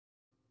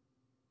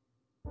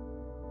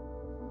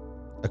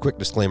A quick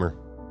disclaimer.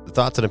 The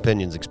thoughts and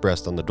opinions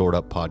expressed on the Doored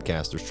Up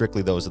podcast are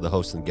strictly those of the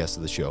host and guests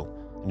of the show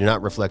and do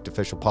not reflect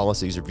official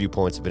policies or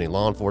viewpoints of any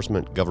law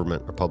enforcement,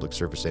 government, or public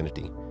service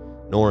entity,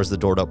 nor is the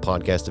Doored Up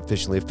podcast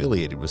officially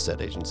affiliated with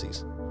said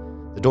agencies.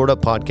 The Doored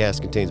Up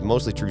podcast contains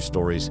mostly true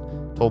stories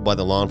told by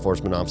the law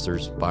enforcement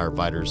officers,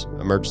 firefighters,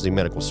 emergency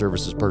medical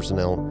services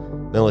personnel,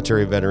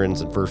 military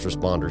veterans, and first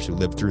responders who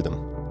lived through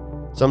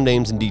them. Some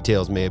names and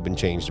details may have been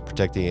changed to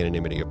protect the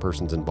anonymity of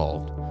persons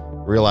involved.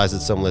 We realize that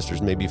some listeners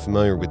may be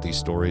familiar with these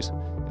stories,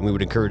 and we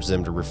would encourage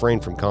them to refrain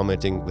from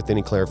commenting with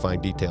any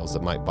clarifying details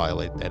that might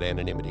violate that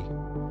anonymity.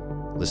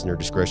 Listener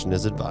discretion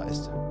is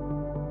advised.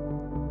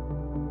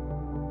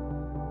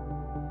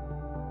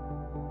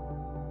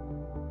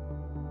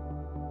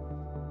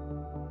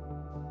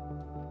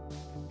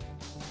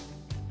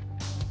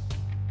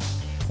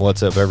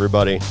 What's up,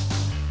 everybody?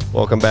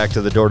 Welcome back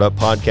to the Doored Up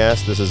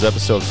podcast. This is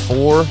episode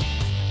 4.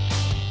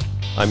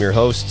 I'm your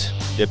host,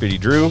 Deputy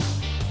Drew.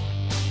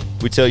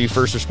 We tell you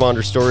first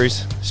responder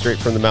stories straight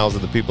from the mouths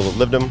of the people that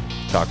lived them.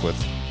 Talk with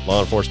law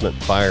enforcement,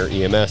 fire,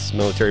 EMS,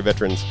 military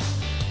veterans,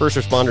 first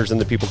responders,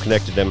 and the people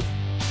connected to them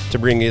to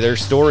bring you their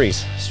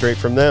stories straight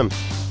from them.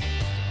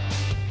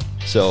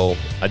 So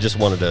I just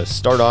wanted to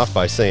start off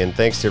by saying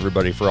thanks to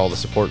everybody for all the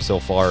support so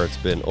far. It's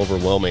been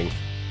overwhelming.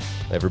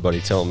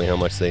 Everybody telling me how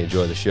much they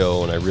enjoy the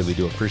show, and I really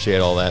do appreciate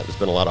all that. It's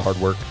been a lot of hard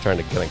work trying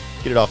to kind of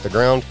get it off the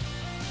ground.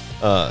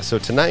 So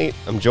tonight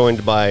I'm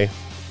joined by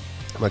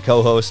my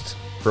co-host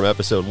from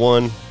episode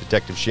 1,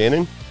 Detective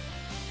Shannon.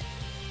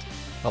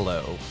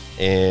 Hello.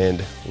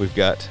 And we've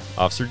got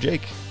Officer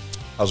Jake.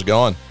 How's it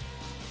going?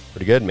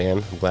 Pretty good,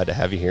 man. I'm glad to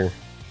have you here.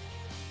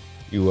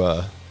 You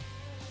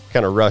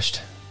kind of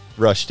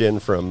rushed in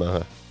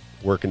from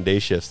working day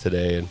shifts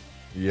today and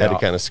had to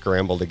kind of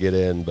scramble to get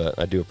in, but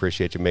I do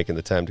appreciate you making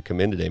the time to come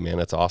in today, man.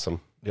 That's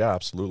awesome. Yeah,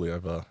 absolutely.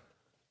 I've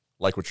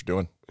like what you're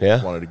doing.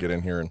 Yeah. Wanted to get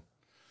in here and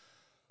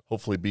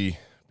hopefully be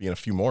in a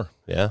few more.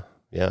 Yeah.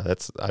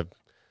 I've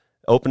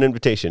open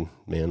invitation,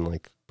 man.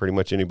 Like pretty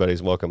much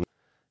anybody's welcome.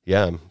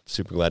 Yeah, I'm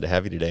super glad to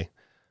have you today.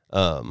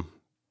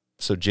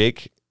 So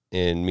Jake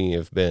and me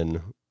have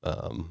been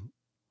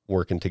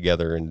working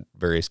together in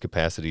various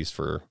capacities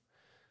for,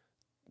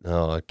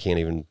 I can't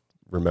even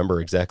remember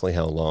exactly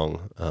how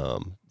long.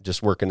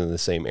 Just working in the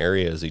same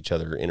area as each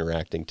other,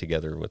 interacting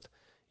together with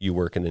you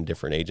working in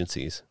different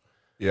agencies.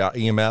 Yeah,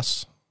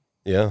 EMS.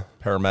 Yeah.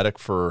 Paramedic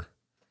for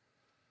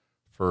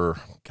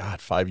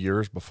 5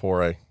 years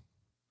before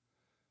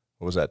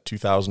what was that,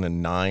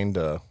 2009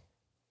 to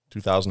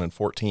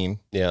 2014.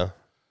 Yeah.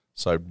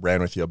 So I ran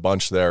with you a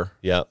bunch there.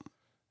 Yeah.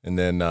 And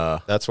then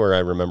that's where I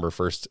remember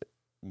first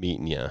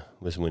meeting you,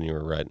 was when you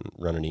were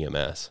running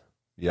EMS.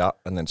 Yeah,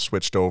 and then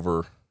switched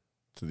over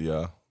to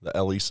the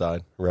LE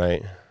side.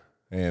 Right.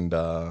 And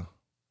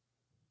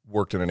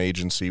worked in an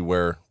agency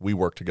where we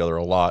worked together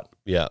a lot.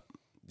 Yeah.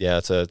 Yeah,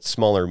 it's a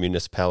smaller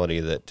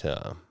municipality that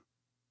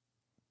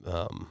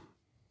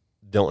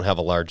don't have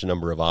a large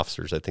number of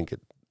officers. I think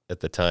at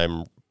the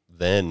time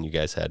then you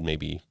guys had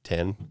maybe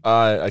 10.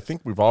 I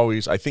think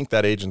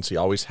that agency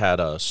always had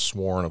a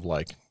sworn of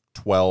like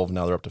 12.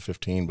 Now they're up to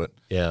 15, but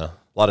yeah, a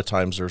lot of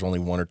times there's only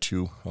 1 or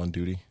 2 on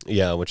duty.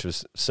 Yeah, which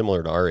was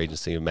similar to our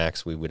agency.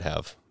 Max, we would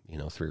have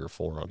 3 or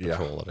 4 on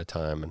patrol at a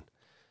time, and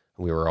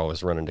we were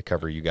always running to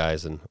cover you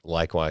guys. And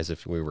likewise,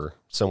 if we were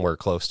somewhere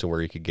close to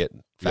where you could get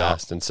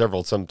fast, and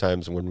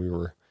sometimes when we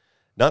were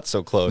not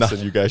so close,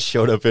 and you guys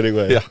showed up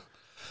anyway.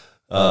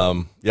 Yeah.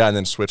 And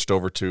then switched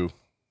over to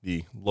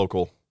the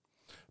local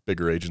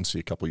bigger agency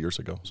a couple years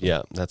ago. So.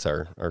 Yeah, that's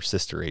our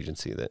sister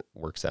agency that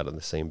works out of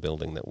the same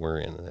building that we're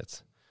in, and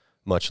it's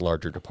much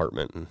larger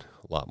department and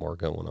a lot more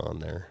going on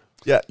there.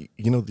 Yeah,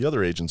 the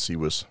other agency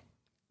was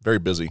very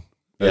busy.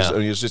 Yeah.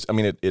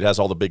 It has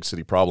all the big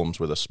city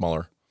problems with a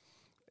smaller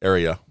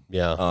area.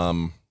 Yeah.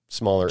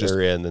 Smaller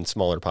area and then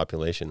smaller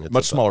population. It's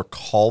much smaller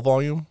call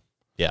volume.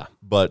 Yeah.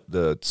 But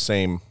the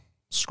same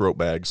scrote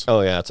bags.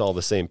 Oh, yeah, it's all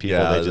the same people.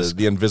 Yeah,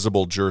 the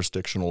invisible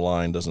jurisdictional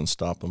line doesn't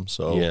stop them.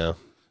 So yeah.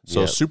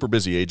 Super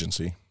busy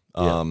agency.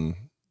 Yeah.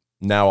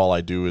 Now all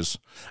I do is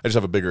I just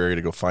have a bigger area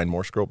to go find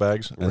more scrote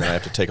bags, and then I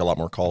have to take a lot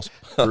more calls.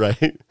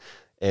 Right.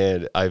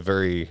 And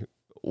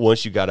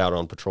once you got out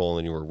on patrol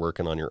and you were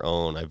working on your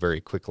own, I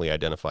very quickly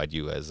identified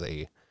you as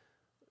a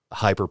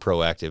hyper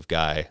proactive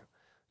guy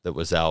that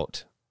was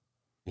out,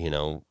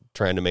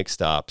 trying to make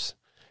stops,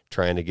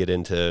 trying to get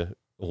into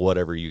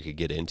whatever you could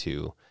get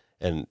into.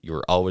 And you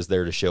were always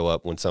there to show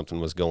up when something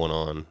was going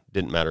on.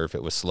 Didn't matter if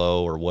it was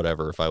slow or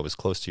whatever. If I was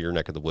close to your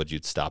neck of the woods,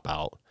 you'd stop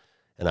out.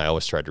 And I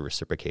always tried to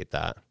reciprocate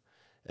that.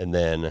 And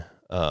then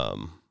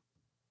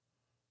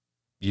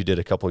you did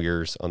a couple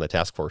years on the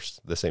task force,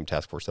 the same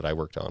task force that I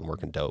worked on,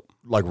 working dope.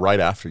 Like right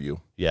after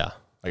you. Yeah.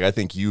 Like I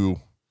think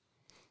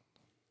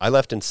I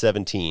left in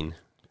 17.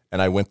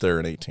 And I went there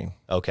in 18.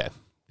 Okay.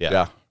 Yeah.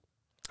 Yeah.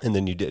 And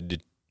then you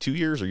did 2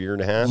 years or year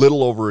and a half?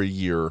 Little over a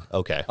year.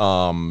 Okay.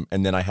 And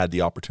then I had the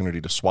opportunity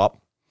to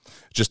swap,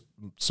 just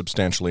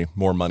substantially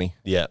more money.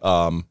 Yeah.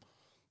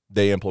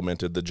 They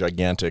implemented the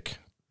gigantic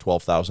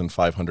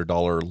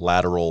 $12,500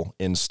 lateral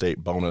in-state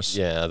bonus.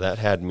 Yeah, that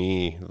had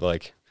me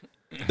like,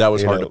 That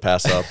was hard to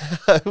pass up.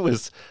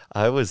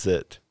 I was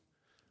at,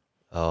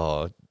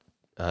 I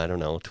don't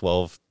know,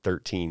 12,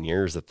 13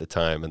 years at the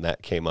time, and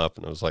that came up,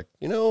 and I was like,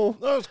 That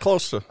was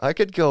close to. I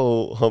could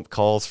go hump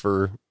calls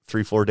for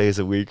 3-4 days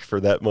a week for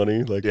that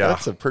money. Like, Yeah.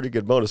 that's a pretty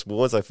good bonus. But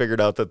once I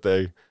figured out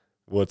that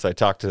once I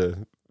talked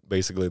to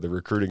basically the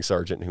recruiting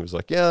sergeant, who was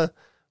like, yeah,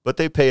 but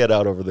they pay it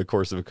out over the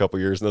course of a couple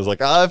years. And I was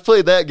like, I've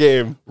played that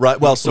game. Right.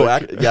 Well, so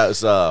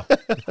it's,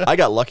 I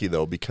got lucky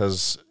though,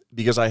 because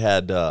I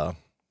had, the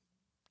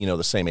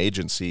same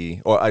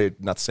agency, or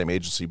not the same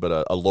agency,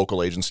 but a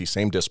local agency,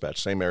 same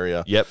dispatch, same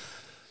area. Yep.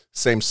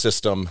 Same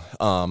system.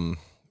 And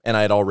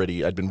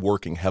I'd been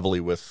working heavily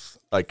with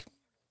like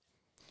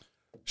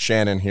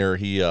Shannon here.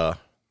 He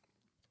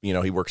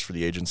works for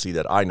the agency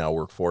that I now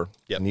work for.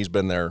 Yep. And he's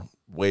been there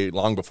way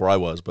long before I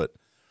was, but,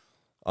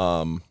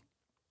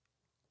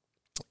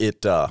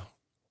 it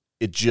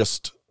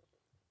just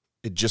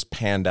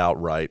panned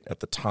out right at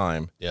the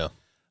time. Yeah.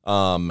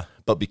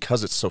 But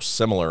because it's so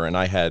similar, and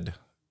I had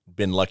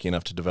been lucky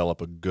enough to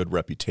develop a good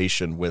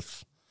reputation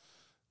with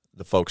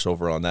the folks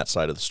over on that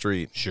side of the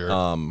street. Sure.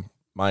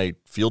 My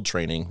field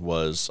training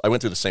I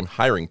went through the same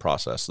hiring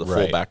process, the full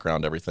Right.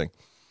 background, everything.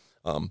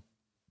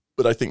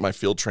 But I think my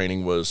field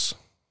training was,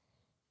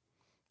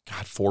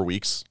 4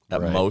 weeks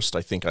at Right. most.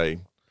 I think I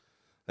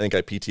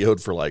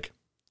PTO'd for like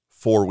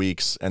 4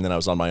 weeks, and then I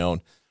was on my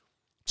own.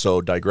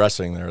 So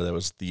digressing there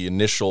was the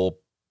initial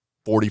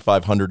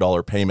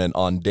 $4,500 payment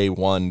on day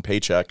one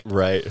paycheck.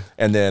 Right.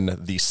 And then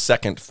the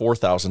second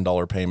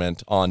 $4,000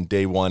 payment on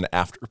day one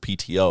after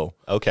PTO.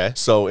 Okay.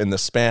 So in the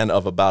span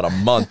of about a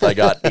month, I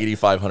got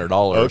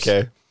 $8,500.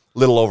 Okay.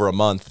 Little over a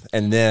month.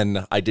 And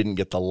then I didn't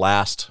get the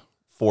last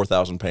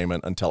 $4,000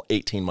 payment until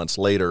 18 months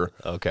later.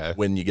 Okay.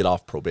 When you get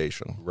off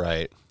probation.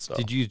 Right. So,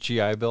 Did you use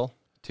GI Bill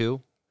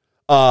too?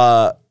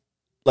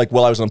 like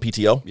while I was on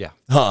PTO? Yeah.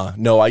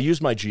 No, I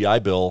used my GI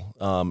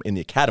Bill in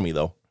the academy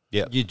though.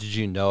 Yeah. Did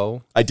you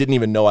know? I didn't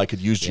even know I could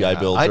use GI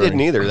Bill. I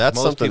didn't either. That's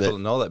Most something people that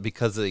don't know that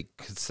because they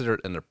consider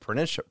it an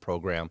apprenticeship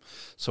program.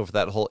 So for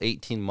that whole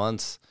 18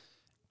 months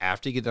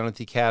after you get done with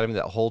the academy,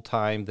 that whole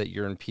time that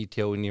you're in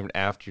PTO, and even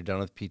after you're done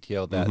with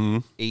PTO,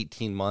 that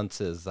 18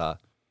 months is on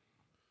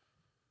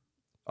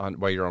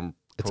while you're on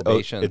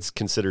probation. it's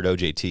considered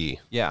OJT.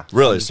 Yeah.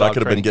 Really? And So I dog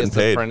could have been training getting is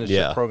an paid. apprenticeship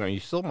Yeah. program. You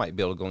still might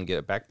be able to go and get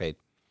it back paid.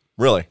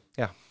 Really?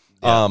 Yeah.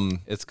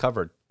 It's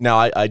covered. Now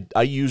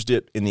I used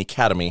it in the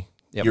academy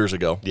years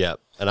ago. Yeah.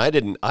 And I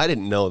didn't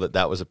know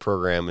that was a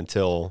program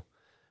until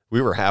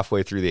we were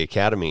halfway through the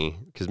academy,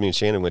 because me and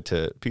Shannon went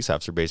to Peace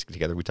Officer Basic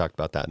together. We talked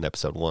about that in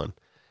episode 1.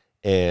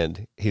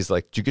 And he's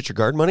like, "Did you get your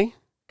guard money?"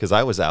 Because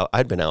I was out.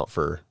 I'd been out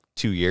for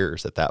 2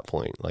 years at that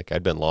point. Like,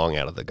 I'd been long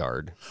out of the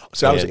guard.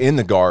 So I was in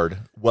the guard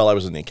while I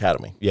was in the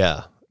academy.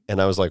 Yeah.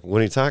 And I was like, "What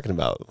are you talking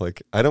about?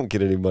 Like, I don't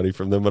get any money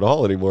from them at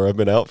all anymore. I've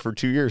been out for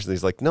 2 years." And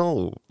he's like,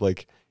 "No,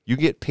 like, you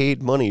get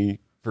paid money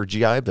for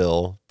GI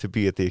Bill to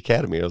be at the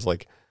academy." I was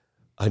like,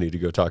 "I need to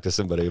go talk to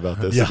somebody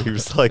about this." Yeah. And he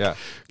was like, Yeah.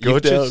 "Go You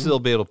down." should still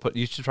be able to put.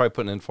 You should try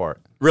putting in for it.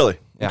 Really?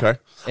 Yeah. Okay.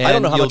 I And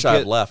don't know how you'll much I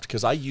have get- left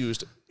because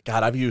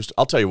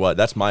I'll tell you what,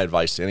 that's my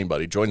advice to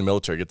anybody. Join the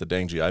military, get the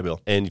dang GI Bill.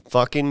 And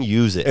fucking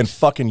use it. And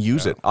fucking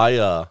use it.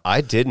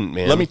 I didn't,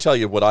 man. Let me tell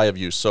you what I have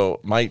used.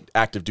 So my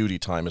active duty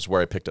time is where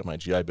I picked up my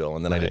GI Bill,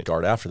 and then I did Right.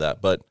 guard after that.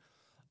 But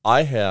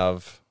I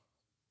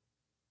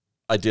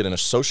did an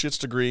associate's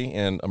degree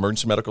in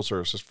emergency medical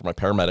services for my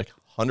paramedic,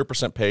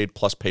 100% paid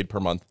plus paid per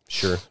month.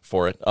 Sure.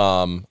 For it.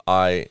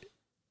 I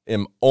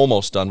am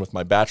almost done with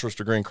my bachelor's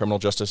degree in criminal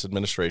justice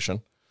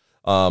administration,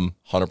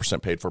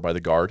 100% paid for by the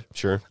guard.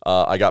 Sure.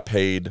 I got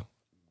paid,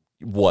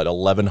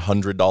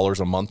 $1,100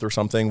 a month or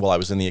something while I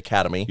was in the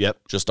academy.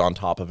 Yep. Just on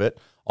top of it.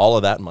 All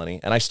of that money.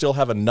 And I still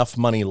have enough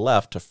money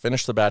left to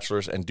finish the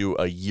bachelor's and do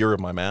a year of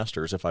my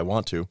master's if I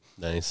want to.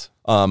 Nice.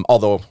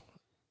 Although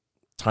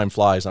time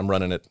flies, I'm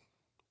running it.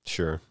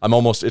 Sure.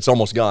 It's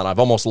almost gone. I've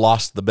almost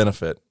lost the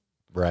benefit.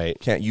 Right.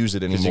 Can't use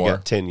it Because you anymore.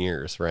 got 10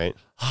 years, right?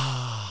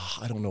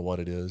 I don't know what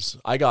it is.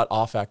 I got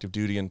off active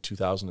duty in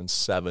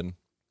 2007,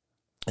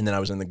 and then I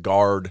was in the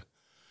guard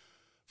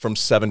from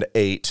 7 to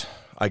 8.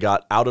 I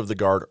got out of the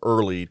guard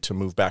early to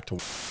move back to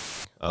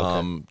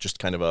just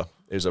kind of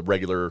it was a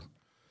regular.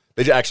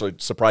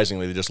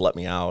 Surprisingly, they just let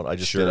me out. I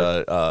just did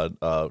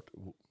a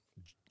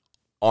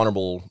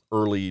honorable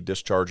early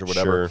discharge or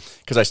whatever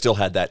because I still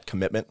had that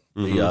commitment,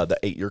 the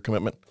 8-year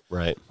commitment.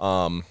 Right.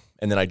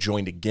 And then I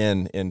joined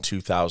again in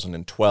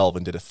 2012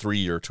 and did a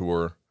 3-year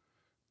tour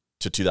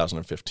to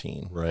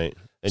 2015. Right.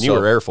 And So- you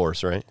were Air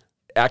Force, right?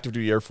 Active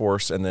duty Air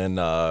Force and then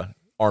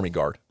Army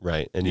Guard,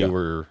 Right. And Yeah. you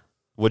were,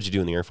 what'd you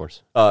do in the Air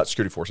Force?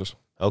 security forces.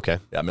 Okay.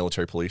 Yeah,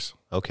 military police.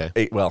 Okay.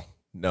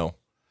 No,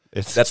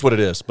 It's, that's what it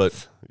is.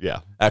 But yeah.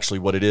 actually,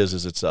 what it is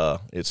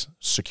it's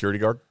security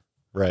guard.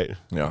 Right.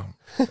 Yeah,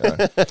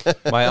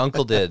 My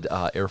uncle did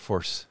Air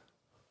Force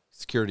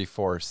security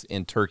force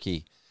in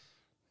Turkey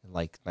in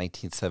like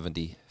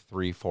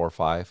 1973, 4,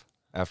 5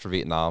 after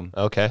Vietnam.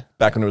 Okay.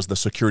 back when it was the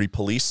security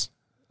police.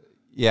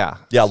 Yeah.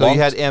 Yeah, So long-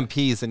 you had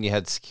MPs and you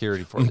had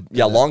security for it.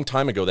 Yeah, a long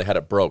time ago they had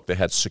it broke. They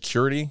had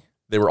security.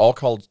 They were all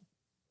called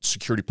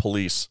security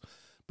police,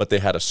 but they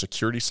had a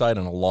security side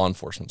and a law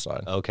enforcement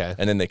side. Okay.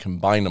 And then they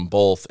combine them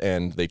both,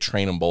 and they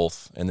train them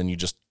both, and then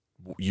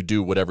you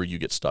do whatever you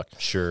get stuck.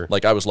 Sure.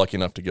 Like I was lucky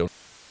enough to go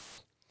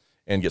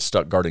and get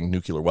stuck guarding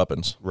nuclear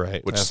weapons.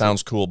 Right. Which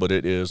sounds cool, but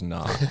it is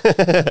not.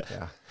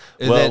 Yeah.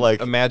 And Well, then like-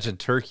 imagine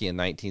Turkey in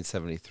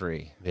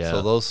 1973. Yeah.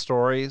 So those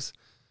stories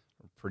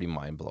are pretty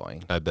mind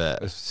blowing. I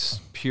bet. It's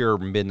pure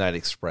Midnight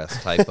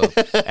Express type of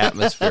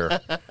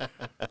atmosphere.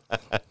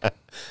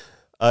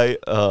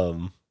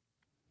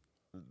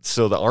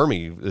 So the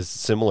Army is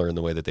similar in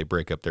the way that they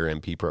break up their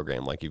MP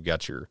program. Like you've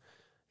got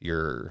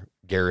your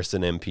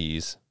garrison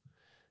MPs,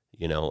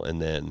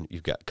 and then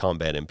you've got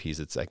combat MPs.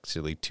 It's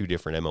actually two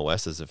different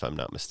MOSs, if I'm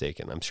not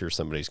mistaken. I'm sure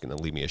somebody's going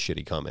to leave me a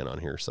shitty comment on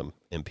here, some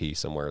MP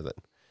somewhere that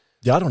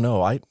Yeah, I don't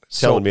know.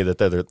 telling me that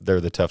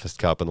they're the toughest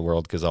cop in the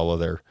world because all of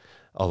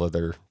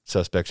their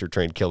suspects are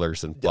trained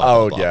killers and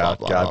blah, blah, blah, yeah, blah,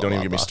 blah, God, blah, don't even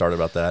blah, get me blah. started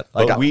about that.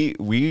 But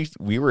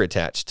we were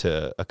attached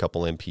to a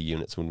couple MP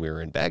units when we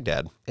were in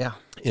Baghdad Yeah.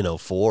 in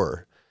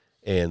 2004,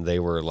 and they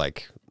were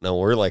like, no,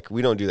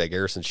 we don't do that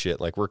garrison shit.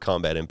 Like we're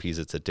combat MPs.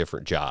 It's a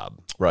different job.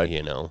 Right.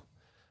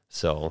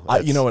 So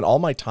in all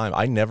my time,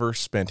 I never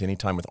spent any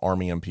time with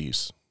Army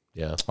MPs.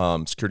 yeah.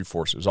 Security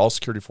forces, all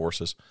security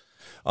forces,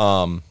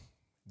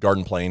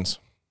 guarding planes.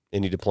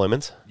 Any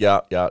deployments? Yeah,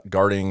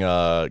 guarding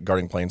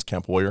planes,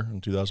 Camp Warrior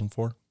in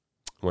 2004.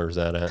 Where's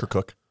that at?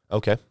 Kirkuk.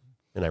 Okay.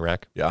 In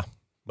Iraq. Yeah,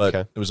 but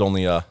Okay. it was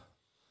only a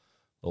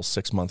little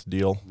 6-month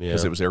deal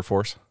because Yeah. it was Air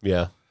Force.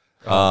 Yeah.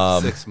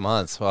 6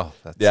 months. Wow,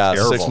 that's Yeah,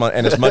 terrible. 6 months.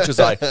 And as much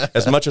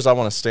as I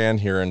want to stand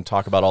here and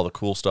talk about all the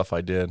cool stuff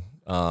I did,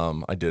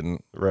 I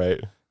didn't.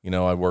 Right.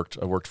 I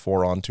worked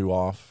 4 on, 2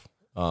 off.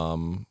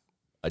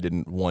 I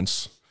didn't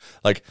once.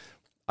 Like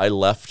I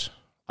left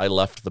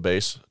the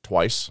base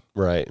twice,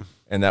 Right.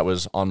 and that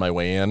was on my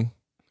way in,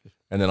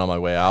 and then on my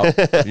way out.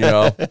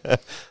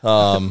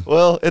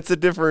 Well, it's a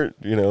different,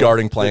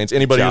 Guarding planes.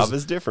 Anybody job who's-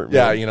 is different.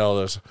 Yeah,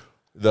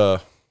 man.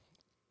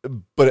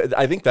 but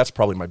I think that's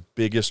probably my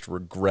biggest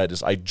regret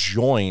is I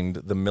joined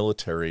the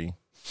military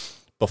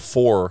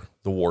before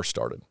the war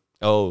started.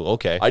 Oh,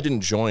 okay. I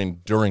didn't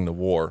join during the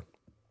war.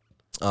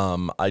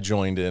 I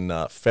joined in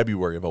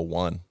February of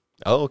 2001,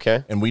 Oh,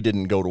 okay. and we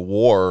didn't go to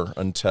war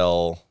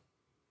until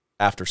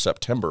after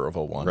September of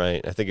 2001.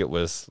 Right. I think it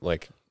was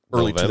like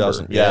Early November.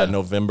 2000. Yeah,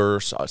 November,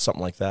 something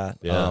like that.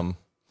 Yeah.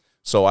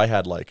 So I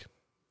had like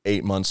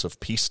 8 months of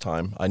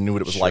peacetime. I knew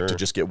what it was like to Sure.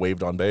 just get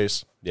waved on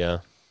base. Yeah.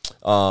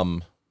 I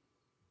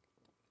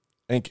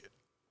think,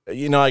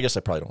 I guess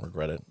I probably don't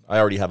regret it. I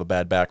already have a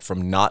bad back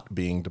from not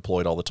being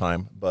deployed all the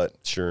time, but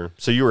Sure.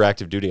 So you were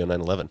active duty on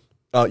 9/11.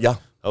 yeah.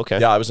 Okay.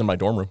 Yeah, I was in my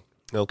dorm room.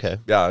 Okay.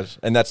 Yeah,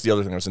 and that's the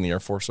other thing. I was in the Air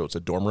Force, so it's a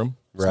dorm room.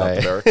 It's not the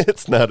Right. barracks.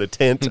 It's not a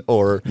tent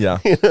or Yeah.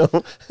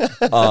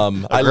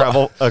 a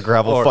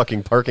gravel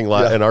fucking parking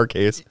lot in our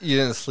case. You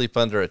didn't sleep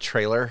under a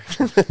trailer,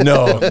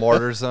 No. a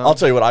mortar zone. I'll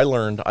tell you what I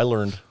learned. I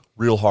learned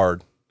real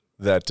hard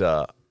that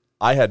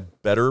I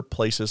had better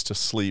places to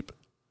sleep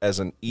as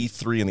an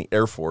E3 in the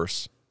Air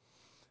Force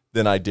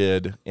than I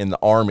did in the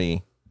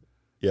Army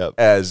Yep.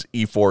 as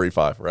E4,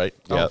 E5, right?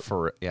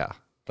 Yeah.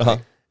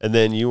 And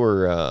then you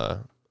were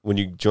when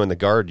you joined the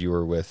Guard, you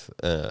were with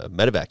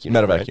medevac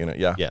unit. Medevac right? unit,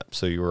 yeah. Yeah.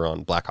 So you were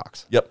on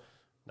Blackhawks. Yep.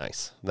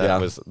 Nice.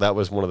 Yeah. That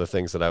was one of the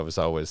things that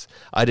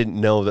I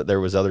didn't know that there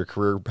was other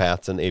career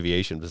paths in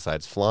aviation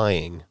besides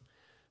flying.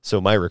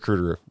 So my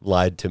recruiter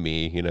lied to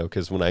me,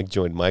 because when I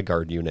joined my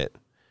Guard unit,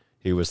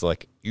 he was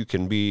like, "You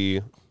can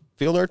be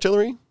field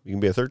artillery, you can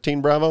be a 13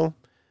 Bravo,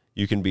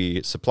 you can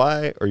be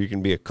supply, or you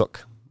can be a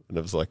cook." And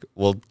I was like,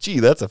 "Well,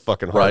 gee, that's a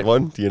fucking hard Right.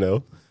 one,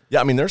 Yeah,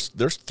 I mean, there's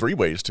 3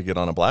 ways to get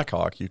on a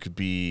Blackhawk. You could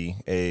be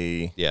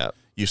Yeah.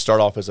 you start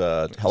off as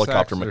a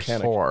helicopter There's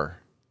mechanic. 4.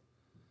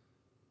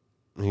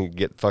 You can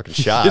get fucking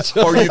shot.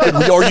 or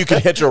you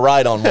could hitch a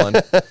ride on one.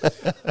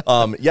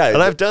 Yeah,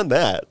 And I've done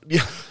that.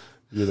 yeah.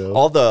 You know?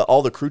 All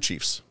the crew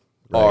chiefs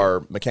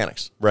are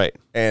mechanics, Right.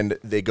 and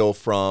they go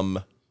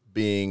from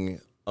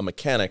being a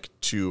mechanic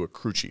to a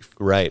crew chief.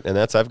 Right. And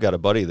I've got a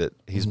buddy that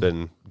he's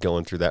been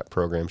going through that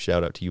program.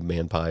 Shout out to you,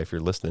 Man Pie, if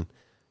you're listening.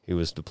 He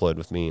was deployed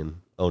with me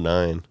in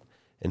 2009.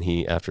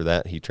 And after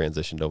that, he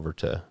transitioned over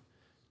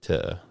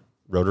to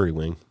rotary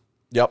wing.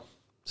 Yep.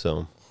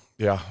 So,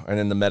 Yeah, and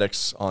then the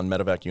medics on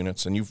medevac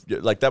units, and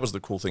that was the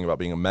cool thing about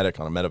being a medic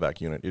on a medevac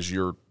unit is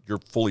you're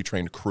fully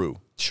trained crew.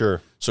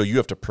 sure. So you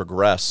have to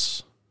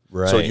progress.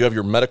 Right. So you have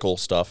your medical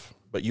stuff,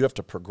 but you have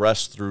to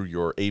progress through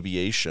your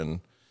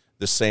aviation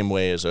the same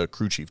way as a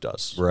crew chief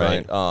does.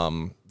 Right.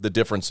 The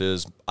difference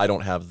is I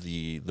don't have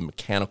the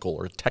mechanical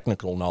or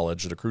technical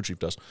knowledge that a crew chief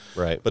does.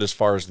 Right. But as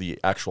far as the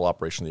actual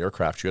operation of the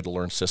aircraft, you had to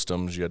learn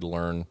systems. You had to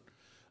learn,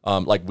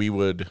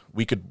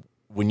 we could,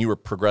 when you were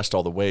progressed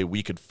all the way,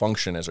 we could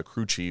function as a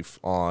crew chief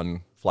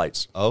on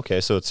flights.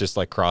 Okay. So it's just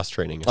like cross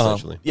training,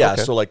 essentially. Yeah,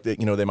 Okay. so like they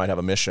might have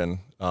a mission,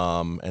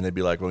 and they'd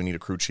be like, "Well, we need a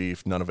crew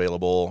chief, none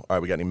available. All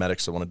right, we got any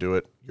medics that want to do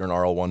it? You're an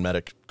RL1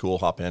 medic, cool,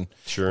 hop in."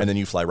 Sure. And then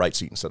you fly right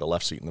seat instead of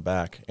left seat in the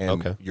back, and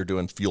Okay. you're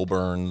doing fuel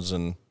burns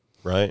and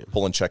Right.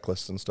 pulling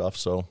checklists and stuff.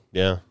 So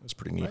Yeah. it's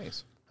pretty neat.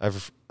 Nice.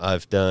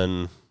 I've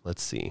done,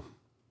 let's see,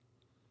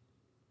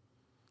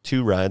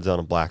 2 rides on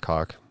a Black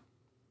Hawk,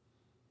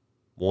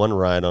 1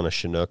 ride on a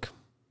Chinook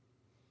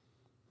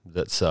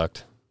that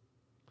sucked.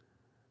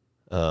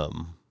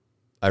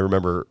 I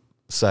remember,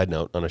 side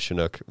note, on a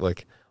Chinook,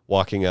 like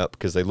walking up,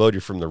 because they load you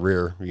from the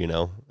rear, you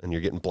know, and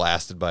you're getting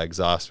blasted by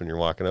exhaust when you're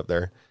walking up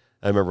there.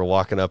 I remember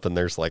walking up and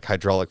there's like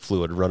hydraulic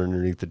fluid running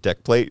underneath the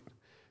deck plate.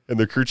 And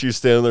the crew chief's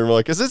standing there and we're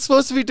like, is it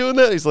supposed to be doing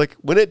that? He's like,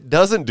 when it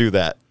doesn't do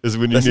that is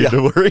when you need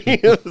to worry.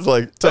 It's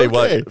like, tell you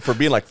what, for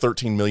being like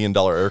 $13 million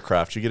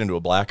aircraft, you get into a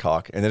Black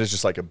Hawk and then it's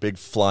just like a big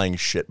flying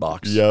shit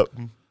box. Yep.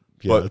 Yeah,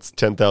 But- it's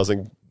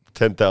 10,000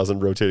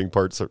 rotating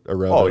parts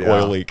around an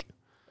oil leak.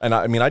 And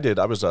I mean,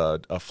 I was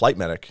a flight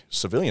medic,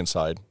 civilian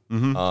side.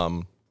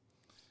 And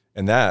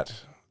that,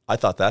 I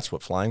thought that's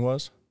what flying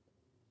was.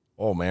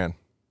 Oh man.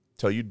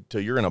 Till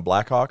you're in a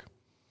Black Hawk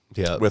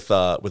Yeah. with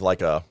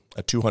like a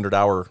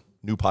 200-hour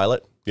new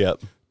pilot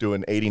Yep.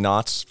 doing 80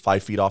 knots,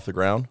 5 feet off the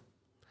ground.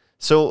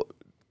 So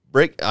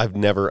I've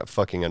never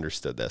fucking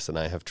understood this, and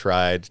I have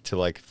tried to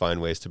like find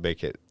ways to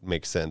make it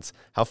make sense.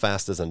 How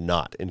fast is a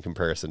knot in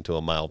comparison to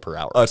a mile per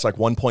hour? It's like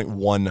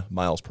 1.1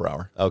 miles per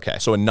hour. Okay.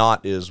 So a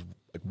knot is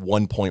like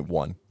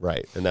 1.1.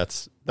 Right. And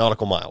that's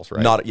nautical miles,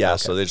 right? Yeah, Okay.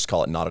 so they just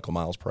call it nautical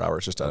miles per hour.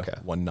 It's just Okay.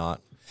 1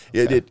 knot.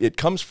 It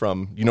comes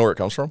from, you know where it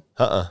comes from?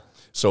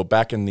 So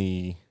back in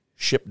the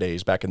ship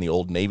days, back in the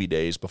old Navy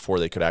days, before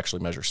they could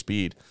actually measure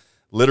speed,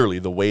 literally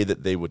the way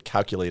that they would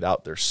calculate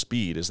out their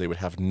speed is they would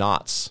have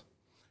knots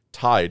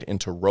tied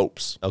into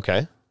ropes.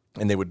 Okay.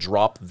 And they would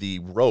drop the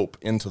rope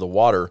into the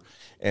water,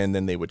 and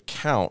then they would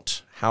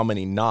count how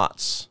many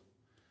knots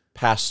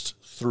passed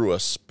through a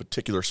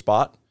particular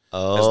spot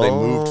as they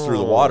moved through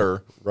the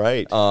water.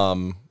 Right.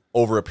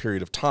 Over a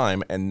period of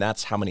time, and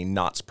that's how many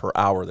knots per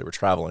hour they were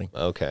traveling.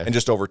 Okay. And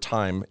just over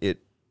time, it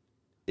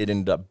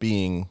ended up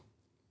being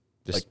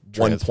Just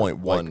like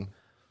 1.1. like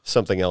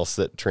something else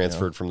that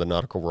transferred from the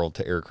nautical world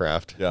to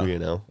aircraft, you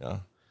know? Yeah.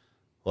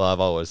 Well, I've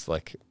always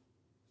like,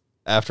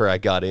 after I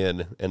got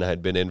in and I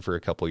had been in for a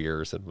couple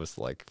years and was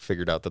like,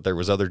 figured out that there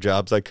was other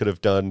jobs I could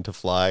have done to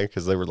fly,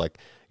 because they were like,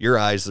 your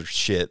eyes are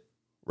shit,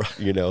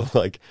 you know,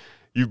 like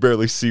you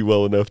barely see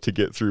well enough to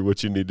get through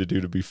what you need to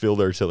do to be field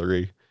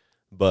artillery,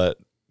 but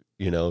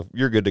you know,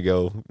 you're good to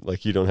go.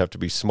 Like you don't have to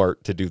be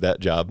smart to do that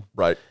job.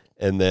 Right.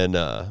 And then,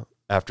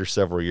 after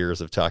several years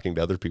of talking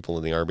to other people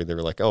in the Army, they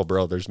were like, oh,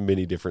 bro, there's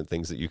many different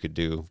things that you could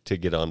do to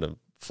get on to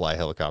fly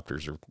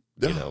helicopters or,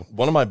 you know,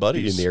 one of my be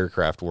buddies in the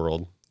aircraft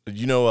world.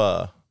 you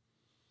know,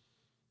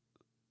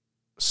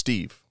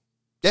 Steve.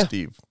 Yeah.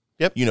 Steve.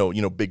 Yep. You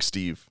know, Big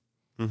Steve.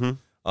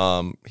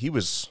 Mm-hmm. He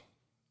was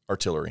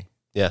artillery.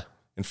 Yeah.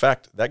 In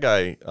fact, that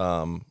guy,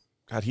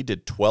 God, he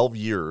did 12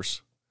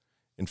 years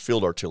in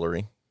field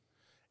artillery,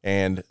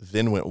 and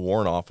then went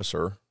warrant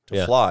officer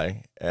to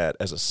fly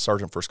as a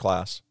sergeant first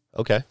class.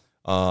 Okay.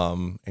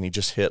 And he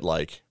just hit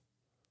like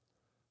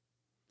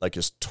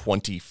his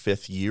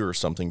 25th year or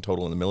something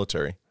total in the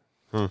military.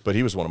 But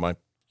he was one of my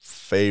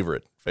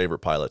favorite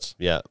pilots.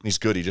 Yeah. And he's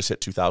good. He just hit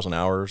 2,000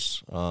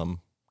 hours.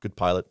 Good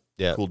pilot.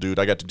 Yeah. Cool dude.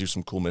 I got to do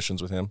some cool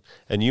missions with him.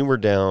 And you were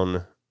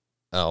down,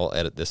 I'll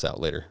edit this out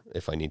later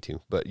if I need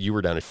to, but you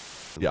were down at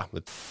Yeah.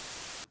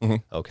 with,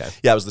 okay.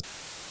 Yeah, it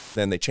was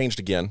then they changed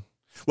again.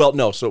 Well,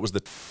 no, so it was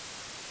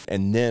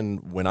and then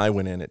when I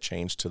went in, it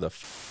changed to the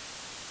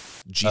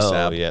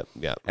GSAB. Oh, yeah.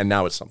 Yeah. And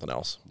now it's something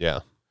else. Yeah.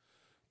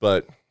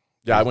 But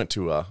yeah, I went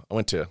to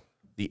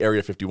the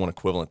Area 51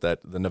 equivalent, the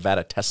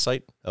Nevada test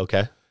site.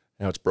 Okay.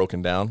 Now it's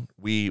broken down.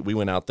 We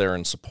went out there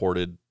and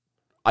supported.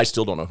 I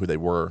still don't know who they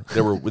were.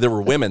 There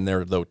were women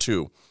there though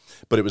too,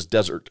 but it was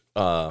desert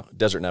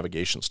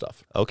navigation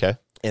stuff. Okay.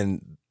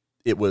 And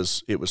it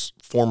was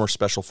former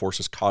Special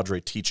Forces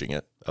cadre teaching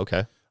it.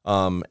 Okay.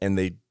 And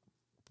they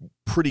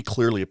pretty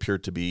clearly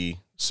appeared to be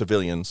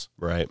civilians.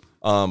 Right.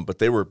 But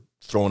they were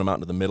throwing them out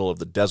into the middle of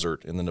the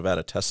desert in the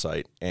Nevada test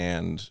site,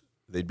 and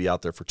they'd be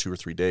out there for 2 or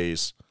 3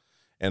 days.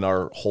 And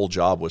our whole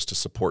job was to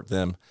support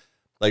them.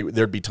 Like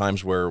there'd be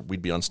times where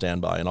we'd be on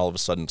standby, and all of a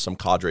sudden some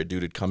cadre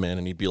dude would come in,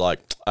 and he'd be like,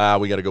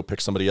 we got to go pick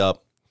somebody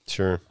up.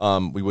 Sure.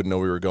 We wouldn't know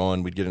we were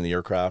going. We'd get in the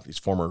aircraft. These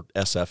former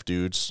SF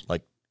dudes,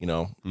 like, you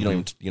know, you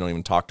don't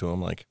even talk to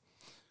them. Like,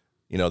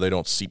 you know, they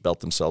don't seatbelt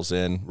themselves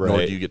in, nor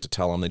Right. do you get to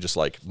tell them. They just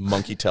like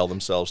monkey tail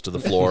themselves to the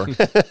floor.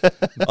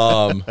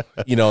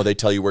 You know, they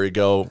tell you where you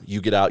go.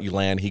 You get out, you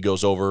land. He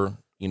goes over,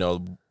 you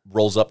know,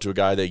 rolls up to a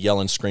guy. They yell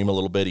and scream a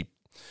little bit,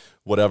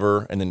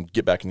 whatever, and then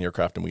get back in the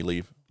aircraft and we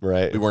leave.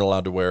 Right. We weren't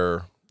allowed to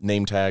wear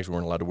name tags. We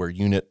weren't allowed to wear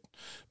unit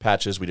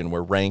patches. We didn't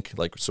wear rank.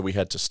 Like, so we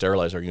had to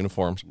sterilize our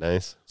uniforms.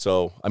 Nice.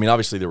 So, I mean,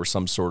 obviously there was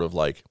some sort of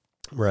like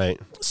Right.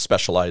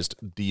 specialized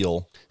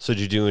deal. So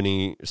did you do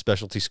any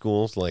specialty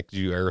schools? Like, did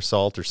you air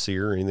assault or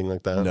SEER or anything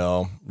like that?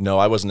 No,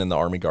 I wasn't in the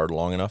Army Guard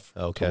long enough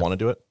to want to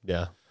do it.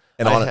 Yeah.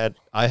 And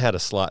I had a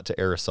slot to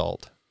air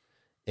assault,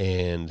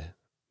 and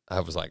I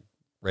was like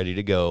ready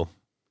to go,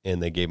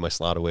 and they gave my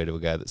slot away to a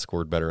guy that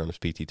scored better on his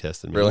PT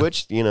test than me. Really?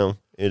 Which, you know,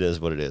 it is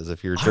what it is.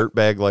 If you're a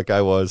dirtbag like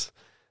I was,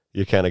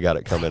 you kind of got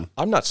it coming.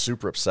 I'm not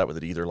super upset with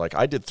it either. Like,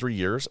 I did 3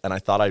 years, and I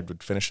thought I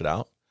would finish it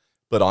out,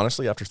 But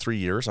honestly, after 3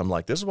 years, I'm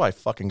like, this is why I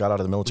fucking got out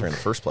of the military in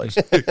the first place.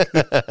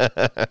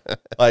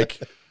 like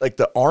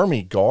the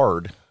Army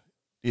Guard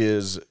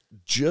is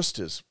just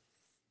as,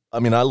 I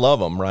mean, I love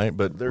them, right?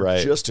 But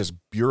they're just as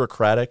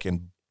bureaucratic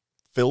and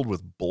filled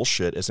with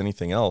bullshit as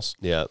anything else.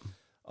 Yeah.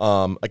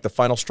 Like the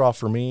final straw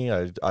for me,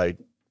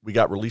 we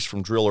got released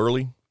from drill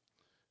early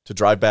to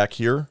drive back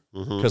here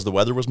because the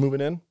weather was moving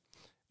in,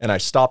 and I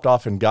stopped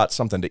off and got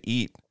something to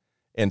eat,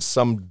 and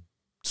some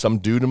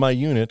dude in my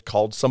unit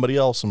called somebody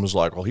else and was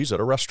like, well, he's at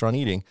a restaurant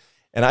eating.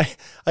 And I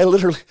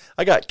literally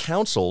got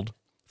counseled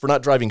for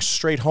not driving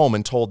straight home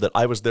and told that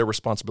I was their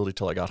responsibility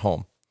till I got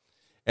home.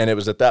 And it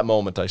was at that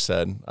moment I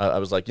said, I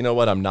was like, you know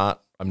what? I'm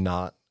not.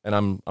 And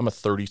I'm a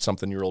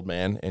 30-something-year-old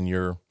man,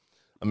 and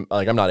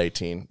I'm not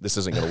 18. This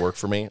isn't going to work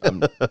for me.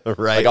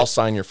 Right. Like, I'll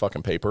sign your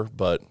fucking paper,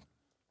 but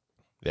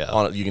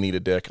yeah, you can eat a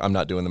dick. I'm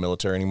not doing the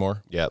military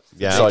anymore. Yep.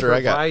 Yeah. So After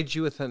I provide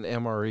you with an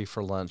MRE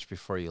for lunch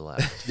before you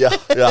left. Yeah.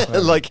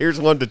 like, here's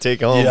one to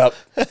take home. Yep.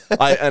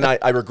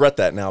 I regret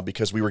that now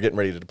because we were getting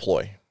ready to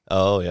deploy.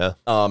 Oh, yeah.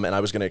 And I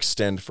was going to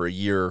extend for a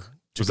year.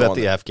 Was that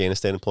the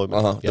Afghanistan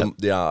deployment?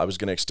 Yep. I was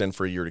going to extend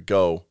for a year to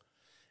go,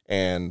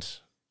 and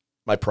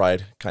my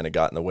pride kind of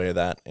got in the way of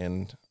that,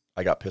 and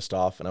I got pissed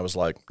off, and I was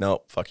like,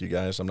 no, fuck you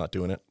guys. I'm not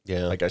doing it.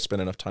 Yeah. Like, I spent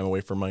enough time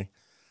away from my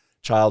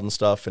child and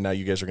stuff, and now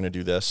you guys are going to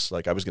do this.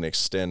 Like, I was going to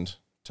extend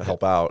to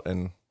help out,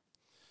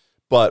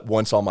 but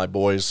once all my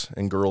boys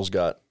and girls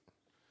got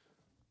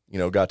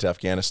to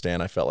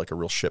Afghanistan, I felt like a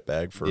real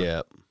shitbag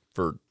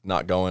for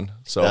not going.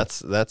 So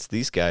that's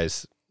these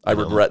guys. I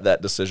regret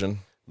that decision.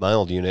 My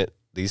old unit,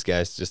 these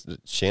guys,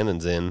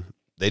 Shannon's in,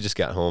 they just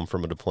got home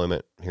from a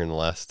deployment here in the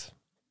last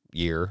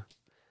year,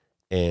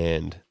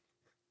 and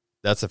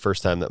that's the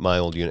first time that my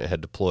old unit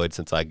had deployed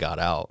since I got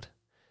out.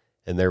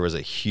 And there was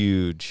a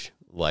huge,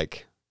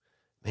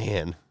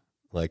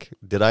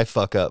 did I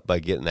fuck up by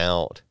getting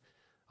out?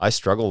 I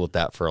struggled with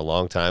that for a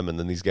long time, and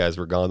then these guys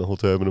were gone the whole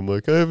time, and I'm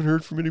like, I haven't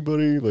heard from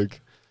anybody,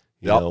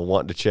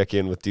 wanting to check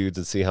in with dudes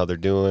and see how they're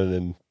doing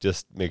and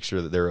just make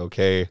sure that they're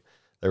okay.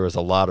 There was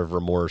a lot of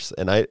remorse.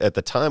 And at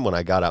the time when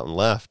I got out and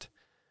left,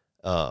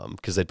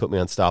 because they put me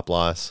on stop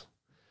loss,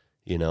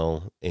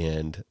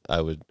 and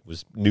I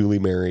was newly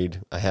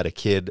married. I had a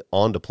kid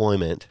on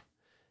deployment,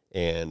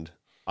 and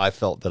I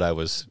felt that I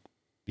was,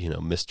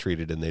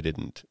 mistreated, and they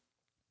didn't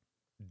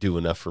do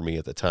enough for me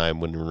at the time,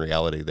 when in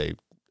reality they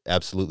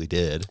absolutely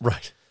did.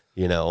 Right.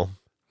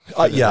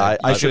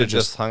 I should have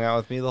just hung out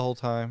with me the whole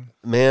time.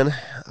 Man,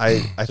 I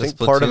think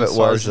part of it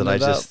was that I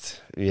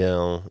just,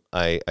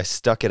 I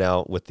stuck it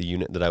out with the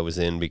unit that I was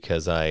in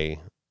because I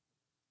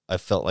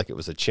felt like it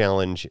was a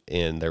challenge,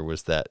 and there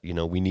was that,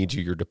 we need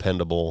you, you're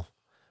dependable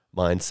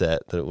mindset,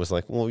 that it was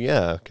like, well,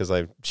 yeah, because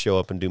I show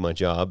up and do my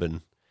job,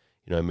 and,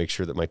 I make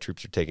sure that my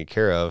troops are taken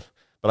care of,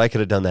 but I could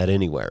have done that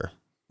anywhere.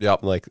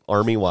 Yep. Like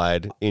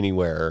Army-wide,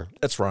 anywhere.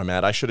 That's where I'm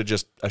at. I should have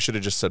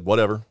just said,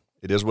 whatever.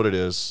 It is what it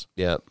is.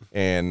 Yeah.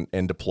 And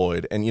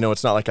deployed. And,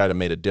 it's not like I'd have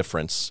made a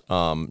difference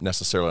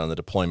necessarily on the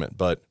deployment,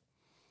 but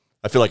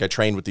I feel like I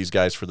trained with these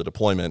guys for the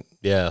deployment.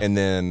 Yeah. And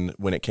then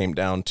when it came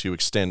down to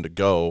extend to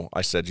go,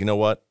 I said, you know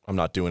what? I'm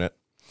not doing it.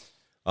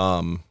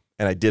 And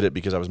I did it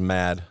because I was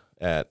mad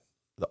at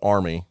the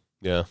Army.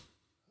 Yeah.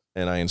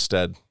 And I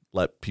instead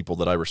let people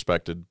that I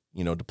respected,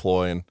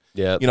 deploy. And,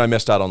 yeah. I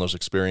missed out on those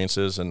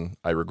experiences, and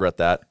I regret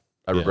that.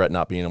 I regret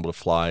not being able to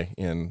fly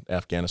in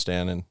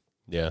Afghanistan. And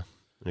yeah.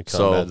 In a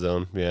combat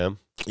zone, yeah.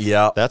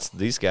 Yeah.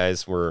 These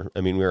guys were,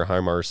 we were a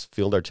HIMARS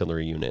field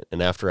artillery unit,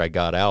 and after I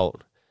got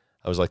out,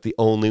 I was like, the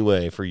only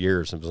way for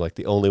years, it was like,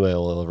 the only way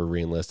I'll ever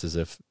re-enlist is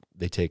if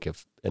they take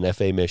an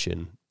FA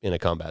mission in a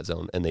combat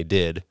zone, and they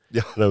did.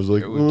 Yeah. And I was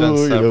like, we've done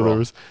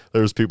several.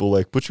 There was people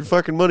like, put your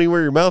fucking money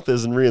where your mouth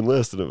is and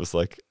re-enlist, and it was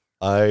like,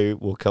 I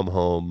will come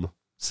home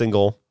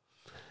single,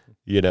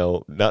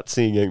 not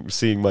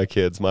seeing my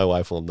kids. My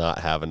wife will not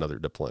have another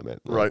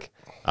deployment. Right.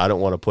 I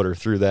don't want to put her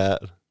through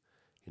that.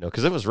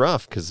 Because it was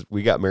rough, because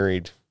we got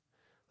married,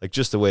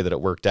 just the way that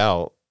it worked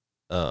out.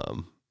 I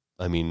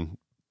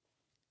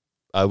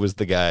was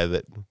the guy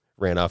that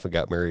ran off and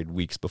got married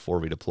weeks before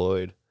we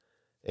deployed,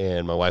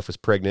 and my wife was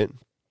pregnant,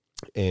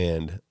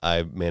 and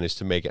I managed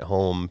to make it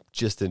home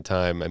just in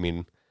time.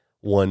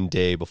 One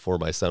day before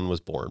my son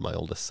was born, my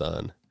oldest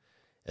son,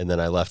 and then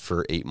I left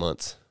for 8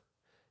 months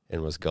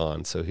and was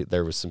gone. So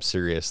there was some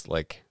serious,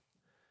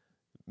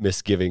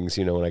 misgivings,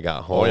 when I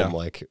got home.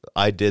 Oh, yeah.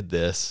 I did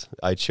this.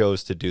 I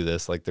chose to do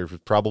this. There was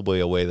probably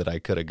a way that I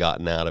could have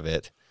gotten out of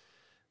it.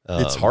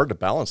 It's hard to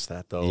balance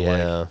that, though.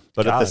 Yeah.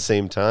 But at the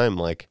same time,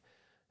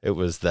 it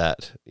was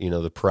that,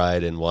 the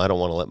pride and, I don't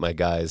want to let my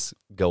guys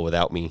go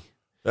without me.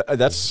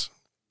 That's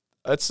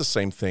the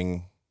same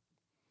thing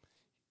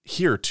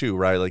here, too,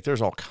 right?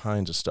 There's all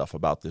kinds of stuff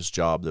about this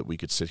job that we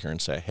could sit here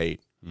and say, I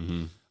hate.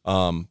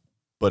 Mm-hmm.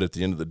 But at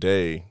the end of the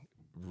day,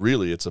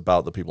 really, it's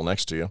about the people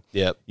next to you.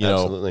 Yep,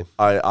 absolutely.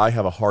 I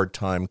have a hard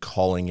time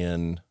calling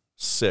in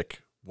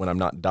sick when I'm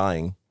not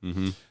dying,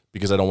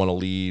 because I don't want to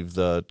leave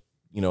the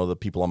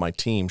people on my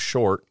team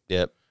short.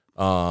 Yep.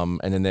 And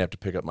then they have to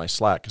pick up my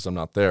slack because I'm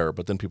not there.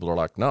 But then people are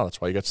like, no,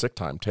 that's why you got sick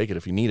time. Take it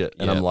if you need it.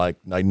 And I'm like,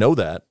 I know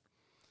that,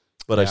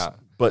 But Yeah.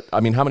 but I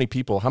mean, how many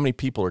people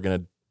are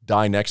going to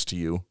die next to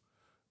you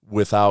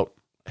without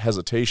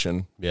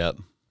hesitation? Yeah.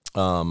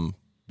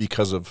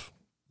 Because of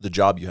the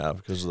job you have,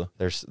 because of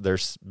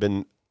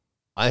the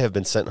I have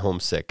been sent home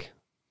sick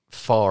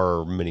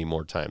far many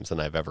more times than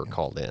I've ever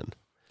called in.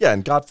 yeah,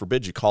 and God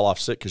forbid you call off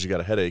sick because you got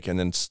a headache, and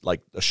then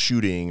like a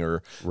shooting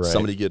or Right.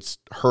 somebody gets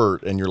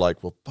hurt, and you're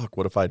like, well, fuck,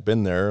 what if I'd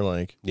been there?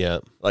 Like Yeah.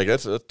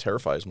 that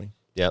terrifies me.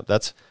 Yeah.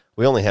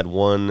 We only had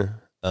one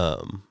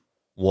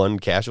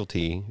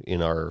casualty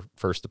in our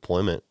first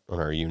deployment on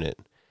our unit.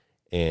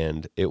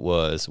 And it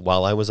was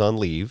while I was on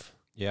leave,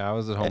 Yeah, I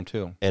was at home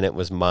too. and it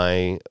was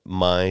my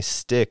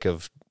stick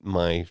of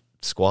my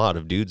squad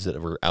of dudes that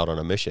were out on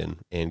a mission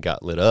and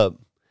got lit up.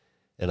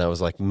 And I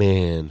was like,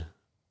 man,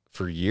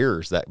 for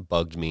years that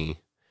bugged me,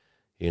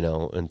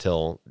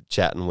 until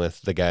chatting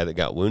with the guy that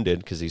got wounded,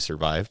 because he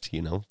survived,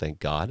 thank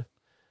God.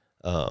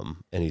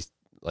 And he's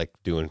like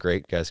doing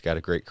great. Guy's got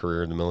a great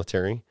career in the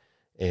military,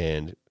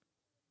 and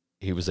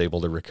he was able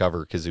to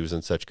recover because he was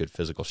in such good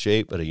physical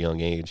shape at a young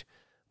age.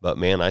 But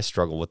man, I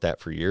struggled with that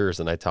for years.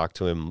 And I talked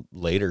to him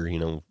later,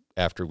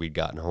 after we'd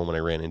gotten home, and I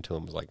ran into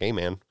him. I was like, hey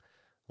man,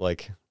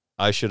 like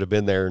I should have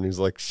been there. And he's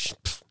like,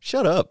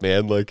 shut up,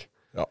 man. Like,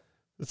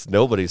 it's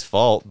nobody's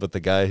fault but the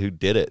guy who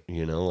did it,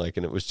 and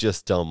it was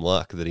just dumb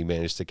luck that he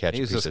managed to catch It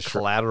a was piece just of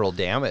collateral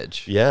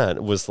damage. Yeah, and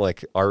it was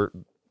like our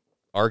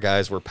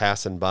guys were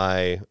passing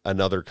by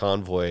another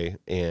convoy,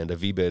 and a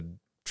VBID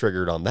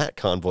triggered on that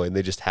convoy, and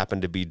they just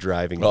happened to be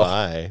driving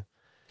by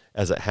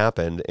as it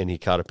happened, and he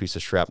caught a piece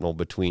of shrapnel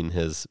between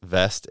his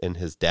vest and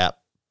his DAP,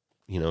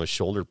 his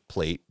shoulder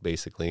plate,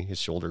 basically, his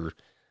shoulder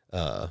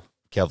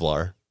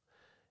Kevlar,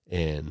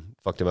 and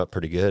fucked him up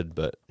pretty good,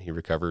 but he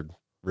recovered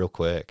real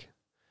quick.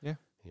 Yeah.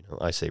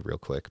 I say real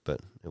quick, but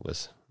it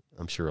was,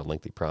 I'm sure, a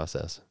lengthy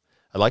process.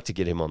 I'd like to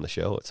get him on the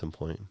show at some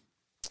point.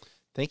 I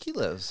think he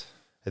lives.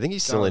 I think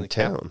he's Down still in in the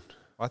cap- town.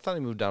 I thought he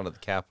moved down to the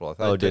Capitol. I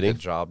thought Oh, he did took he? a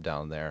job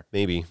down there.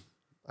 Maybe.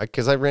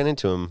 Because I ran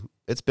into him.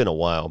 It's been a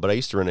while, but I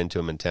used to run into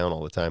him in town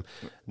all the time.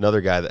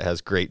 Another guy that has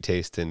great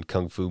taste in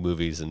kung fu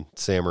movies and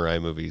samurai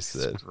movies.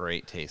 It's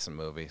great taste in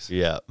movies.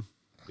 Yeah.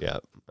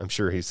 I'm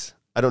sure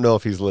I don't know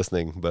if he's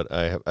listening, but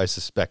I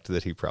suspect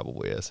that he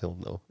probably is. He'll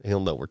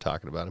know we're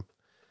talking about him.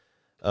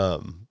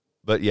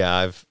 But yeah,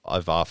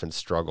 I've often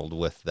struggled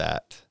with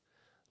that,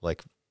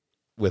 like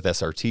with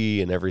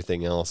SRT and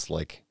everything else.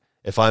 Like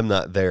if I'm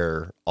not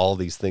there, all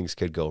these things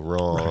could go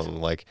wrong.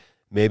 Right. Like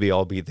maybe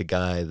I'll be the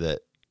guy that,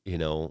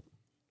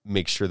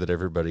 makes sure that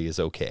everybody is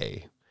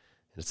okay.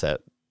 It's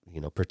that,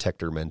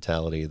 protector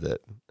mentality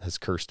that has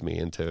cursed me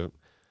into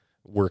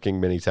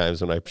working many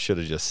times when I should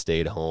have just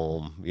stayed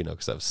home,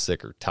 because I was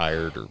sick or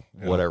tired or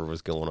whatever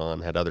was going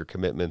on, had other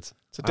commitments.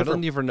 I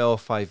don't even know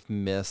if I've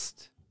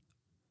missed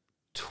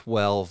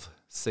 12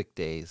 sick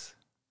days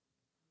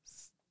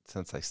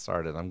since I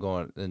started. I'm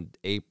going in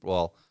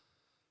April,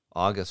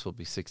 August will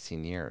be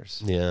 16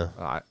 years.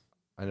 Yeah.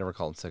 I never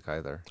called sick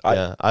either.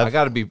 I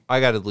got to be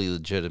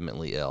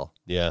legitimately ill.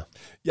 Yeah.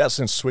 Yeah.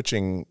 Since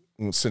switching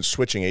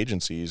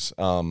agencies,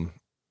 I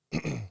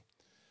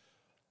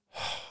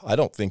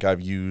don't think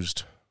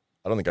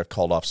I've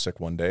called off sick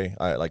one day.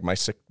 My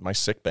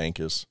sick bank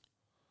is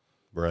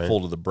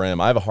full to the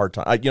brim. I have a hard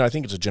time. I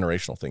think it's a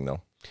generational thing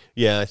though.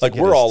 Yeah. I think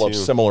we're all of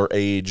similar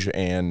age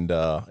and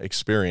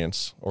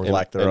experience or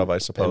lack thereof, I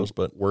suppose,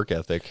 but work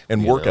ethic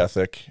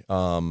ethic.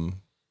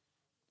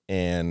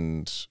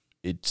 And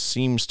it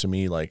seems to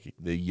me like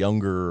the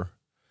younger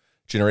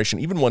generation,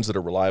 even ones that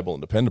are reliable and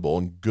dependable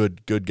and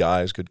good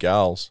guys, good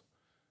gals,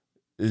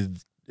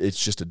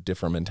 it's just a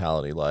different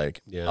mentality.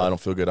 Like, I don't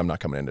feel good, I'm not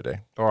coming in today.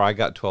 Or I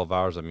got 12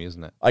 hours, I'm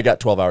using it. I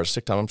got 12 hours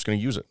sick time, I'm just going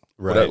to use it.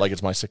 Right. Like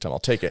it's my sick time, I'll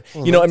take it.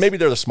 Well, and maybe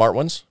they're the smart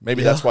ones.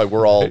 Maybe that's why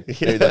we're all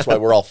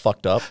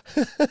fucked up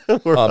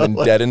and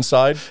dead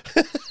inside.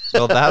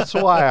 Well, that's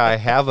why I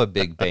have a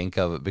big bank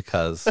of it,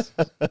 because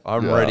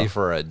I'm ready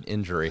for an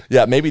injury.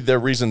 Yeah, maybe the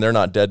reason they're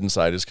not dead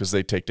inside is because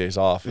they take days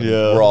off. And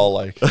we're all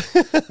like,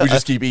 we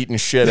just keep eating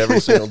shit every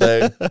single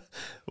day.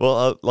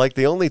 Well, like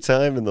the only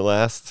time in the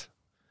last,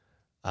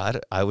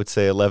 I would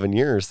say 11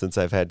 years since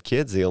I've had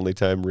kids, the only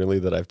time really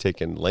that I've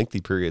taken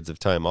lengthy periods of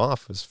time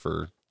off was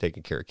for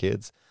taking care of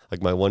kids.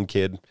 Like my one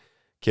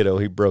kiddo,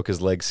 he broke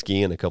his leg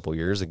skiing a couple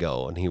years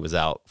ago, and he was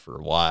out for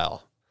a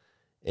while.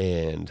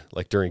 And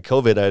like during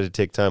COVID, I had to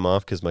take time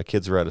off because my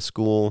kids were out of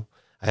school.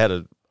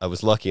 I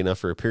was lucky enough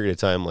for a period of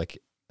time, like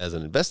as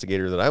an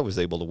investigator, that I was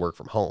able to work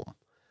from home.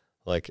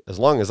 Like as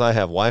long as I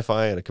have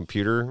Wi-Fi and a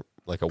computer,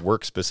 like a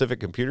work specific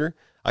computer,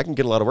 I can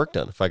get a lot of work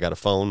done if I got a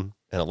phone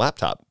and a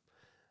laptop.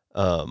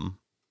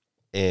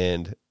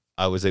 And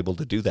I was able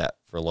to do that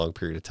for a long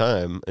period of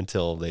time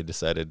until they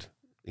decided,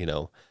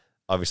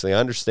 obviously I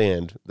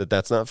understand that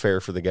that's not fair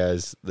for the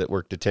guys that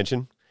work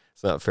detention.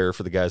 It's not fair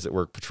for the guys that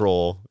work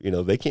patrol.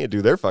 They can't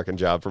do their fucking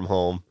job from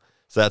home.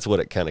 So that's what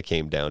it kind of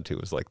came down to,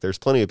 is like, there's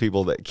plenty of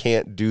people that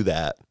can't do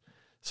that.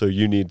 So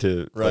you need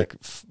to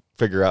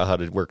figure out how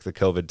to work the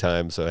COVID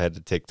time. So I had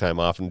to take time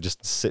off and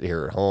just sit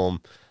here at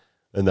home.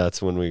 And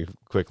that's when we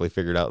quickly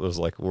figured out, it was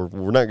like,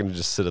 we're not going to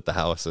just sit at the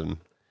house and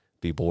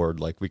be bored.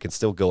 Like we can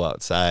still go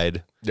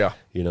outside. Yeah.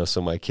 You know,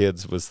 so my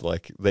kids was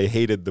like, they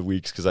hated the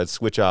weeks because I'd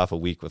switch off a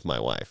week with my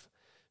wife.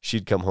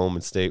 She'd come home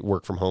and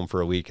work from home for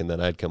a week, and then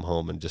I'd come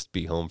home and just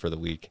be home for the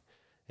week.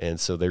 And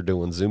so they're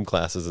doing Zoom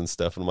classes and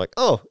stuff. And I'm like,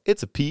 oh,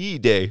 it's a PE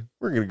day.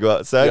 We're going to go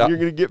outside and you're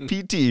going to get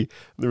PT. And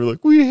they were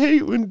like, we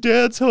hate when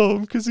Dad's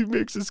home because he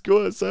makes us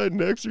go outside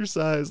and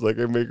exercise. Like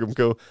I make them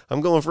go,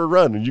 I'm going for a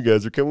run and you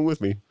guys are coming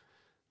with me.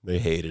 They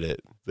hated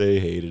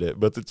it.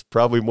 But it's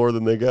probably more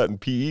than they got in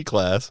PE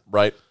class.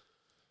 Right.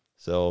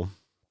 So.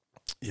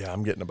 Yeah,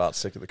 I'm getting about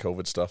sick of the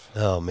COVID stuff.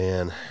 Oh,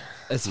 man.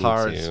 It's Me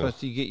hard, too.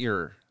 especially you get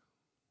your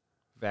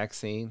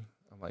vaccine.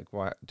 I'm like,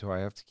 why do I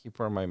have to keep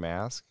wearing my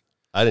mask?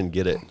 I didn't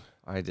get it.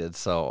 I did,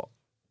 so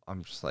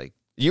I'm just like,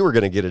 You were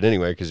going to get it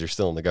anyway because you're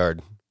still in the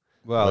Guard.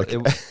 well, Like,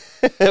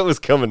 it, it was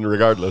coming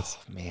regardless.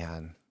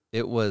 man,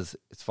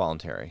 it's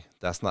voluntary.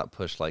 That's not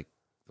pushed like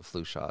the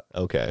flu shot.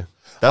 Okay.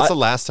 That's the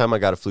last time I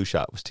got a flu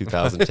shot was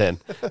 2010.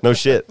 No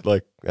shit.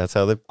 Like, that's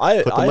how they put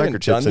the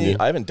microchips in you.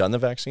 I haven't done the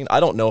vaccine. I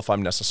don't know if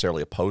I'm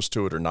necessarily opposed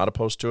to it or not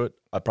opposed to it.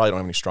 I probably don't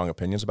have any strong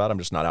opinions about it. I'm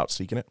just not out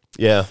seeking it.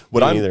 Yeah, What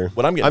me I'm- either.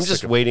 what I'm getting I'm sick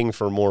just of- waiting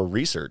for more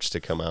research to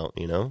come out,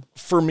 you know?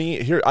 For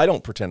me, here, I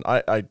don't pretend.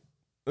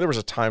 There was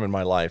a time in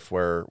my life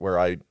where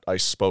I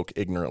spoke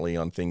ignorantly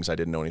on things I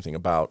didn't know anything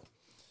about.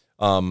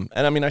 And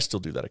I mean, I still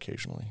do that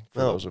occasionally for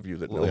those of you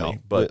that know me.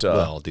 But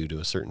well, due to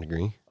a certain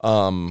degree.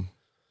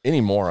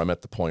 anymore, I'm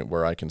at the point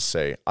where I can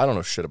say, I don't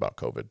know shit about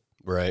COVID.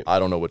 Right. I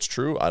don't know what's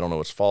true. I don't know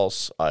what's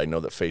false. I know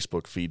that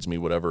Facebook feeds me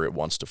whatever it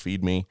wants to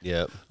feed me.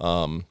 Yeah.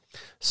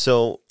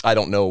 So I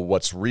don't know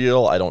what's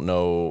real. I don't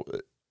know.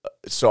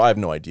 So I have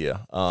no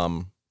idea.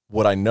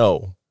 What I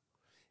know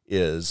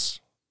is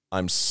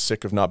I'm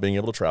sick of not being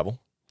able to travel.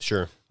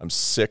 sure. I'm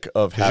sick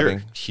of 'Cause you're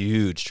having a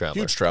huge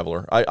traveler. huge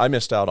traveler. I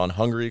missed out on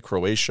Hungary,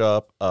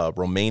 Croatia,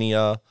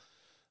 Romania,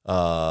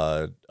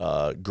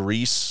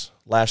 Greece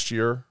last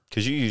year.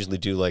 Because you usually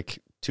do like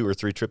 2 or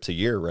 3 trips a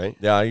year, right?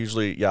 Yeah,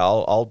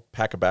 I'll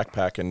pack a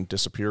backpack and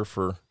disappear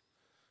for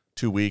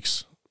 2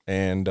 weeks,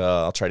 and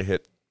I'll try to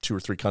hit 2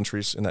 or 3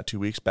 countries in that 2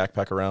 weeks.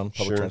 Backpack around,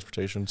 public Sure.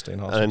 transportation, stay in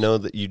And I hostels. know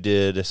that you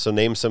did. So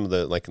name some of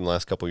the, like in the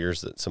last couple of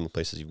years, that some of the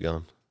places you've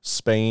gone.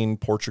 Spain,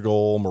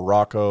 Portugal,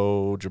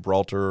 Morocco,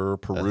 Gibraltar,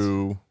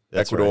 Peru,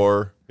 That's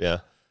Ecuador, Yeah.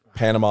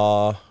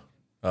 Panama,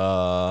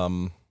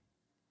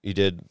 You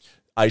did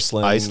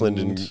Iceland,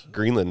 and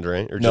Greenland,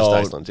 right? Or just no,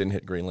 Iceland? didn't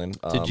hit Greenland.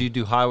 Did you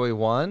do Highway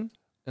 1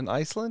 in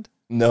Iceland?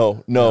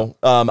 No.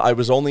 I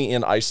was only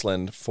in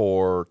Iceland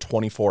for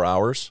 24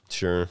 hours.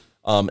 Sure.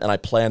 And I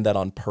planned that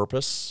on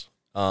purpose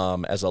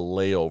as a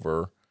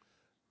layover.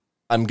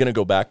 I'm going to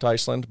go back to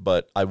Iceland,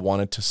 but I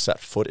wanted to set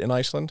foot in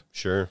Iceland.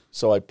 Sure.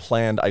 So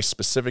I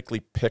specifically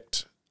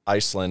picked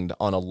Iceland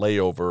on a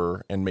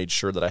layover and made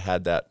sure that I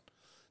had that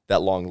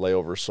long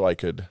layover so I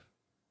could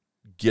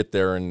get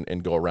there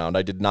and go around.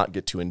 I did not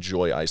get to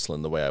enjoy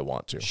Iceland the way I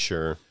want to.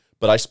 Sure.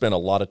 But I spent a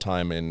lot of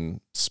time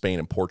in Spain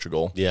and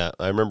Portugal. Yeah.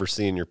 I remember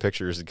seeing your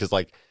pictures because,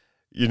 like,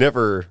 you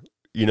never,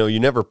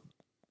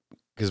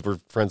 because we're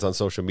friends on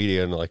social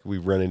media and, like, we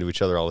run into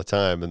each other all the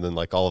time. And then,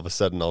 like, all of a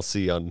sudden I'll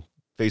see on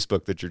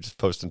Facebook that you're just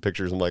posting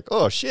pictures. I'm like,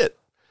 oh, shit.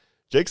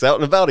 Jake's out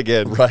and about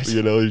again. Right.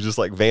 You just,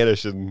 like,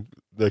 vanish. And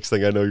next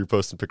thing I know, you're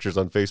posting pictures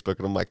on Facebook.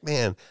 And I'm like,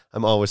 man,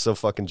 I'm always so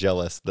fucking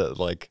jealous that,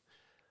 like,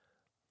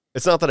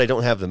 it's not that I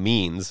don't have the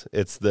means.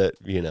 It's that,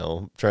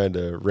 trying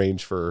to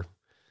arrange for,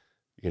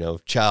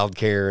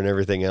 childcare and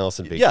everything else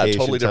and vacation Yeah,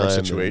 totally different time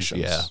and-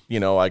 situations.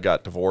 yeah. I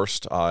got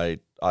divorced. I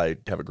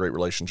have a great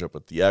relationship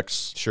with the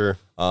ex. Sure.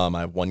 I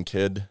have 1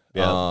 kid.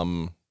 Yeah.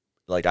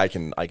 Like I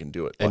can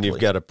do it. And you've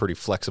luckily. got a pretty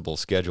flexible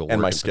schedule.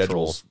 and my working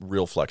patrol. schedule's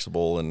real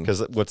flexible and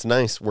Because what's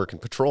nice working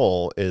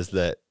patrol is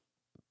that,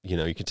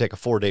 you can take a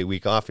 4-day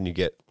week off and you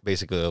get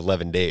basically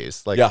 11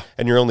 days. Like, Yeah.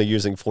 And you're only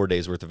using 4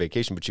 days worth of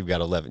vacation, but you've got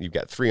 11. You've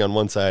got 3 on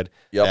one side,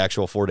 Yep. the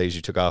actual 4 days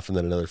you took off, and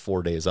then another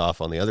 4 days off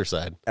on the other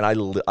side. and I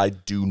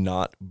do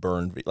not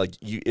burn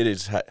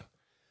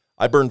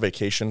I burn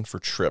vacation for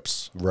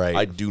trips. Right.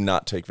 I do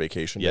not take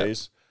vacation Yep.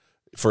 days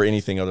for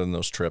anything other than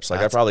those trips. Like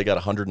I probably got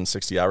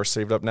 160 hours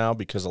saved up now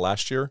because of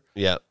last year.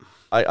 Yeah.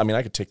 I mean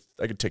I could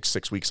take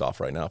 6 weeks off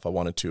right now if I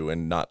wanted to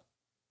and not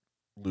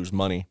lose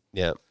money.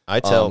 Yeah.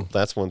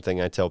 That's one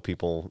thing I tell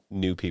people,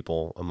 new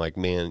people. I'm like,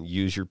 man,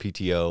 use your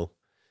PTO,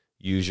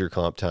 use your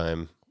comp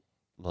time.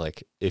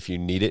 Like, if you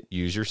need it,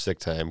 use your sick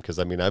time. Because,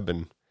 I mean, I've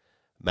been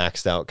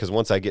maxed out. Because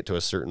once I get to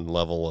a certain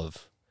level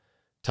of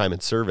time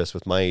and service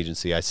with my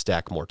agency, I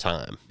stack more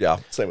time. Yeah,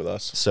 same with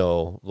us.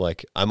 So,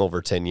 like, I'm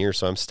over 10 years,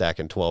 so I'm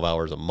stacking 12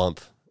 hours a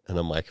month. And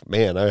I'm like,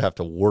 man, I have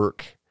to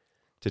work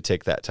to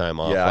take that time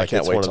off. Yeah, I like,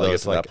 can't it's wait one of till I get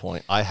those, to that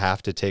point. I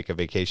have to take a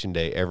vacation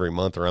day every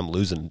month or I'm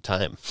losing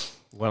time.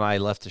 When I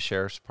left the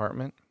sheriff's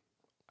department,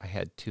 I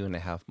had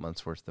 2.5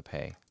 months worth of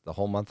pay. The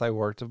whole month I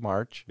worked of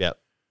March, Yep.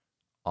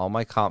 all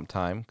my comp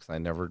time, because I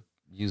never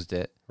used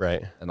it,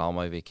 Right. and all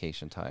my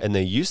vacation time. And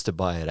they used to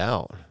buy it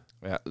out.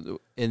 Yeah,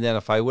 and then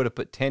if I would have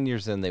put 10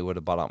 years in, they would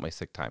have bought out my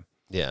sick time.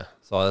 Yeah.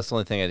 So that's the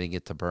only thing I didn't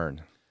get to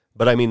burn.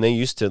 But I mean, they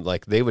used to,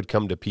 like, they would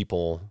come to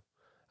people.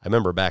 I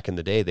remember back in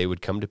the day, they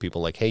would come to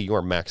people like, hey, you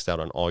are maxed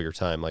out on all your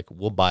time. Like,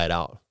 we'll buy it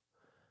out.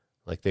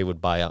 Like they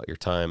would buy out your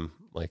time,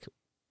 like,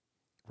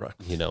 Right.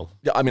 you know.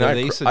 Yeah, I mean, Yeah,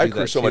 they used to I do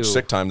accrue that so much too.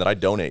 sick time that I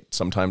donate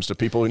sometimes to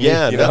people who need,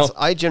 Yeah, you know?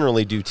 I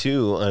generally do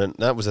too, and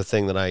that was a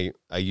thing that I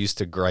used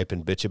to gripe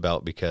and bitch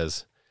about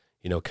because,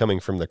 you know, coming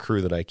from the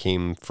crew that I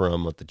came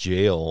from at the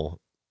jail,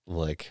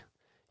 like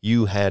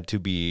you had to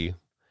be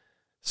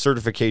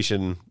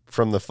certification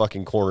from the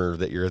fucking corner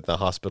that you're at the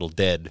hospital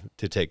dead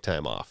to take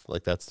time off.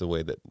 Like that's the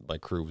way that my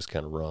crew was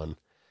kind of run,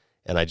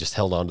 and I just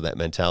held on to that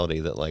mentality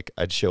that like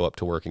I'd show up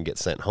to work and get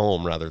sent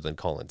home rather than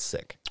calling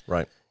sick.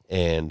 Right.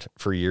 And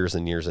for years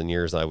and years and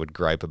years, I would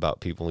gripe about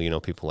people, you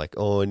know, people like,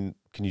 oh, and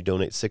can you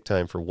donate sick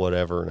time for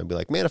whatever? And I'd be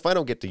like, man, if I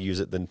don't get to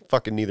use it, then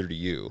fucking neither do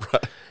you.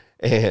 Right.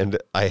 And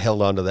I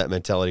held on to that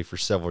mentality for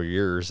several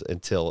years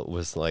until it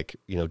was like,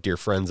 you know, dear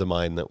friends of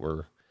mine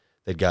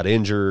they'd got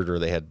injured or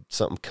they had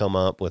something come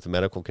up with a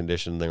medical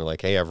condition. They were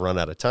like, hey, I've run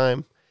out of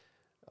time.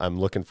 I'm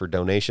looking for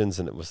donations.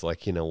 And it was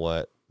like, you know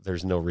what?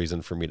 There's no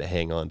reason for me to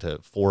hang on to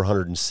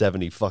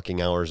 470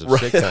 fucking hours of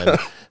sick time.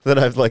 Then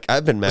I've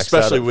been maxed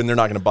Especially out. when they're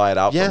not going to buy it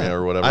out from you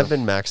or whatever. I've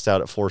been maxed out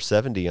at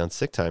 470 on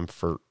sick time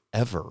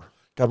forever.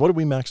 God, what did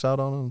we max out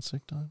on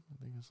sick time? I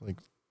think it's like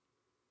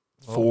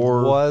Well, 4.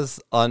 it was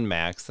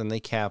unmaxed, and they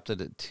capped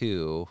it at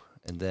 2,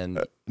 and then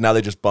Now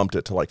they just bumped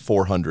it to like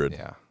 400.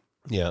 yeah,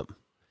 Yeah.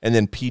 And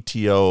then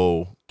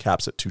PTO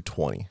caps at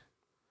 220.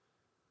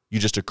 You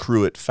just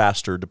accrue it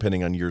faster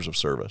depending on years of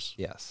service.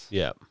 yes,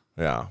 Yeah.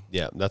 Yeah.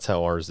 Yeah. That's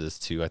how ours is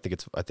too. I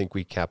think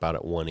we cap out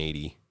at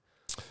 180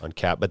 on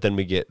cap, but then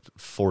we get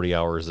 40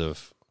 hours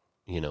of,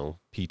 you know,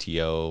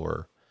 PTO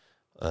or,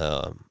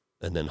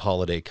 and then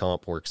holiday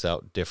comp works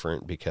out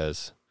different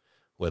because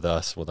with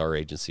our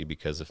agency,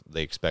 because if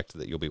they expect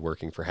that you'll be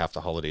working for half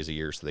the holidays a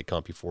year. So they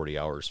comp you 40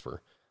 hours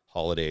for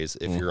holidays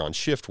if you're on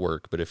shift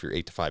work, but if you're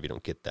 8 to 5, you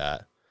don't get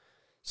that.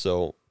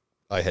 So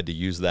I had to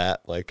use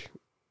that, like,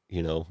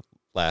 you know,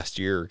 last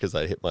year because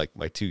I hit like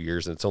my 2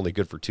 years, and it's only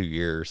good for 2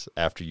 years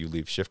after you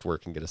leave shift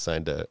work and get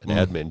assigned to an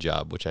admin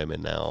job, which I'm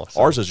in now.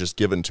 So. Ours is just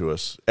given to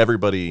us.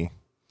 Everybody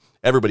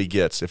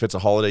gets, if it's a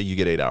holiday, you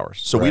get 8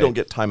 hours. So we Right. don't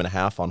get time and a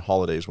half on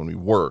holidays when we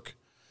work.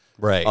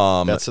 Right.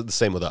 That's the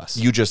same with us.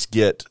 You just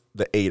get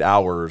the 8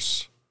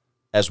 hours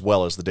as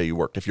well as the day you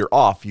worked. If you're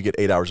off, you get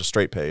 8 hours of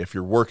straight pay. If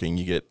you're working,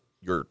 you get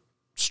your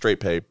straight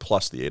pay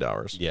plus the 8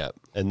 hours. Yeah.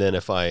 And then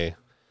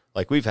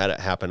we've had it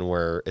happen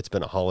where it's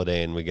been a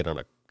holiday and we get on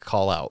a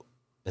call out,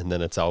 and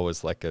then it's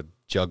always like a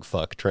jug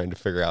fuck trying to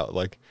figure out,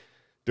 like,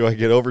 do I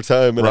get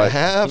overtime and a Right.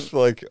 half,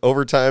 like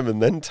overtime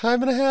and then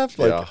time and a half,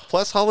 like Yeah.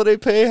 plus holiday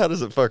pay? How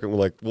does it fucking,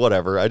 like,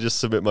 whatever. I just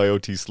submit my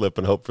OT slip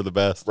and hope for the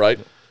best. Right?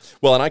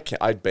 Well, and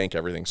I bank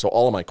everything. So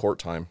all of my court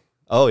time,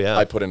 Oh yeah.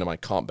 I put into my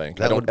comp bank.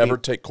 That I don't would be- ever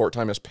take court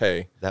time as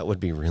pay. That would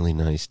be really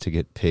nice to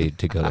get paid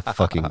to go to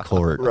fucking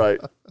court. Right.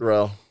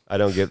 Well, I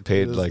don't get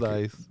paid, It is like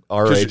nice.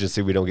 our 'Cause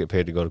agency, we don't get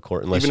paid to go to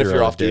court unless Even if you're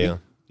you're on off a day duty?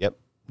 on- Yep.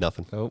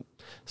 Nothing. nope.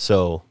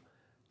 So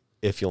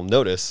if you'll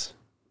notice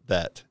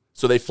that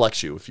so they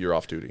flex you if you're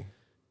off duty.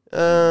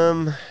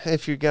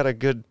 if you got a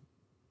good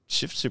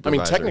shift I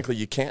supervisor. mean, technically,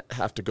 you can't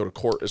have to go to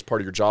court as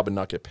part of your job and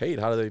not get paid.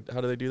 How do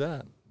they do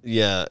that?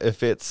 Yeah,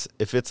 if it's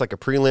like a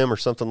prelim or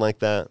something like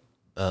that,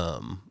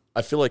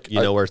 I feel like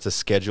you know, where it's a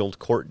scheduled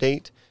court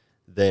date,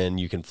 then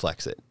you can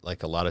flex it.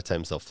 Like a lot of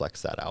times they'll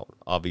flex that out,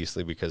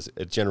 obviously, because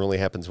it generally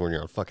happens when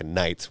you're on fucking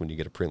nights when you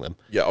get a prelim.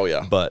 Yeah. Oh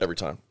yeah. But- every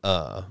time.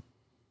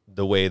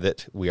 The way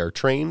that we are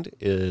trained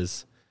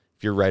is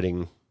if you're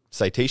writing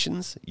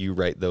citations, you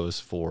write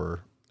those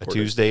for a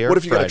Tuesday or What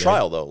if you Friday. got a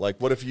trial though?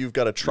 Like, what if you've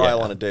got a trial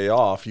Yeah. on a day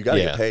off? You got to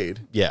Yeah. get paid.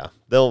 Yeah,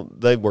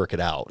 they work it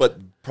out. But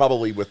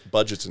probably with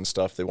budgets and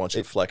stuff, they want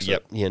you to flex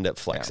yep, it. you end up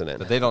flexing it.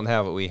 But they don't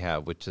have what we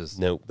have, which is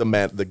Nope.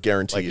 The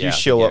guarantee. Like is you Yeah,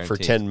 show up for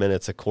guaranteed. 10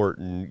 minutes of court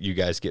and you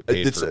guys get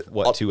paid It's for a-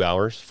 what, 2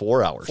 hours?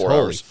 4 hours. 4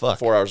 Holy hours. fuck.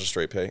 4 hours of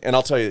straight pay. And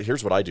I'll tell you,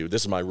 here's what I do.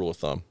 This is my rule of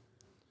thumb.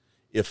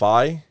 If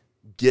I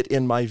get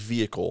in my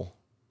vehicle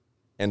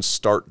and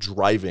start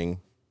driving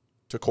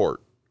to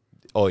court,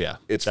 Oh yeah.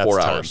 It's That's 4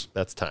 time. hours.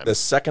 That's time. the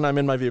second I'm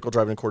in my vehicle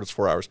driving to court, it's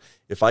 4 hours.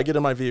 If I get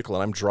in my vehicle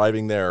and I'm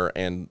driving there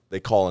and they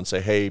call and say,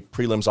 hey,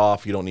 prelim's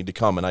off, you don't need to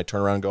come, and I turn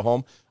around and go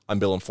home, I'm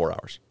billing 4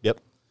 hours. Yep.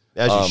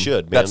 As you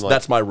should, man.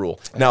 That's my rule.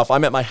 Now, if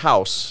I'm at my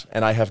house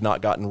and I have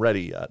not gotten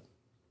ready yet,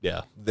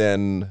 yeah.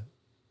 then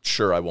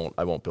sure, I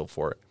won't bill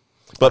for it.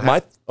 But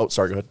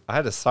sorry, go ahead. I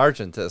had a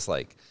sergeant that's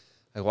like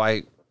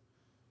why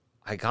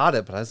I got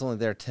it, but I was only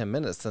there 10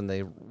 minutes and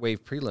they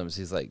waived prelims.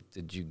 He's like,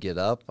 did you get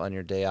up on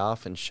your day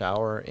off and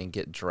shower and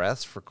get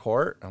dressed for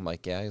court? I'm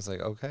like, yeah. He's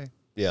like, okay.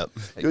 Yeah.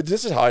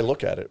 This is how I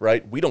look at it,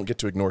 right? We don't get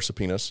to ignore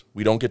subpoenas.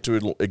 We don't get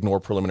to ignore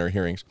preliminary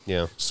hearings.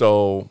 Yeah.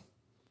 So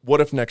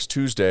what if next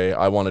Tuesday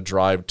I want to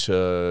drive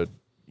to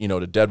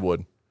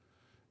Deadwood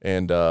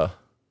and do a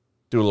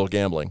little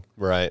gambling?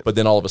 Right. But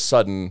then all of a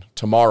sudden,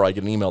 tomorrow I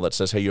get an email that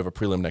says, hey, you have a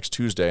prelim next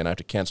Tuesday, and I have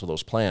to cancel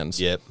those plans.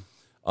 Yep.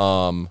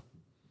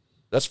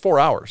 That's 4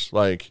 hours.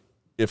 Like,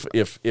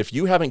 if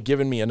you haven't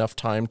given me enough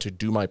time to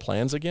do my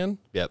plans again,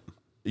 Yep.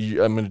 I'm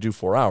going to do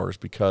 4 hours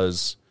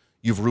because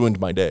you've ruined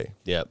my day.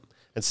 Yep.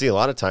 And see, a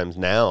lot of times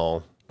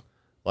now,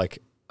 like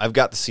I've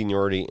got the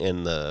seniority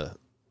and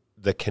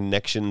the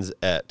connections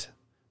at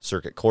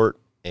circuit court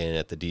and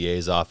at the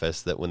DA's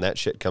office that when that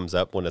shit comes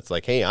up, when it's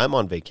like, hey, I'm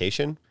on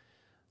vacation,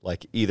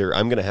 like either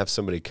I'm going to have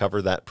somebody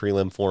cover that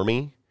prelim for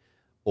me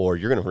or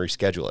you're going to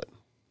reschedule it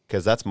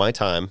because that's my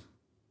time.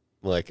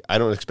 Like, I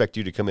don't expect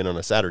you to come in on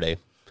a Saturday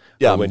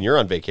when you're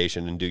on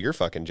vacation and do your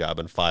fucking job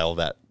and file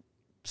that,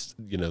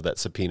 that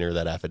subpoena or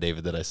that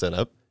affidavit that I sent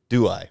up.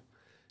 Do I?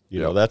 You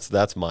know,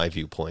 that's my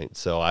viewpoint.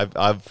 So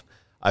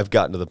I've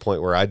gotten to the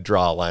point where I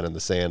draw a line in the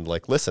sand.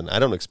 Like, listen, I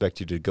don't expect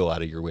you to go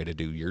out of your way to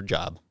do your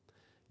job.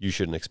 You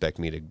shouldn't expect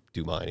me to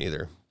do mine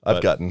either.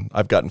 I've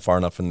gotten far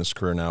enough in this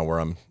career now where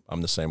I'm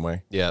the same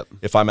way. Yeah.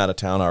 If I'm out of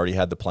town, I already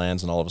had the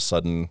plans, and all of a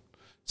sudden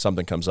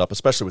something comes up,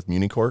 especially with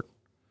Muni Court.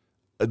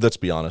 Let's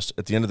be honest.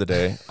 At the end of the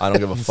day, I don't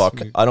give a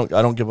fuck. I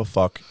don't give a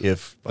fuck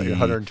if the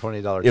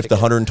 $120 if the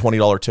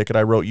 $120 ticket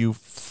I wrote you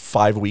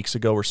 5 weeks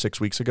ago or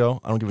 6 weeks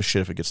ago. I don't give a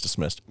shit if it gets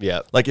dismissed.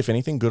 Yeah. Like, if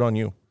anything, good on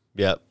you.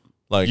 Yeah.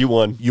 Like, you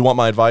won. You want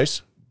my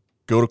advice?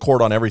 Go to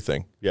court on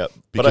everything. Yeah.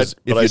 Because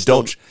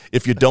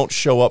if you don't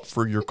show up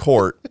for your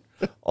court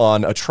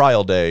on a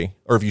trial day,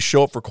 or if you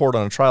show up for court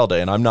on a trial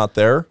day and I'm not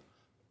there,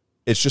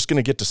 it's just going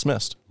to get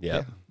dismissed.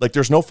 Yeah. Like,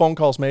 there's no phone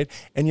calls made.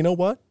 And you know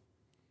what?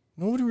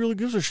 Nobody really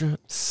gives a shit.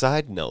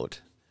 Side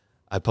note,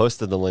 I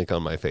posted the link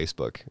on my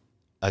Facebook.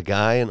 A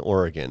guy in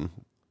Oregon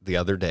the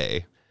other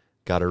day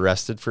got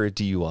arrested for a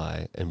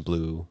DUI and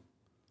blew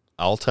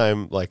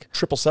all-time, like,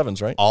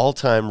 777s, right?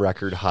 all-time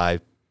record high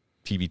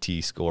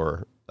PBT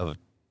score of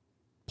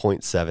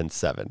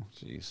 0.77.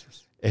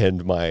 Jesus.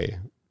 And my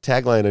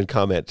tagline and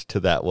comment to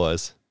that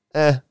was,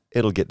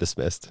 it'll get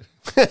dismissed.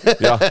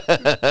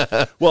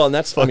 Yeah. Well, and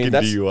that's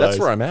DUIs. That's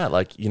where I'm at.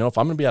 Like, if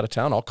I'm going to be out of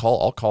town, I'll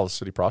call the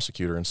city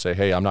prosecutor and say,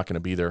 "Hey, I'm not going to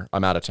be there.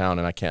 I'm out of town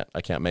and I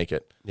can't make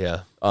it."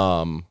 Yeah.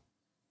 And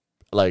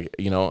what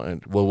do you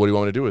want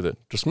me to do with it?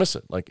 Dismiss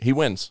it. Like, he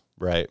wins.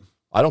 Right.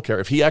 I don't care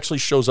if he actually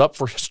shows up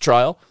for his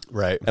trial.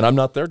 Right. And I'm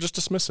not there, just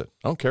dismiss it.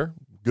 I don't care.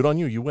 Good on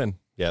you. You win.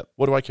 Yep.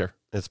 What do I care?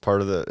 It's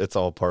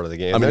all part of the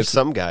game. I mean, there's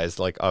some guys,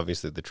 like,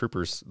 obviously the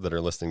troopers that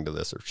are listening to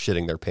this are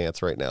shitting their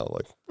pants right now.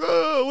 Like,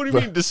 what do you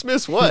mean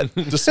dismiss what?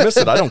 Dismiss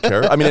it. I don't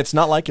care. I mean, it's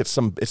not like it's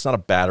not a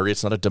battery.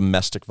 It's not a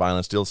domestic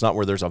violence deal. It's not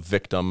where there's a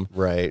victim,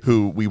 right,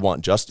 who we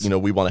want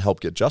we want to help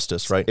get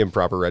justice, right?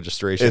 Improper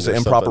registration. It's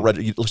improper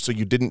so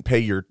you didn't pay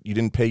your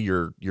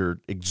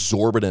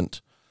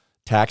exorbitant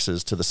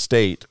taxes to the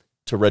state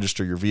to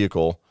register your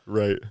vehicle.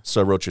 Right.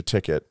 So I wrote you a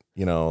ticket,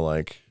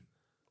 like,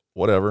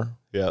 whatever.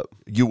 Yeah.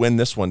 You win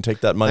this one.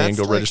 Take that money and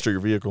go register your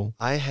vehicle.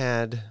 I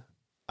had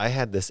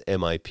this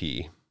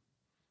MIP,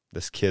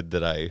 this kid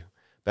that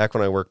back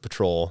when I worked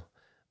patrol,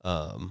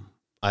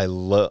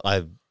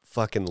 I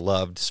fucking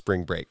loved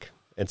spring break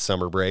and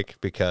summer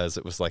break because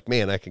it was like,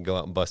 man, I can go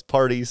out and bust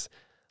parties.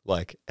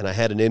 Like, and I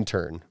had an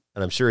intern,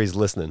 and I'm sure he's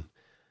listening,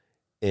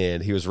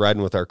 and he was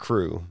riding with our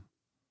crew,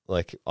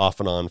 like, off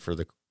and on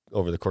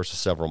over the course of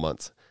several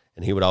months.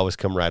 And he would always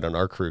come ride on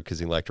our crew because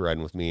he liked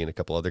riding with me and a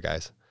couple other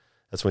guys.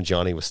 That's when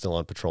Johnny was still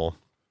on patrol.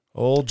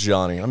 Old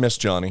Johnny. I miss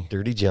Johnny.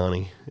 Dirty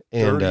Johnny.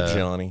 And,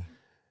 Johnny.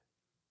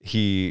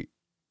 He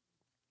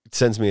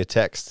sends me a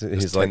text.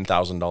 He's like,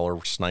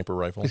 $10,000 sniper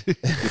rifle.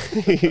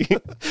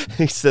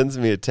 He sends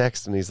me a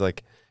text, and he's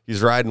like,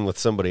 he's riding with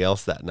somebody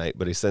else that night,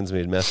 but he sends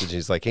me a message.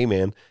 He's like, hey,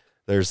 man,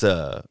 there's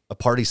a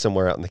party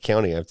somewhere out in the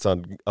county. It's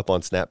up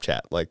on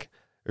Snapchat. Like,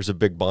 there's a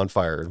big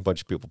bonfire and a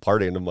bunch of people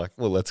partying. I'm like,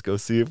 well, let's go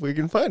see if we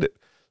can find it.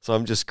 So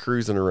I'm just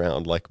cruising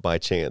around, like, by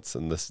chance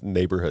in this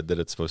neighborhood that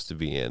it's supposed to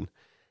be in.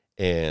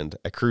 And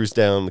I cruise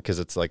down because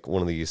it's like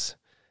one of these,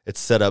 it's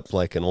set up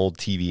like an old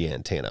TV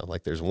antenna.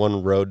 Like, there's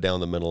one road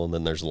down the middle, and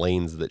then there's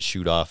lanes that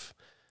shoot off,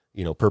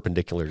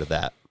 perpendicular to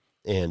that.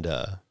 And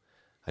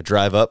I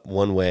drive up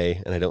one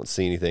way and I don't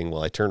see anything.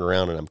 Well, I turn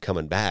around and I'm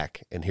coming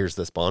back, and here's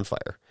this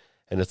bonfire.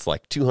 And it's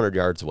like 200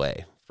 yards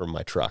away from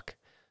my truck.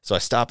 So I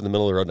stop in the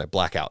middle of the road and I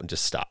black out and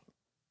just stop.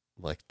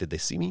 I'm like, did they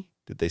see me?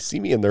 Did they see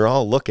me? And they're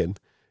all looking.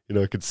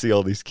 I could see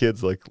all these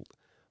kids like,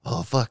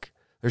 oh, fuck,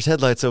 there's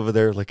headlights over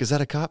there. Like, is that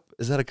a cop?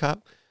 Is that a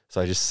cop?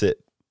 So I just sit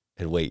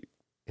and wait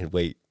and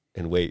wait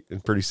and wait.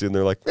 And pretty soon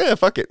they're like, yeah,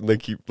 fuck it. And they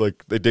keep,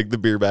 like, they dig the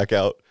beer back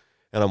out.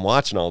 And I'm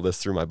watching all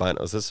this through my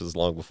binos. This was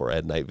long before I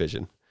had night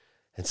vision.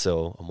 And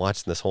so I'm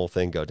watching this whole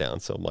thing go down.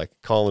 So I'm like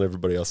calling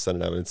everybody else,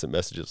 sending out instant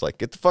messages like,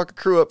 get the fucking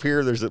crew up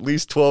here. There's at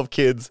least 12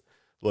 kids.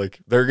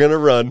 Like, they're going to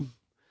run.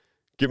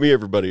 Get me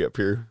everybody up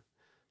here.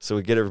 So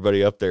we get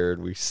everybody up there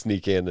and we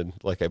sneak in, and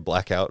like I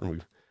black out and we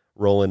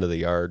roll into the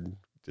yard,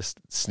 just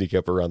sneak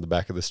up around the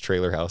back of this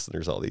trailer house, and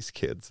there's all these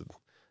kids, and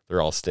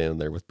they're all standing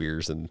there with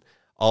beers, and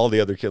all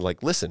the other kids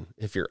like, listen,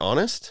 if you're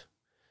honest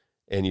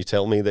and you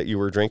tell me that you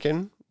were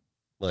drinking,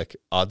 like,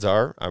 odds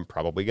are I'm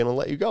probably going to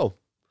let you go.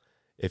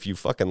 If you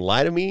fucking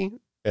lie to me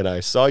and I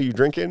saw you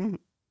drinking,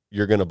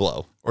 you're going to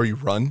blow. Or you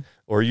run.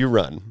 Or you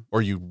run.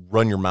 Or you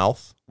run your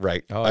mouth.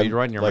 Right. Oh, you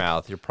run your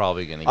mouth, you're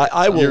probably going to get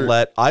I will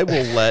let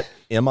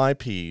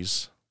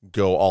MIPs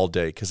go all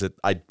day, because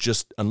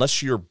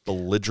unless you're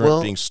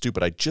belligerent, being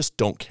stupid, I just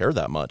don't care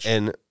that much.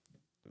 And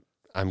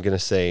I'm going to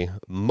say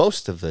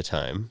most of the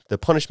time, the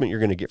punishment you're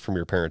going to get from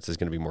your parents is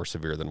going to be more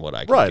severe than what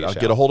I can Right. dish I'll out.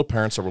 get a hold of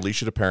parents. I'll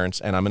release you to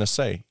parents. And I'm going to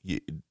say,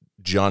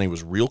 Johnny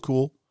was real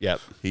cool. Yep.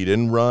 He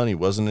didn't run. He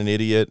wasn't an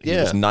idiot. He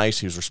Yeah. was nice.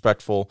 He was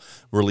respectful.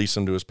 Release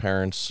him to his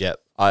parents.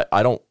 Yep.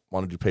 I don't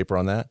want to do paper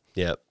on that.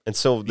 Yep. And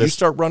so You this,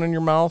 start running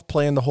your mouth,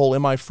 playing the whole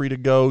 "Am I free to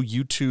go?"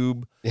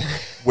 YouTube,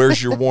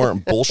 where's your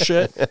warrant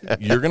bullshit.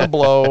 You're gonna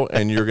blow,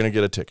 and you're gonna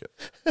get a ticket.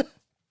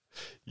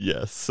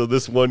 yes. So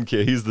this one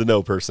kid, he's the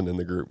no person in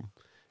the group,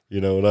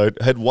 you know, and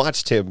I had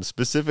watched him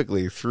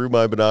specifically through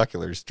my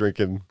binoculars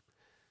drinking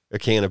a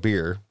can of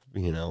beer,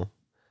 you know.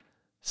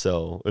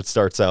 So it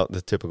starts out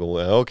the typical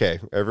way. Okay,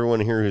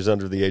 everyone here who's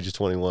under the age of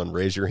 21,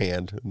 raise your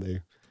hand.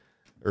 And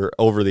or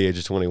over the age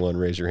of 21,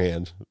 raise your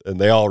hand. And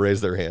they all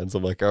raise their hands.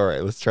 I'm like, all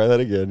right, let's try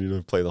that again. You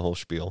know, play the whole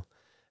spiel.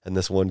 And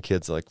this one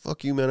kid's like,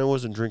 fuck you, man, I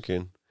wasn't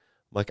drinking. I'm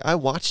like, I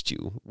watched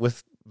you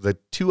with the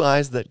 2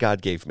 eyes that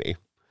God gave me,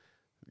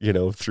 you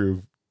know,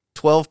 through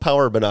 12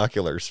 power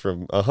binoculars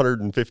from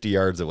 150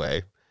 yards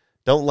away.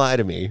 Don't lie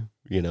to me,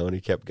 you know. And he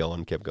kept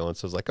going. So I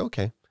was like,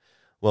 okay.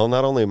 Well,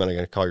 not only am I going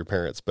to call your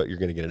parents, but you're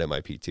going to get an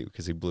MIP too,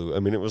 because he blew. I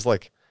mean, it was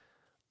like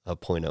a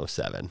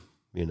 0.07,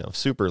 you know,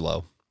 super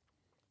low.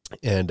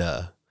 And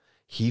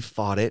he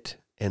fought it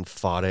and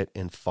fought it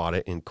and fought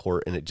it in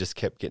court, and it just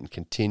kept getting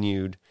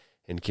continued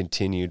and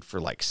continued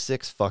for like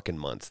 6 fucking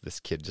months. This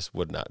kid just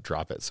would not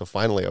drop it. So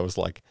finally I was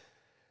like,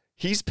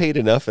 he's paid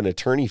enough in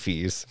attorney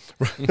fees,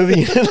 you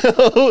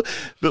know,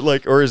 that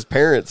like, or his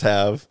parents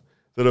have,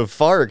 that have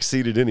far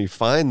exceeded any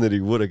fine that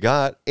he would have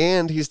got,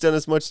 and he's done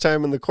as much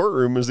time in the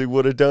courtroom as he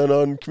would have done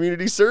on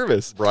community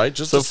service. Right.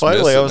 Just So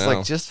finally, I was now.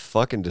 like, just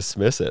fucking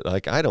dismiss it.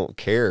 Like, I don't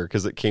care,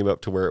 because it came up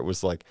to where it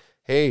was like,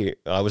 hey,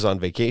 I was on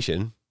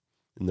vacation,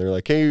 and they're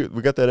like, hey,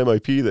 we got that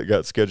MIP that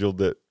got scheduled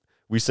that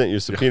we sent you a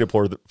subpoena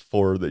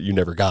for that you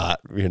never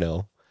got, you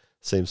know,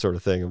 same sort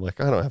of thing. I'm like,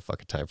 I don't have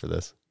fucking time for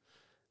this.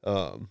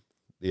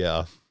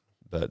 Yeah,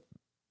 but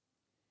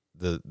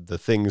the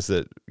things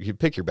that you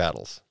pick your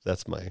battles.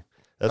 That's my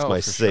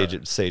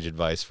sage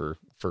advice for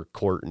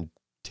court and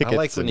tickets I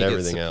like when and you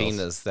everything get else.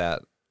 subpoenas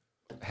that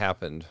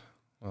happened.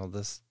 Well,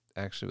 this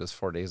actually was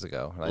 4 days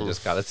ago, and I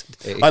just got it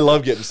today. I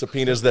love getting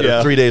subpoenas that Yeah.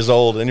 are 3 days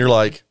old, and you're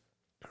like,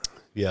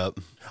 Yep.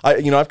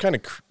 I've kind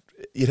of,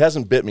 it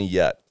hasn't bit me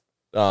yet.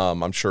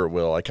 I'm sure it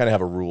will. I kind of have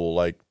a rule.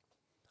 Like,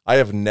 I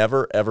have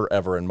never, ever,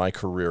 ever in my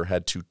career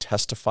had to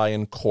testify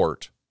in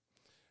court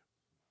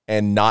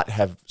and not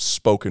have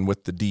spoken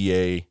with the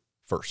DA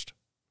first.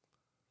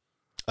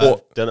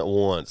 I've done it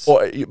once.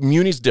 Well,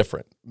 Muni's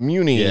different.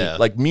 Yeah.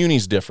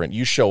 Muni's different.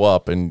 You show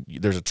up and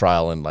there's a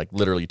trial and like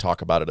literally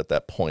talk about it at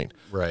that point.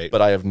 Right.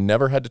 But I have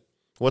never had to.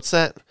 What's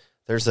that?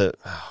 There's a,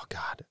 oh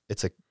God,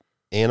 it's a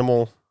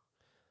animal,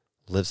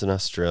 lives in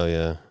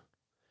Australia,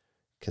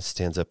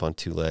 stands up on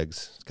 2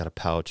 legs. It's got a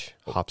pouch,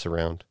 hops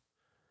around.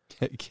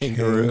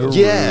 Kangaroo.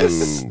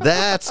 Yes,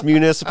 that's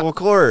municipal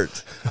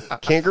court.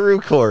 Kangaroo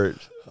court.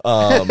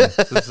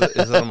 Is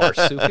it a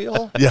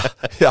marsupial? Yeah.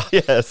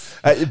 Yes.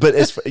 But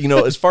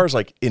as far as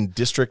like in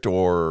district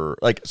or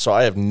like, so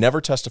I have never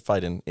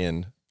testified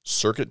in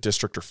circuit,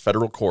 district, or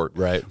federal court,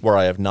 Right. where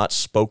I have not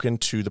spoken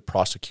to the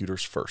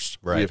prosecutors first.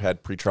 Right. We have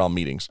had pretrial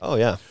meetings. Oh,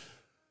 yeah.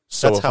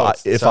 So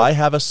That's if I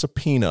have a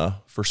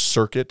subpoena for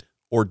circuit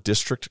or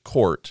district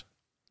court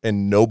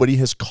and nobody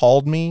has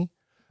called me,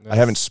 I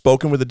haven't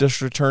spoken with the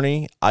district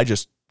attorney, I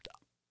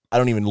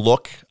don't even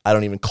look. I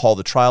don't even call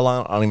the trial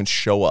on. I don't even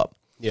show up.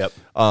 Yep.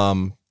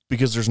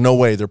 Because there's no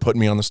way they're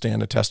putting me on the stand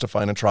to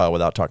testify in a trial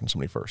without talking to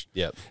somebody first.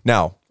 Yep.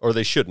 Now, Or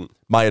they shouldn't.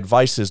 my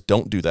advice is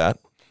don't do that.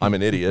 I'm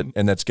an idiot,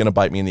 and that's going to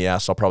bite me in the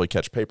ass. I'll probably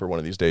catch paper one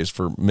of these days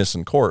for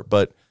missing court,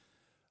 but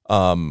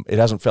it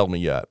hasn't failed me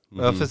yet.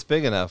 Well, if it's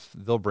big enough,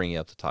 they'll bring you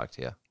up to talk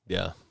to you.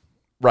 Yeah.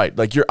 Right.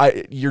 Like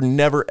you're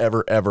never,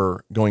 ever,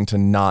 ever going to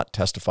not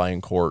testify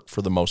in court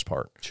for the most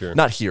part. Sure.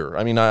 Not here.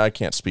 I mean, I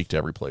can't speak to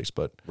every place,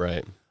 but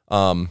Right.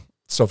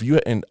 so if you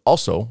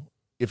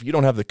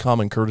don't have the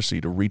common courtesy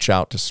to reach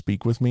out to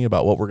speak with me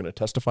about what we're going to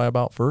testify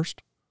about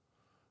first,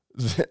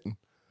 then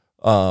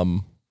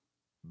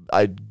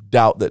I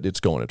doubt that it's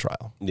going to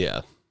trial.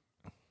 Yeah.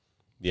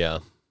 Yeah.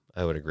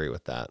 I would agree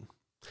with that.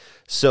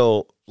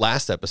 So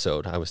last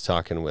episode, I was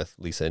talking with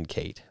Lisa and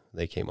Kate.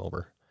 They came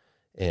over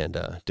and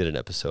did an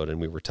episode, and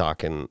we were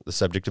talking, the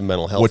subject of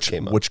mental health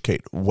came up. Which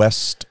Kate?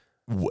 West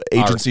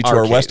agency to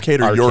our Kate. West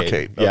Kate or Our your Kate.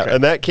 Kate? Yeah. Okay.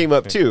 And that came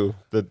up too,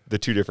 the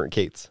 2 different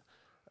Kates.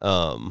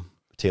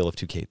 Tale of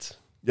 2 Kates.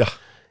 Yeah.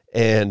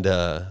 And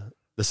the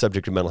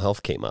subject of mental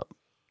health came up,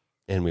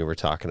 and we were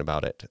talking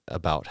about it,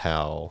 about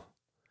how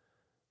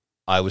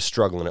I was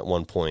struggling at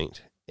one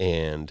point,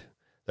 and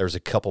there was a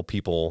couple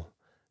people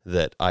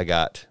that I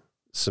got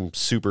some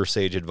super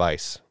sage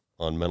advice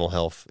on mental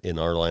health in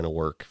our line of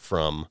work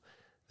from,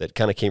 that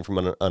kind of came from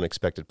an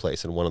unexpected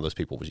place, and one of those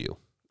people was you.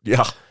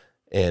 Yeah.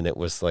 And it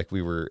was like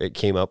it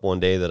came up one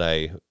day that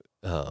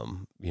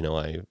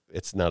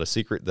it's not a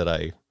secret that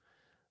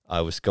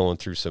I was going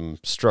through some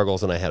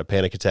struggles, and I had a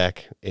panic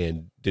attack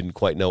and didn't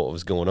quite know what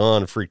was going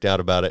on, freaked out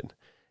about it.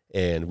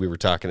 And we were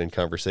talking in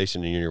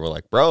conversation, and you were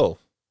like, bro,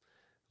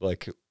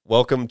 like,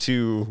 welcome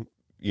to,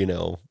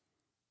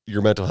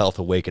 your mental health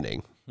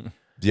awakening.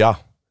 Yeah.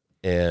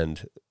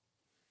 And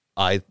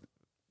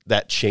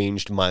that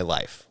changed my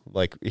life.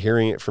 Like,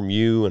 hearing it from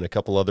you and a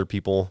couple other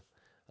people,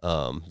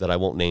 that I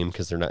won't name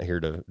because they're not here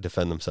to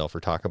defend themselves or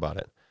talk about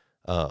it.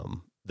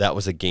 That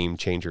was a game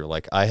changer.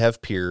 Like, I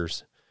have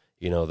peers,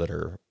 that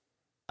are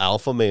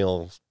alpha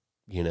males,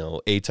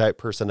 A-type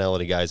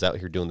personality guys out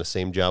here doing the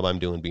same job I'm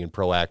doing, being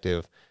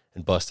proactive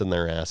and busting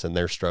their ass, and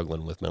they're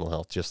struggling with mental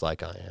health just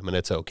like I am, and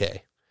it's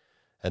okay.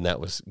 And that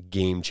was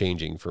game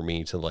changing for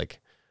me to like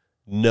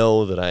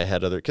know that I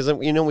had other, because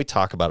we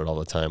talk about it all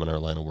the time in our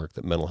line of work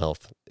that mental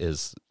health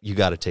is, you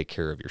got to take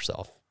care of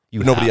yourself.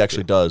 Nobody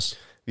actually does.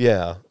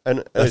 Yeah,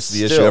 and that's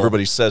the issue.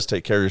 Everybody says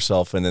take care of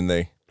yourself, and then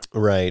they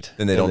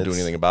don't do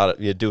anything about it.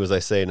 You do as I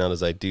say, not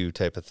as I do,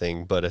 type of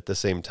thing. But at the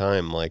same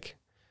time, like,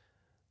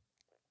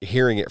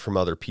 hearing it from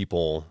other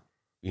people,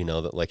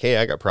 that like, hey,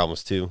 I got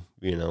problems too.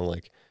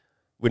 Like,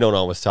 we don't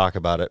always talk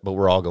about it, but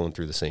we're all going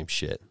through the same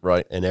shit,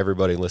 right? And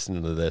everybody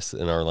listening to this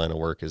in our line of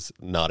work is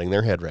nodding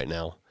their head right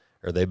now,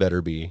 or they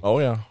better be. Oh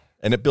yeah,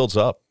 and it builds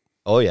up.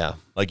 Oh yeah,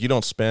 like you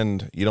don't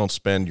spend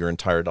your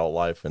entire adult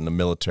life in the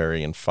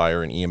military and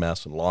fire and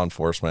EMS and law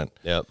enforcement.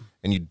 Yep.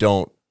 And you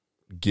don't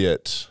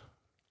get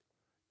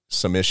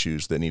some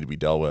issues that need to be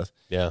dealt with.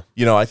 Yeah.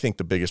 I think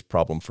the biggest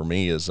problem for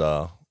me is,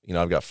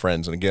 I've got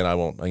friends, and again, I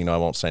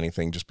won't say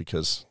anything just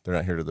because they're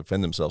not here to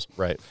defend themselves.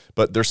 Right.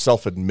 But they're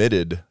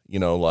self-admitted,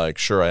 like,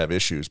 sure, I have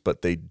issues,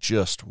 but they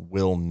just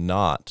will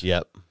not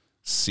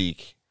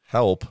seek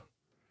help.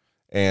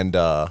 And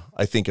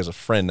I think as a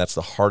friend, that's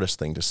the hardest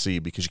thing to see,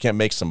 because you can't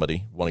make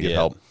somebody want to get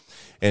help.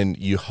 And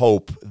you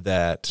hope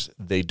that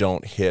they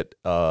don't hit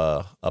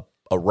a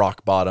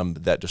rock bottom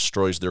that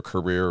destroys their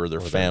career or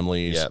their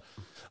families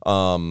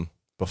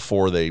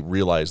before they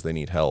realize they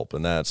need help.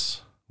 And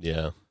that's...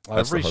 Yeah.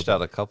 I've reached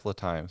out a couple of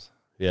times.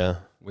 Yeah.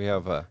 We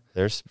have a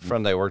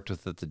friend I worked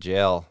with at the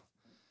jail,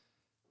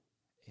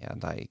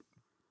 and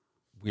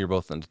we were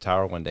both in the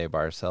tower one day by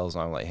ourselves,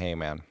 and I'm like, hey,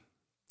 man,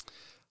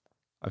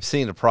 I've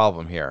seen a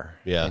problem here.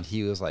 Yeah. And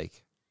he was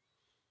like,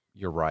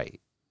 you're right.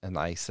 And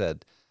I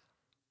said,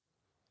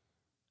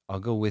 I'll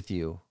go with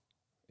you.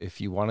 If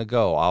you want to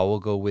go, I will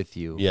go with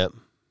you. Yep.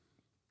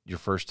 Your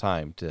first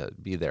time to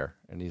be there.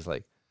 And he's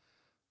like,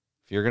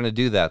 if you're going to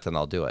do that, then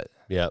I'll do it.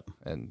 Yep.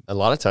 And a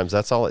lot of times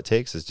that's all it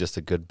takes is just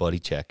a good buddy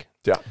check.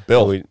 Yeah.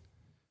 Bill.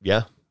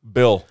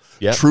 Bill.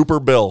 Yeah. Trooper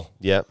Bill.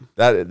 Yep.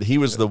 He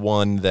was the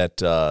one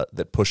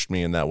that pushed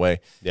me in that way.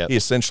 Yep. He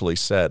essentially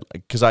said,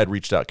 because I had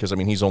reached out, because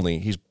he's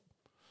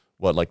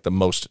what, like the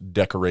most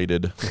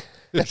decorated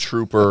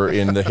trooper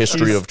in the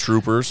history of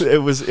troopers.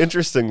 It was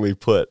interestingly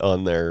put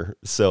on there.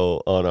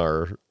 So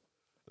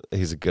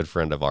he's a good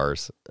friend of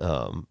ours.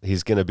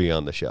 He's going to be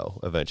on the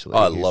show eventually.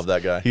 Oh, I love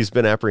that guy. He's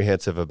been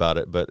apprehensive about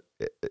it, but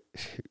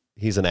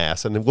he's an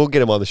ass, and we'll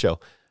get him on the show.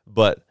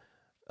 But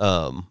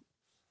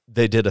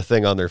they did a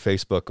thing on their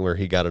Facebook where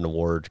he got an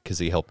award because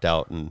he helped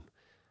out and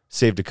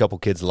saved a couple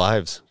kids'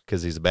 lives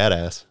because he's a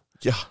badass.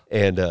 Yeah.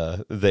 And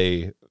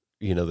they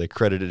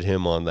credited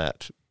him on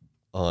that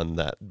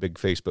big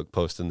Facebook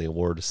post in the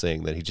award,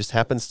 saying that he just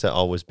happens to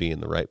always be in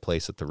the right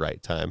place at the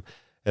right time.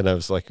 And I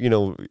was like, in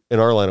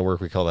our line of work,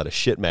 we call that a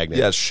shit magnet.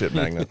 Yeah, shit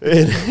magnet.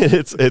 And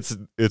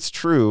it's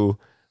true.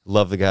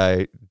 Love the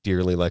guy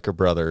dearly like a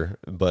brother,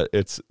 but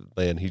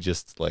he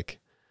just like,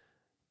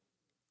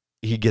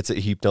 he gets it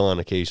heaped on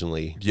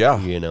occasionally. Yeah.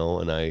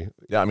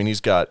 And he's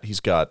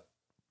got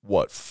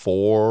what,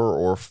 4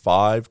 or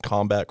 5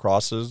 combat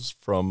crosses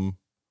from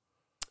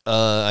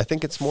I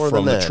think it's more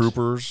than that. From the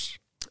troopers.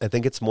 I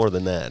think it's more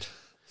than that.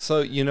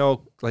 So,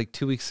 like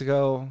 2 weeks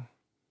ago,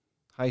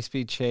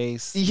 high-speed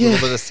chase, a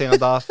little bit of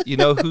standoff. You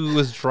know who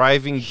was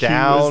driving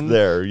down? He was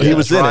there. Yeah. He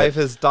was in it.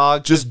 His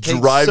dog. Just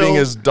driving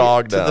his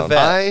dog down. To the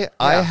vet.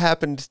 I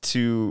happened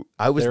to,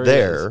 I was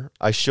there.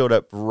 I showed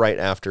up right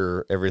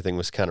after everything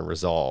was kind of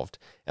resolved,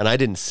 and I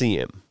didn't see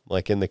him,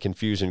 like in the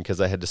confusion,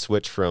 because I had to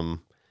switch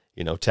from,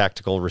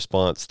 tactical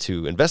response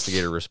to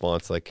investigator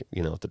response, like,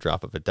 at the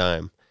drop of a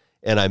dime.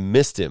 And I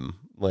missed him,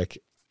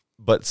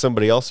 but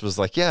somebody else was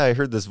like, yeah, I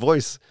heard this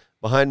voice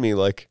behind me,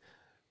 like,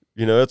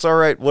 it's all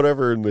right,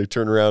 whatever. And they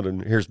turn around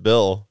and here's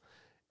Bill.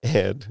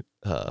 And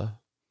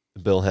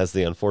Bill has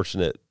the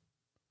unfortunate,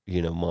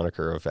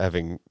 moniker of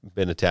having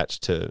been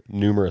attached to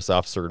numerous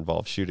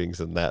officer-involved shootings.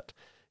 And that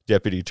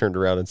deputy turned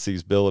around and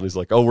sees Bill, and he's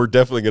like, oh, we're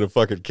definitely going to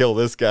fucking kill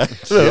this guy.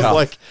 So I was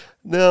like,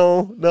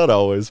 no, not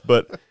always.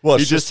 But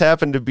he just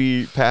happened to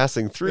be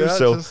passing through.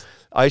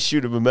 I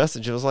shoot him a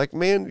message. I was like,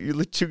 man, you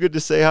look too good to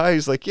say hi.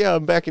 He's like, yeah,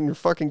 I'm back in your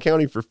fucking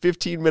county for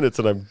 15 minutes,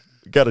 and I'm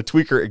got a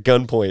tweaker at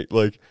gunpoint.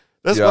 Like,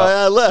 that's why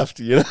I left,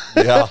 Yeah.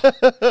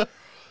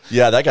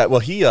 Yeah, that guy.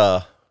 Well, he,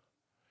 the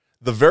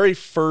very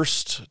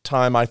first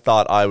time I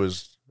thought I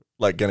was,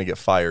 like, going to get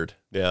fired.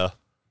 Yeah.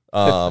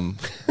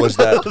 Was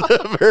that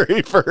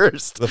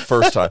the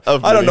first time.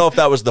 I don't know if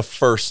that was the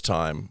first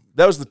time.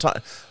 That was the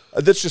time.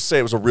 Let's just say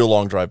it was a real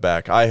long drive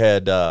back. I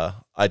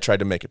tried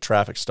to make a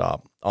traffic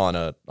stop on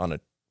a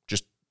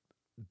just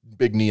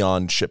big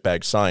neon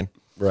shitbag sign.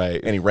 Right.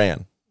 And he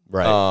ran.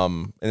 Right.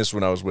 And this is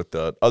when I was with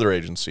the other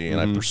agency, and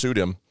I pursued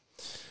him.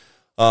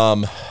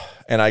 And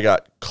I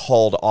got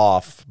called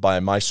off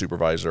by my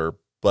supervisor,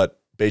 but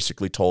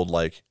basically told,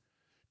 like,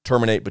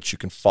 terminate, but you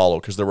can follow,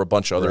 because there were a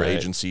bunch of other Right.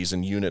 agencies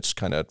and units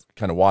kind of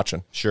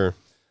watching. Sure.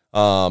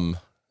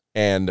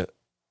 And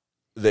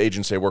the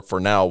agency I work for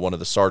now, one of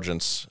the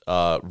sergeants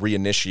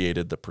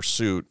reinitiated the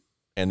pursuit,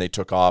 and they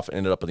took off,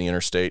 ended up on the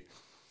interstate,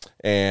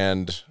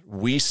 and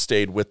we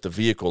stayed with the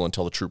vehicle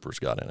until the troopers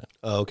got in it.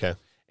 Oh, okay.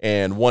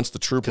 And once the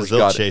troopers they'll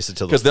got chase it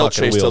till the because they'll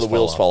fucking chase till the wheels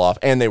wheels fall fall off,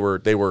 and they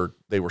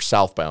were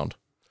southbound.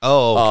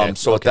 Oh, okay.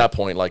 So at that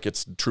point, like,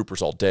 it's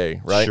troopers all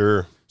day, right?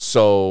 Sure.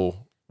 So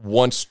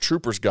once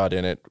troopers got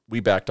in it, we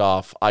backed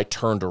off. I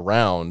turned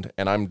around,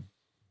 and I'm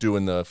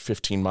doing the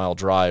 15-mile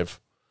drive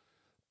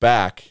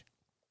back,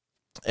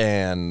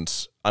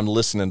 and I'm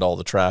listening to all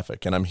the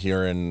traffic, and I'm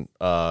hearing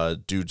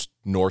dudes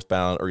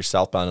northbound, or he's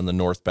southbound in the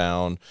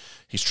northbound.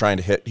 He's trying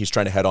to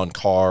head on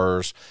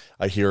cars.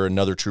 I hear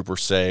another trooper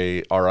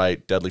say, "All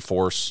right, deadly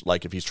force,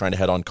 like, if he's trying to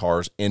head on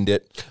cars, end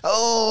it."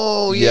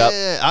 Oh, Yep.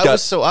 yeah.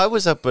 Got- I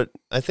was up, but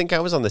I think I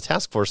was on the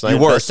task force. And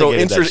You I were so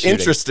investigated that shooting.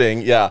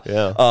 interesting, yeah.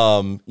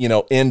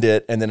 Yeah. End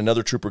it, and then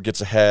another trooper gets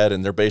ahead,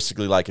 and they're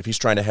basically like, if he's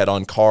trying to head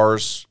on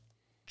cars,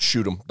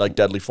 shoot him, like,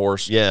 deadly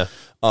force. Yeah.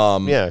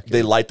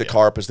 They light the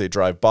car up as they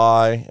drive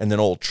by, and then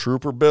old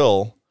Trooper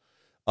Bill,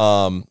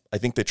 I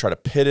think they try to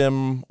pit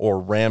him or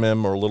ram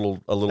him, or a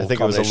little I think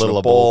it was a combination little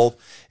of of both.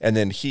 and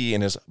then he,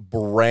 in his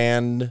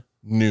brand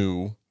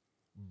new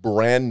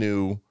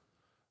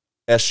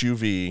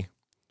SUV,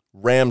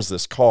 rams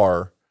this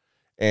car,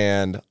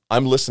 and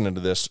I'm listening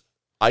to this.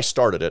 I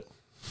started it,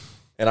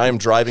 and I am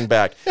driving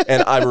back,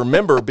 and I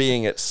remember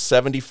being at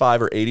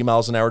 75 or 80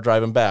 miles an hour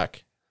driving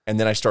back, and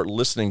then I start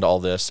listening to all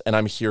this, and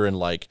I'm hearing,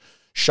 like,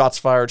 shots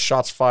fired,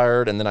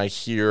 and then I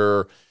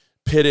hear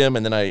pit him,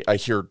 and then I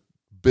hear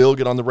Bill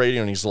get on the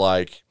radio, and he's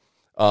like,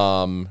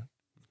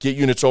 get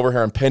units over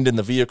here, I'm penned in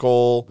the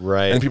vehicle.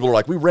 Right. And people are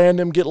like, we ran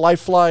him, get life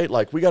flight,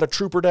 like, we got a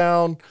trooper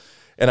down.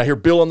 And I hear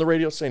Bill on the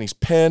radio saying he's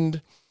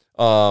penned.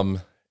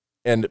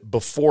 And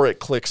before it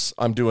clicks,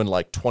 I'm doing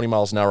like 20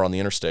 miles an hour on the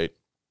interstate.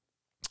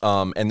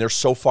 And they're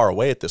so far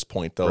away at this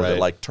point, though, that, Right.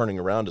 like, turning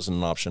around isn't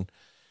an option.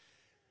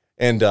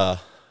 And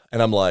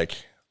I'm like,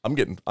 I'm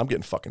getting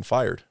fucking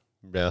fired.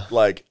 Yeah.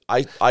 Like,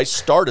 I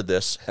started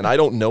this, and I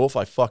don't know if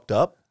I fucked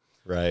up,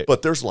 Right.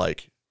 but there's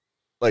like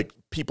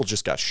people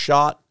just got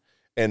shot,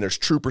 and there's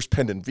troopers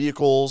penned in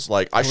vehicles.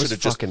 Like, I it should was have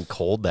just fucking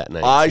cold that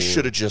night. I too.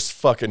 should have just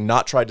fucking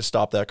not tried to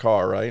stop that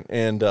car, right?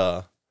 And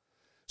so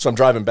I'm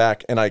driving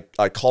back, and I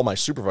call my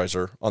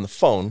supervisor on the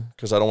phone,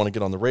 because I don't want to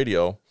get on the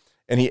radio,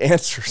 and he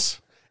answers.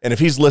 And if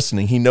he's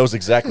listening, he knows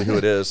exactly who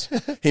it is.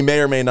 He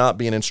may or may not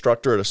be an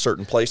instructor at a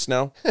certain place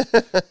now.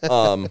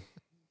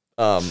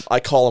 I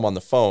call him on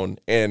the phone,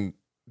 and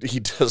he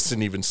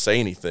doesn't even say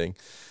anything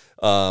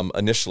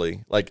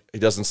initially. Like, he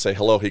doesn't say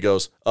hello. He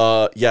goes,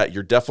 yeah,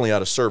 you're definitely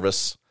out of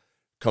service.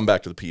 Come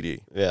back to the PD.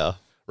 Yeah.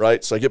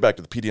 Right? So I get back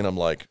to the PD, and I'm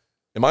like,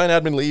 am I on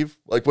admin leave?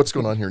 Like, what's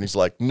going on here? And he's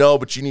like, no,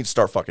 but you need to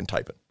start fucking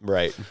typing.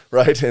 Right.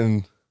 Right?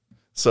 And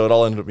so it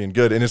all ended up being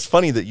good. And it's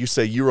funny that you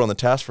say you were on the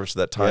task force at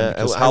that time, Yeah,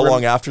 because I how remember-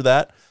 long after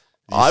that?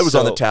 I was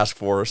on the So- task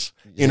force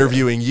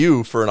interviewing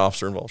you for an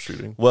officer-involved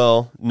shooting.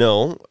 Well,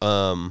 no.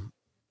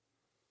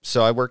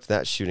 So I worked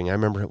that shooting. I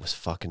remember it was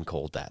fucking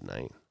cold that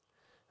night.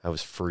 I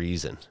was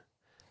freezing.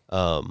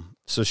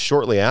 So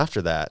shortly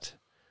after that,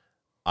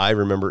 I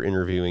remember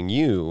interviewing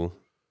you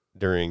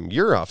during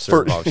your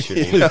officer-involved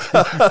shooting.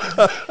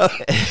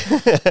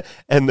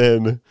 And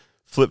then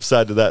flip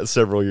side to that,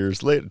 several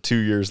years later, 2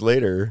 years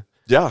later,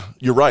 Yeah,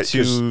 you're right.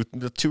 'cause-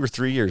 2 or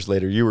 3 years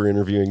later, you were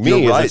interviewing me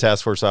You're as right. a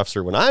task force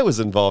officer when I was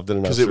involved in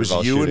an Because it was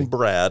officer-involved you shooting. and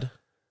Brad.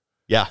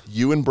 Yeah.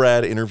 You and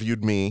Brad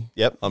interviewed me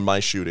Yep. on my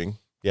shooting.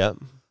 Yep.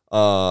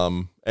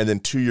 And then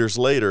 2 years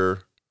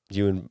later,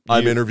 I'm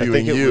I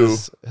interviewing think it you.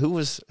 Who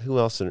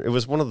else? It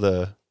was one of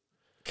the.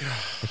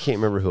 I can't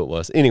remember who it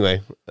was.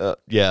 Anyway,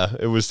 yeah,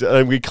 it was.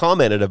 We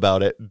commented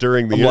about it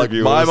during the I'm like,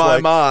 interview. It my, was my,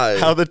 like, my.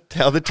 How the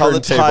How the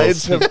turntables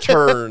tides have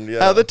turned. Yeah.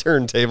 how the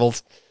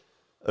turntables.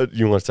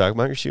 You want to talk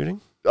about your shooting?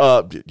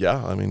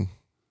 Yeah, I mean,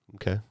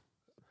 Okay.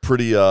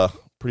 pretty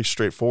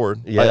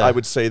straightforward. Yeah. I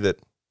would say that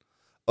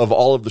of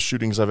all of the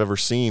shootings I've ever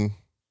seen,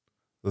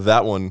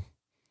 that one,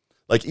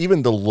 like,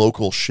 even the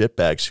local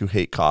shitbags who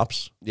hate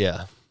cops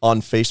Yeah.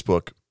 on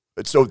Facebook.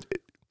 So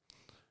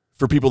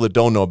for people that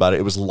don't know about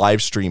it, it was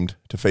live streamed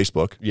to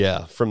Facebook.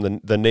 Yeah. From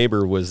the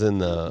neighbor was in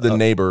the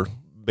Neighbor,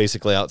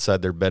 basically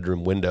outside their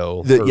bedroom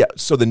window.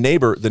 so the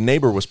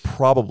neighbor was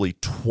probably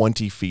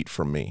 20 feet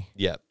from me.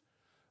 Yeah.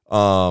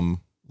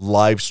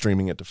 Live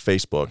streaming it to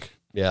Facebook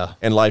Yeah.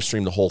 and live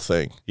streamed the whole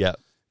thing. Yeah.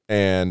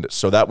 And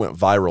so that went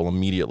viral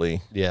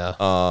immediately. Yeah.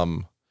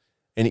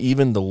 And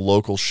even the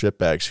local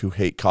shitbags who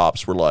hate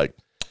cops were like,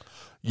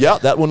 yeah,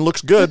 that one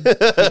looks good.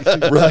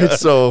 Right.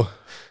 So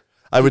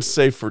I would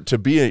say to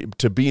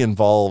be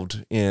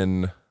involved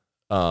in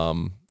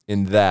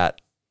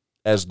that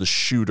as the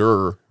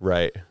shooter,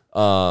 Right.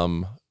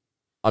 I'm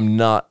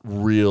not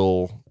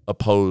real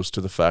opposed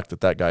to the fact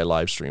that guy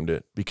live streamed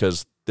it,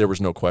 because there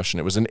was no question.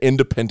 It was an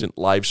independent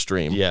live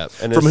stream. Yeah.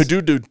 And From as- a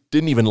dude who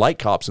didn't even like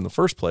cops in the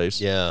first place.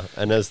 Yeah.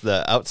 And as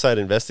the outside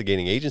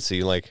investigating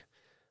agency, like,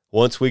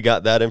 once we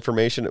got that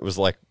information, it was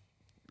like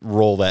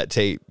roll that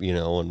tape, you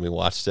know, and we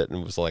watched it and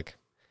it was like,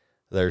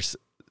 there's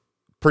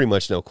pretty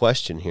much no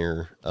question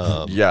here.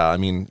 Yeah, I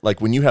mean,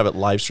 like when you have it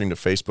live streamed to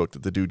Facebook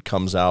that the dude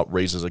comes out,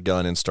 raises a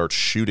gun, and starts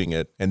shooting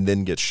it, and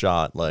then gets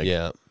shot. Like,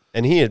 yeah,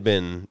 and he had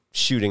been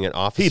shooting at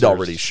officers. he'd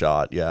already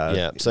shot. Yeah,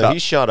 Yeah, so he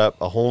shot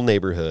up a whole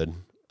neighborhood.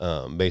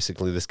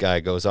 Basically, this guy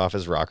goes off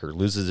his rocker,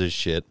 loses his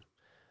shit,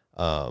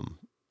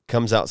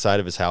 comes outside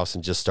of his house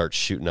and just starts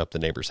shooting up the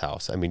neighbor's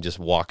house. I mean, just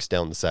walks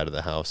down the side of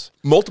the house.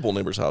 multiple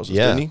neighbors' houses.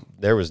 Yeah, Didn't he?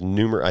 there was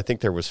I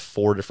think there was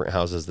 4 different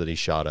houses that he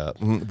shot up.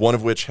 One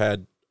of which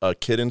had a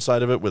kid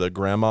inside of it with a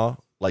grandma,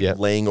 like Yep.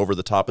 laying over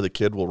the top of the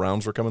kid while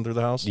rounds were coming through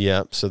the house.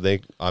 Yeah, so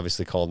they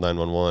obviously called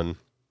 911.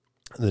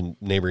 The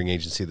neighboring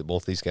agency that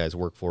both these guys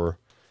work for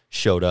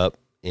showed up,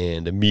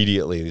 and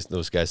immediately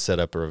those guys set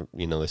up down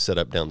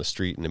the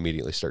street and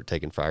immediately start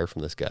taking fire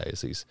from this guy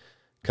as he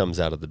comes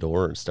out of the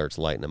door and starts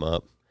lighting them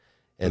up.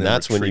 And then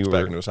that's when you retreats were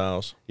back into his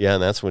house. Yeah,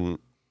 and that's when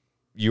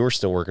you were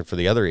still working for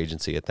the other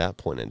agency at that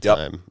point in Yep.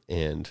 time,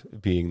 and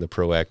being the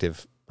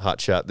proactive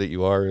hotshot that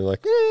you are, you're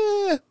like,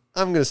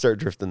 I'm going to start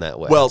drifting that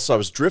way. Well, so I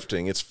was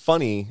drifting. It's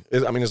funny.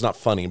 I mean, it's not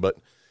funny, but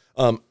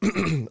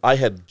I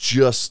had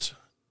just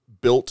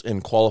built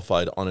and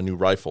qualified on a new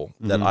rifle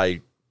that I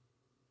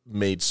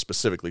made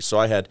specifically. So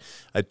I had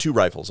 2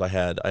 rifles. I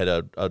had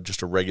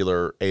just a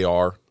regular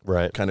AR,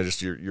 right, kind of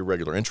just your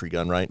regular entry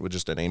gun, right, with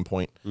just an aim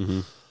point.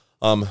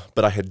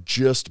 But I had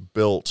just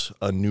built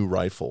a new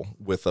rifle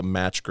with a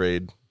match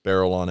grade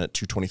barrel on it,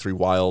 223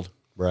 Wild,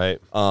 right,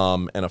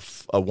 and a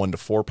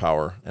 1-to-4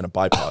 power and a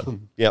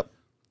bipod. yep,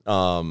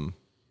 And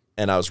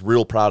I was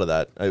real proud of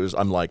that.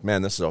 I'm like,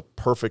 man, this is a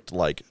perfect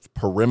like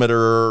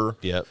perimeter.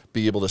 Yep.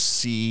 Be able to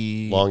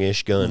see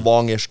longish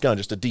gun,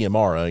 just a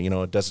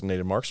DMR, a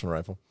designated marksman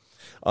rifle.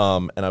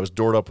 And I was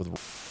doored up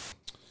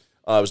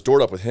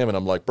with him, and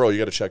I'm like, bro, you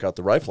got to check out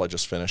the rifle I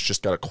just finished.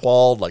 Just got it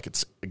qualled, like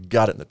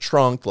got it in the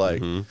trunk.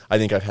 Like I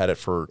think I've had it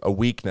for a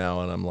week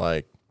now, and I'm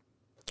like,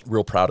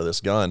 real proud of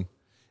this gun.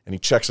 And he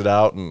checks it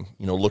out and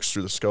looks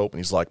through the scope, and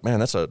he's like, man,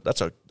 that's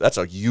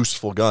a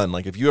useful gun.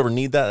 Like if you ever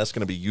need that, that's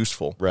going to be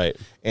useful. right.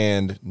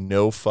 And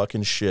no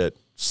fucking shit.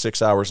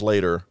 6 hours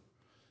later,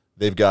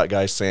 they've got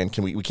guys saying,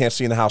 we can't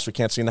see in the house. We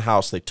can't see in the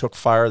house. They took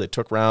fire. They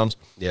took rounds.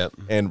 Yep.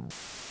 And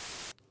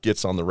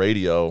gets on the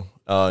radio,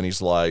 and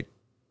he's like,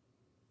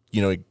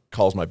 he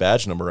calls my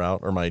badge number out,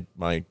 or my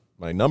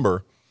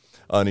number,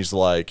 and he's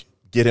like,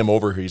 get him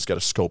over here. He's got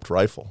a scoped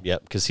rifle.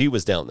 Yep, because he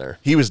was down there.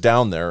 He was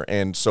down there,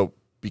 and so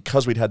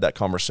because we'd had that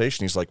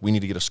conversation, he's like, we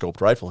need to get a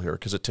scoped rifle here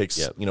because it takes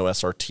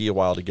SRT a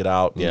while to get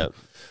out. And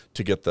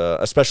to get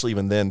especially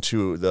even then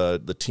too,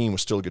 the team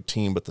was still a good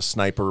team, but the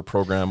sniper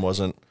program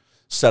wasn't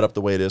set up the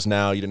way it is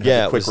now. You didn't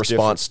have the quick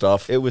response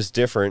stuff. It was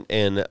different,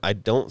 and I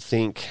don't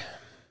think,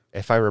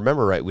 if I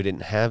remember right, we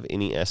didn't have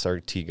any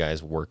SRT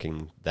guys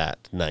working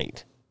that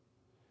night.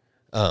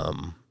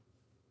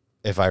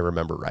 If I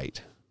remember right.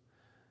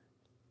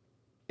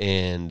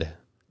 And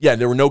yeah,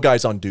 there were no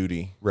guys on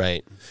duty.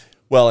 Right.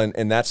 Well,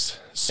 and that's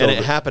so. And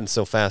it happened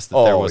so fast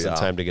that there wasn't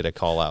time to get a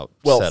call out.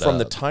 Well, from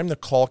the time the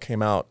call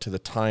came out to the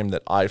time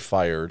that I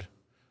fired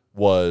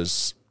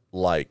was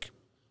like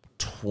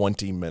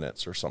 20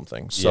 minutes or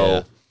something.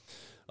 So,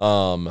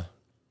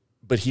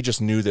 but he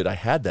just knew that I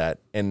had that,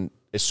 and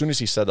as soon as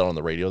he said that on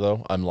the radio,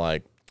 though, I'm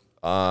like,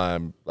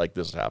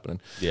 this is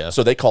happening. Yeah.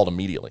 So they called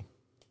immediately,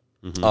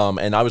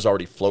 and I was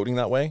already floating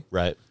that way.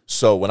 Right.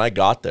 So when I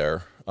got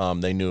there,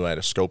 they knew I had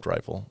a scoped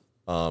rifle.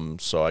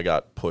 So I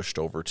got pushed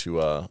over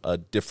to a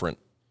different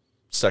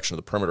section of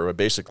the perimeter. I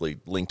basically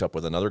linked up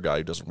with another guy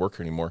who doesn't work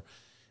here anymore,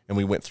 and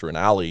we went through an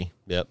alley.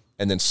 Yep.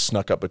 And then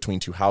snuck up between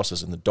 2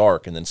 houses in the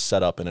dark, and then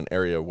set up in an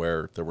area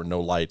where there were no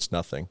lights,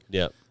 nothing.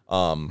 Yep.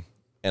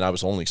 And I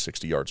was only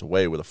 60 yards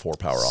away with a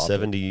 4-power optic.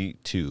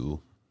 72.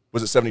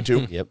 Was it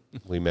 72? Yep.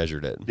 We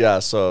measured it. Yeah,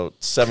 so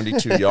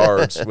 72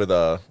 yards with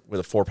a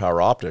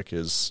 4-power optic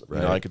is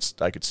Right.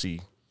 I could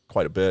see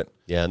quite a bit.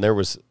 Yeah, and there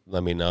was,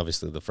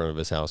 obviously the front of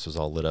his house was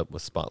all lit up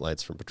with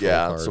spotlights from patrol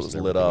cars. So it was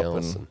and lit everything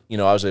up, else,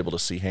 and I was able to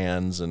see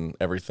hands and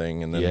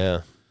everything. And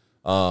then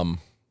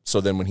so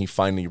then when he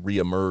finally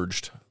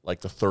reemerged,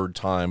 like the 3rd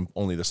time,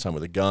 only this time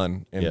with a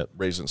gun, and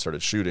raised it and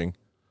started shooting,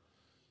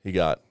 he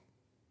got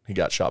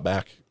shot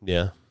back.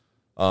 Yeah.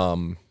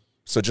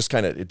 So just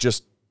kind of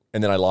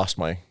and then I lost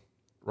my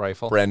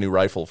Rifle. brand new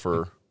rifle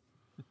for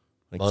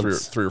like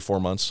Months. 3 or 4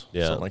 months,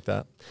 Yeah. something like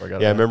that. I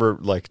remember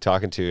like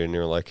talking to you, and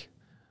you're like,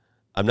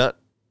 I'm not,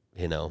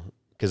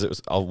 because it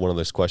was one of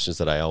those questions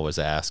that I always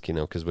ask,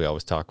 because we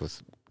always talk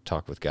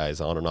with guys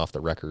on and off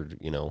the record,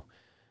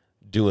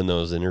 doing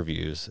those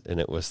interviews, and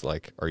it was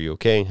like, are you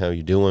okay? How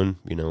you doing?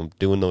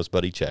 Doing those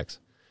buddy checks.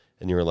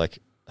 And you were like,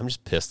 I'm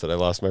just pissed that I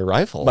lost my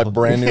rifle. my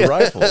brand new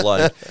rifle.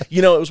 Like,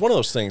 it was one of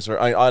those things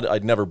where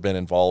I'd never been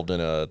involved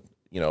in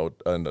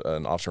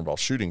an officer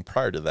involved shooting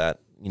prior to that,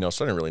 so I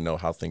didn't really know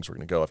how things were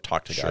going to go. I've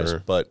talked to guys,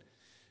 Sure. but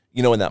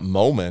in that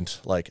moment,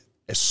 like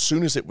as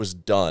soon as it was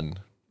done,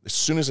 as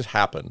soon as it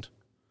happened,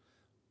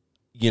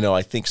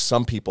 I think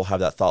some people have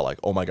that thought like,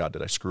 oh my God,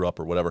 did I screw up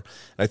or whatever?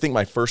 And I think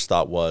my first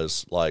thought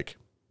was like,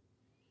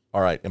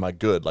 all right, am I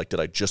good? Like, did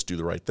I just do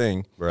the right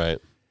thing? Right.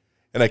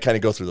 And I kind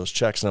of go through those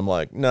checks, and I'm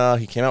like, nah,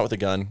 he came out with a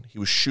gun, he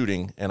was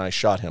shooting, and I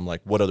shot him.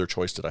 Like, what other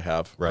choice did I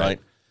have?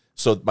 Right.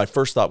 So my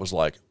first thought was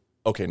like,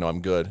 okay, no,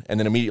 I'm good. And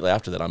then immediately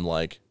after that, I'm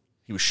like,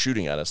 he was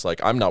shooting at us. Like,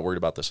 I'm not worried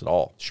about this at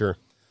all. Sure.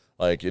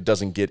 Like, it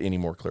doesn't get any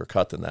more clear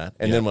cut than that.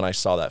 And then when I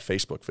saw that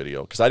Facebook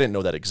video, because I didn't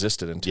know that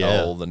existed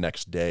until the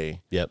next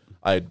day. Yep.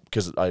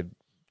 Because I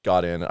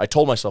got in. I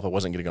told myself I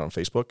wasn't going to get on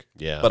Facebook.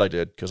 Yeah. But I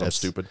did because I'm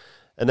stupid.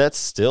 And that's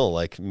still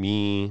like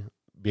me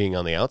being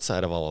on the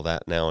outside of all of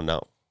that now and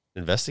not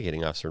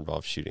investigating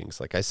officer-involved shootings.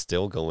 Like, I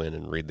still go in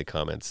and read the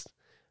comments,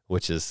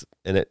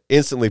 and it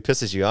instantly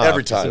pisses you off.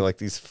 Every time. Like,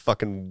 these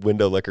fucking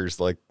window lickers,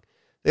 like,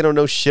 they don't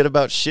know shit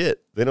about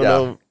shit. They don't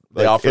know,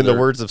 They like, offer in the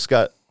words of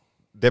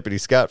Deputy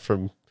Scott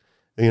from,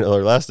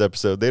 our last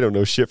episode, they don't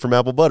know shit from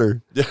apple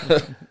butter.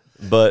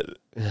 But,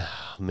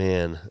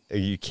 man,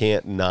 you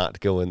can't not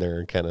go in there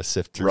and kind of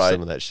sift through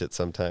some of that shit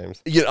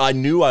sometimes. I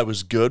knew I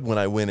was good when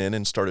I went in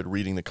and started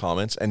reading the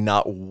comments, and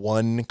not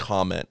one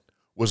comment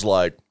was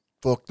like,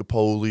 fuck the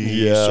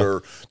police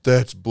or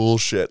that's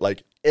bullshit.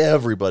 Like,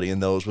 everybody in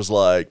those was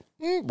like,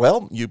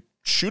 well, you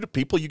shoot at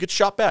people, you get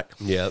shot back.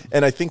 Yeah.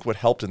 And I think what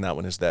helped in that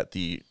one is that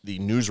the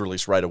news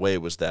release right away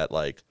was that,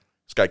 like,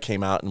 this guy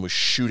came out and was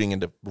shooting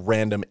into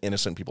random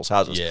innocent people's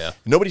houses. Yeah.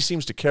 Nobody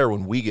seems to care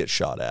when we get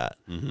shot at,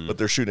 but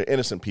they're shooting at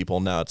innocent people.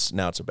 Now it's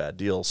a bad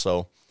deal.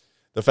 So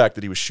the fact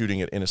that he was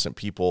shooting at innocent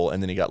people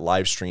and then he got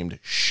live streamed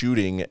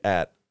shooting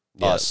at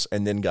us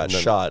and then got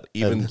shot.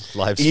 Even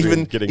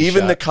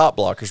the cop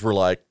blockers were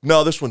like,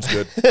 no, this one's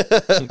good.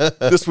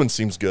 This one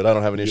seems good. I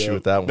don't have an issue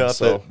with that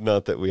one.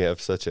 Not that we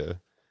have such a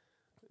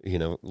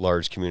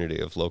large community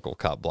of local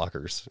cop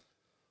blockers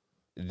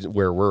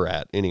where we're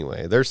at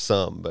anyway. There's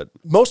some, but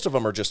most of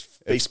them are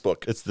just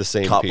Facebook. It's the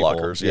same cop people.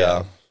 blockers.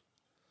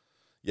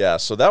 Yeah.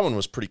 So that one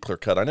was pretty clear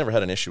cut. I never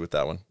had an issue with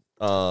that one.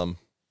 I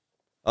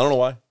don't know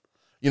why.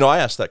 I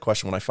asked that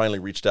question when I finally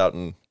reached out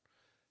and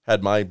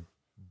had my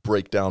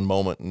breakdown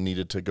moment and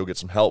needed to go get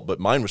some help, but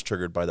mine was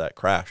triggered by that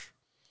crash.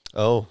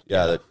 Oh,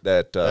 yeah.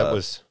 That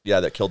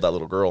killed that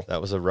little girl.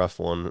 That was a rough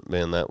one,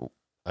 man. That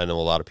I know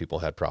a lot of people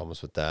had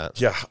problems with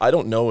that. Yeah, I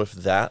don't know if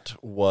that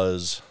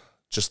was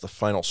just the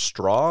final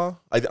straw.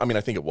 I mean,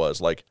 I think it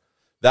was. Like,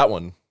 that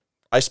one,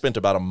 I spent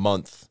about a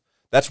month.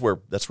 That's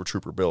where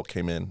Trooper Bill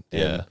came in.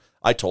 And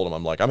I told him,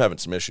 I'm like, I'm having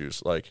some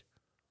issues, like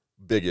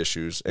big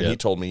issues. And he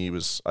told me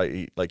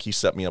he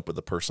set me up with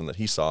the person that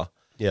he saw.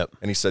 Yep.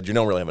 And he said, you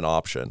don't really have an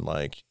option.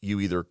 Like, you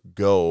either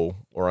go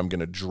or I'm going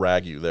to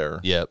drag you there.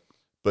 Yep.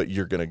 But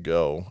you're going to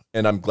go.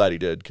 And I'm glad he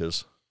did,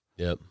 because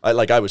yep.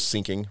 I was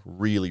sinking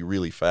really,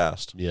 really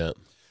fast. Yeah.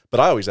 But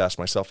I always asked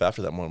myself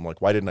after that one, I'm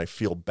like, why didn't I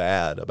feel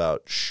bad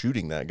about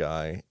shooting that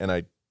guy? And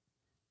I,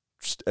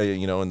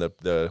 and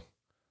the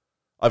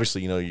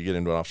obviously, you get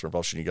into an officer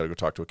involved shooting, you got to go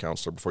talk to a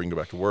counselor before you can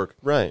go back to work.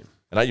 Right.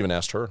 And I even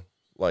asked her,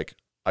 like,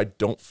 I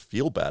don't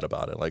feel bad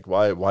about it. Like,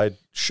 why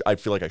I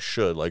feel like I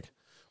should. Like,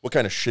 what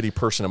kind of shitty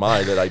person am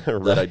I that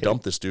I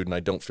dumped this dude and I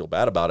don't feel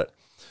bad about it?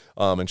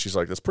 And she's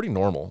like, that's pretty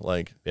normal.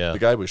 Like, the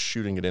guy was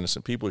shooting at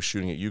innocent people, was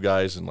shooting at you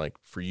guys, and like,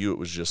 for you, it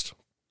was just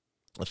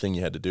a thing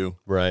you had to do.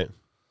 Right.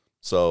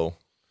 So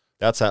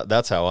that's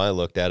how I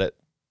looked at it,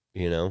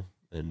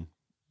 and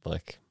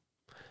like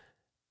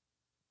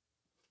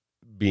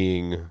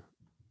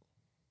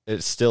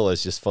it still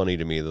is just funny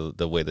to me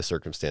the way the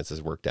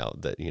circumstances worked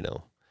out that,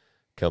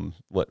 come,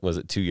 what was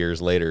it, 2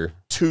 years later?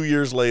 2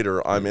 years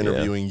later, I'm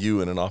interviewing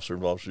you in an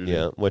officer-involved shooting.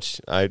 Yeah, which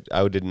I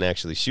didn't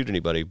actually shoot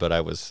anybody, but I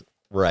was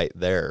right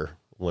there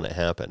when it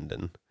happened,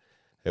 and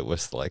it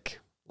was like,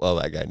 well,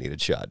 that guy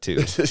needed shot too.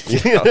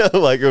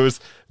 Like, it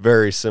was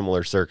very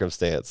similar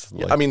circumstance.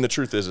 Like, I mean, the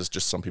truth is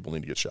just some people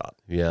need to get shot.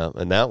 Yeah,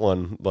 and that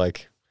one,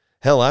 like,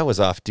 hell, I was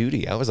off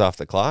duty. I was off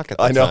the clock at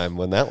the time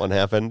when that one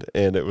happened,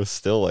 and it was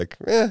still like,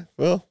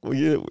 well,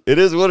 it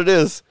is what it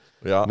is.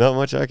 Yeah. Not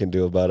much I can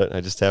do about it.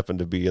 I just happened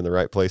to be in the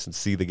right place and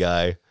see the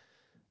guy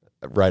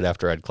right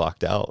after I'd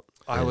clocked out.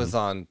 I was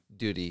on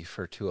duty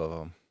for two of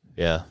them.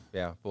 Yeah.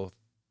 Yeah,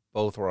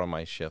 both were on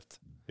my shift.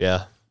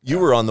 Yeah. You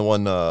were on the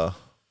one,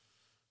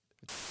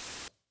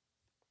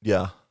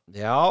 yeah.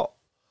 Yeah.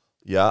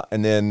 Yeah,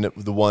 and then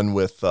the one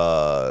with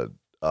that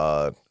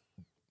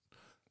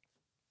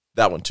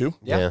one too?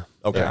 Yeah.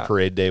 Okay. That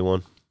parade day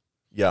one.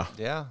 Yeah.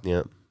 Yeah.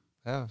 Yeah.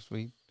 Yeah,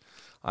 sweet.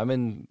 I'm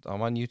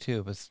on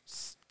YouTube.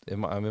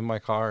 I'm in my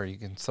car. You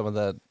can some of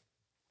the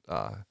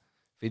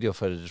video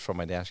footage from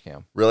my dash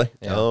cam. Really?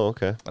 Yeah. Oh,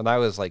 okay. And I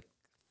was like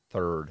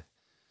third.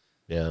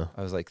 Yeah.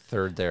 I was like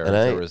third there. And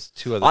there was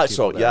two other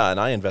people there. And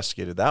I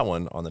investigated that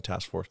one on the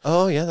task force.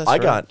 Oh, yeah, that's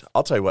right.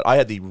 I'll tell you what, I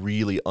had the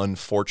really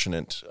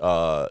unfortunate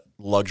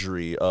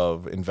luxury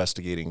of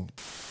investigating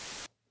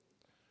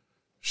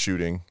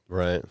shooting.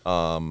 Right.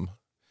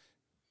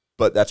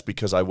 But that's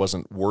because I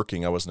wasn't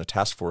working. I wasn't a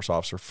task force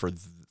officer for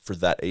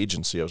that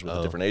agency. I was with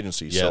a different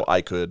agency. Yeah. So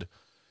I could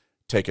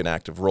take an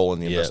active role in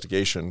the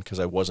investigation because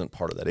I wasn't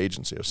part of that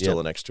agency. I was still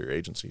an exterior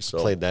agency. So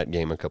played that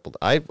game a couple.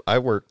 I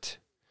worked,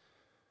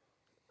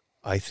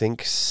 I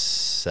think,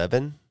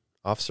 7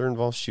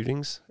 officer-involved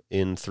shootings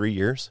in 3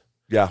 years.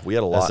 Yeah, we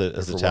had a lot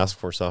as a task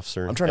force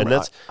officer. I'm trying to and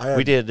remember. that's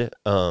we did.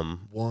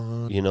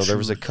 One, there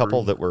was a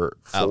couple that were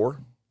four.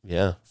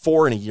 Yeah,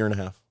 4 in a year and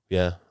a half.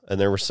 Yeah, and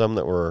there were some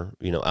that were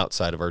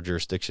outside of our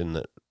jurisdiction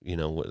that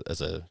as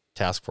a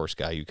task force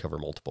guy you cover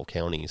multiple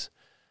counties,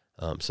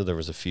 so there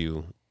was a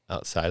few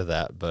outside of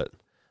that. But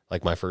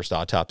like my first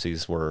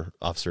autopsies were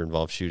officer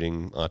involved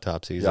shooting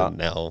autopsies, and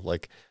now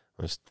like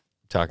I was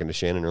talking to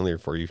Shannon earlier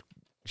before you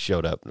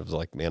showed up, and it was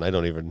like, man,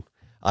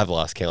 I've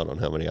lost count on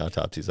how many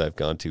autopsies I've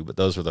gone to, but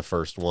those were the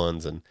first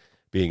ones. And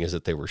being as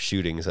that they were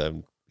shootings,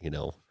 I've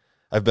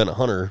been a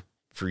hunter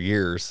for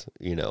years,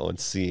 and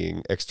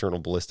seeing external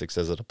ballistics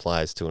as it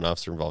applies to an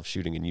officer involved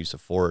shooting and use of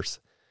force.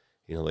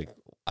 Like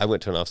I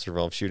went to an officer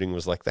involved shooting and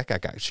was like, that guy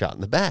got shot in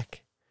the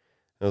back.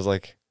 I was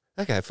like,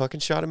 that guy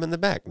fucking shot him in the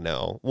back.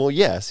 No. Well,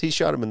 yes, he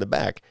shot him in the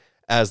back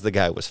as the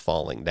guy was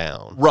falling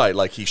down. Right,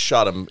 like he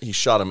shot him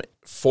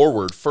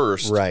forward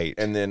first. Right.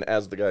 And then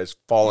as the guy's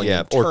falling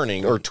and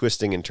turning. Or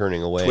twisting and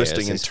turning away.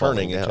 Twisting and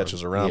turning and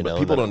catches around. But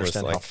people don't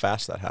understand how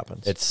fast that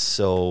happens. It's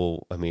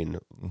so,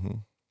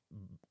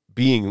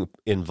 being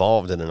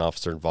involved in an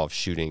officer involved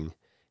shooting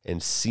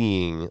and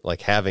seeing,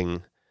 like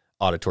having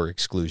auditory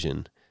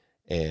exclusion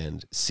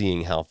and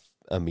seeing how,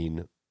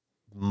 microseconds,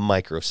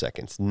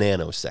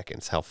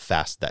 nanoseconds, how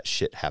fast that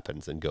shit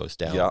happens and goes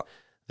down. Yeah.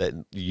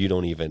 That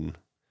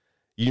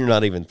you're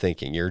not even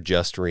thinking, you're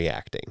just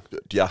reacting.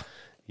 Yeah.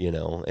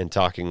 And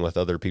talking with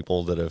other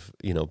people that have,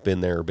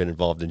 been there or been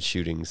involved in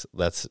shootings,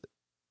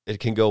 it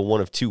can go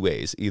one of two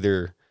ways.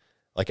 Either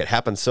like it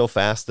happens so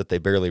fast that they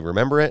barely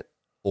remember it,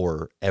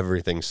 or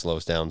everything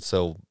slows down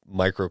so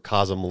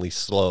microcosmally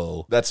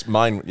slow. That's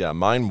mine. Yeah,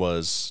 mine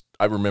was,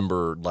 I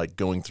remember like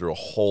going through a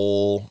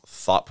whole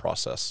thought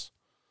process.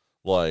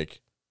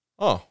 Like,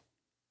 oh,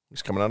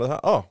 he's coming out of the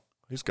house. Oh,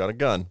 he's got a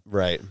gun.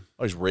 Right.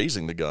 Oh, he's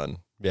raising the gun.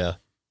 Yeah.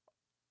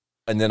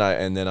 And then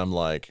I'm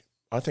like,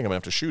 I think I'm gonna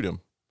have to shoot him.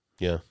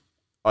 Yeah.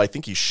 I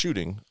think he's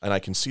shooting, and I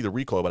can see the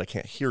recoil, but I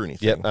can't hear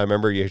anything. Yep, I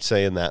remember you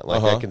saying that.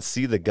 Like, I can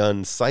see the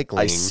gun cycling.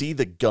 I see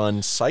the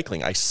gun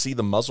cycling. I see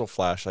the muzzle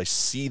flash. I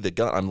see the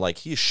gun. I'm like,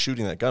 he is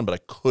shooting that gun, but I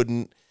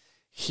couldn't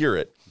hear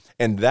it.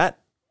 And that,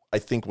 I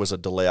think, was a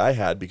delay I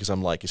had because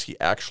I'm like, is he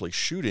actually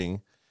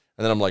shooting?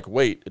 And then I'm like,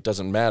 wait, it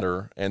doesn't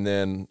matter. And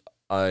then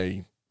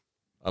I'm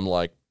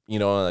like,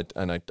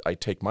 I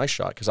take my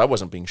shot because I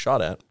wasn't being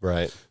shot at.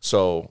 Right.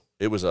 So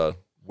it was a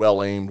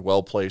well-aimed,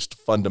 well-placed,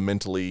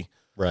 fundamentally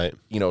right,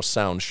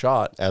 sound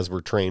shot. As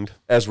we're trained,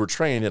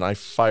 and I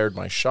fired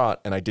my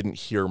shot, and I didn't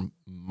hear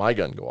my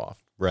gun go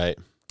off. Right.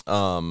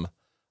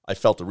 I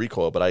felt the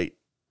recoil, but I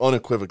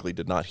unequivocally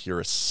did not hear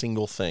a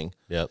single thing.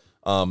 Yep.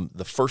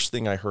 The first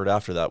thing I heard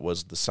after that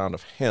was the sound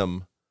of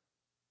him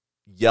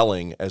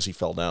yelling as he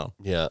fell down.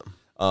 Yeah.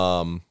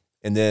 And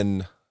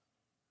then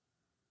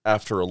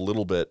after a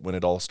little bit, when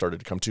it all started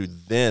to come to,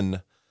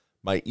 then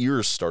my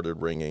ears started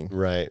ringing.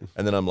 Right.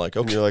 And then I'm like,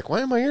 okay. And you're like,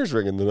 why are my ears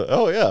ringing?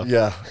 Oh, yeah.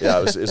 Yeah. Yeah.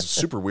 It was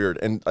super weird.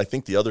 And I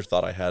think the other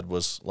thought I had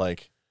was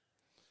like,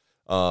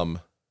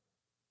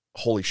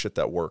 holy shit,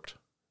 that worked.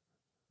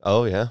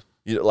 Oh, yeah.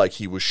 Like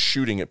he was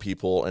shooting at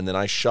people, and then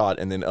I shot,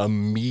 and then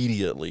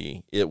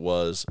immediately it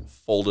was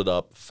folded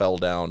up, fell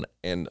down,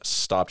 and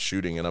stopped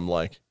shooting. And I'm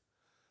like,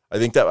 I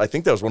think that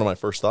was one of my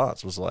first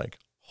thoughts was like,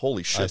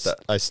 holy shit,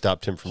 I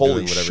stopped him from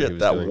doing whatever he was doing. Holy shit,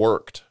 that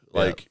worked.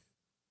 Like,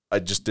 I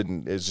just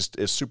didn't.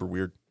 It's super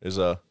weird. It's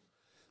a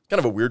kind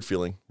of a weird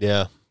feeling.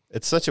 Yeah,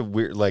 it's such a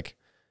weird, like,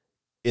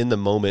 in the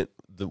moment,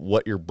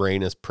 what your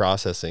brain is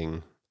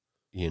processing,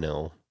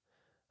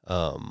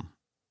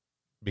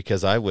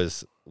 because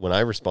when I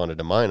responded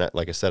to mine,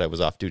 like I said, I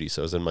was off duty,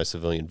 so I was in my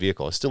civilian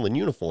vehicle. I was still in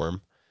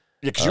uniform.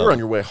 Yeah, because you were on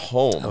your way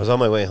home. I was on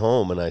my way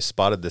home, and I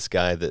spotted this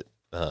guy that...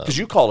 Because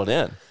you called it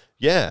in.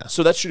 Yeah.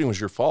 So that shooting was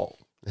your fault.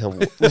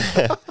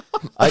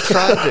 I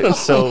tried to.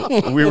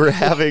 So we were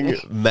having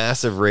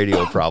massive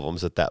radio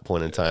problems at that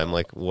point in time.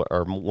 Like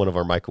one of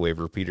our microwave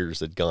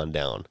repeaters had gone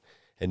down,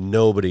 and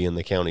nobody in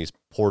the county's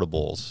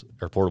portables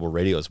or portable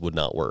radios would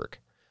not work.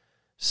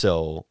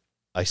 So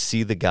I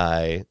see the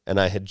guy, and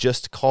I had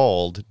just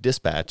called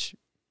dispatch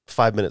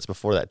 5 minutes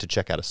before that to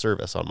check out a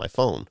service on my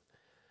phone.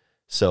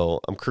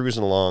 So I'm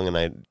cruising along,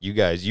 and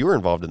you were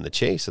involved in the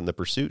chase and the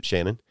pursuit,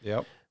 Shannon.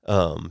 Yep.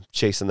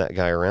 Chasing that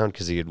guy around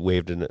because he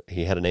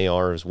had an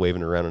AR, was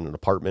waving around in an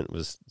apartment,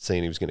 was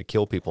saying he was going to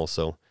kill people.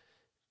 So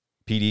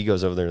PD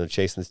goes over there and they're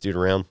chasing this dude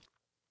around,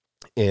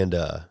 and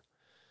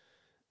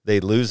they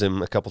lose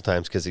him a couple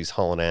times because he's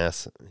hauling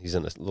ass. He's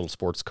in a little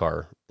sports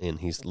car, and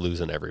he's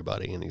losing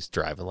everybody, and he's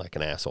driving like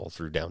an asshole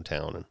through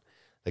downtown. And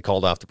they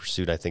called off the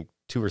pursuit, I think,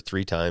 2 or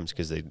 3 times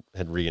because they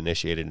had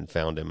reinitiated and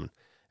found him.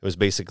 It was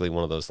basically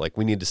one of those, like,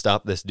 we need to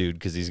stop this dude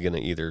because he's going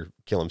to either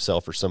kill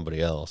himself or somebody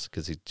else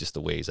because he's just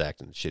the way he's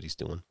acting, the shit he's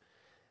doing.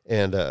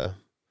 And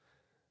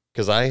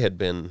because I had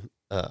been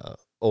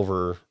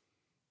over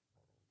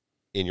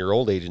in your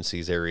old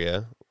agency's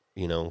area,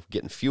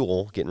 getting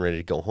fuel, getting ready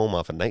to go home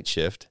off a night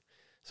shift.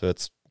 So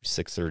it's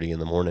 6:30 in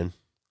the morning.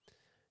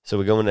 So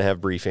we go in to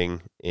have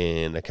briefing,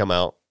 and I come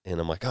out,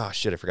 and I'm like, oh,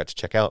 shit, I forgot to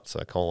check out. So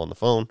I call on the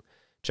phone,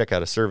 check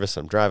out a service.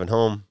 I'm driving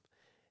home,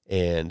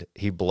 and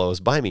he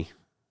blows by me.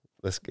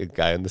 this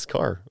guy in this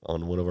car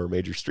on one of our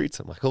major streets.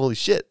 I'm like, holy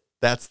shit,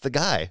 that's the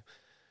guy.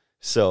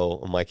 So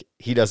I'm like,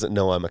 he doesn't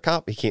know I'm a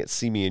cop. He can't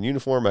see me in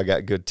uniform. I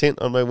got good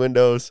tint on my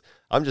windows.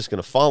 I'm just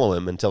going to follow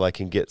him until I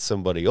can get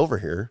somebody over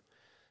here.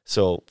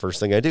 So first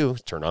thing I do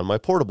is turn on my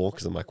portable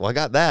because I'm like, well, I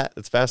got that.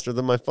 It's faster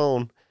than my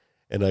phone.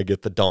 And I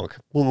get the donk.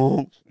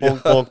 Bonk,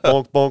 bonk, bonk,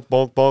 bonk, bonk,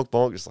 bonk, bonk,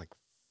 bonk. It's like,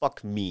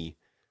 fuck me.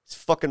 It's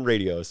fucking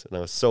radios. And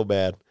I was so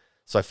bad.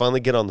 So I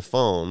finally get on the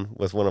phone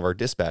with one of our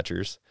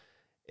dispatchers,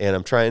 and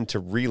I'm trying to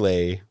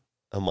relay.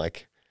 I'm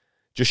like,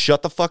 just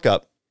shut the fuck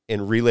up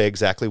and relay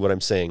exactly what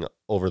I'm saying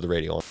over the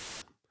radio.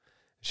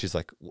 She's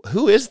like,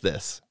 who is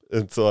this?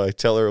 And so I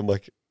tell her, I'm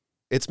like,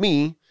 it's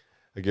me.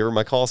 I give her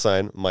my call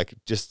sign. I'm like,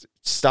 just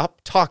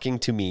stop talking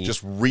to me.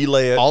 Just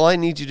relay it. All I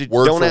need you to do,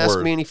 word don't for ask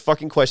word. me any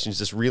fucking questions.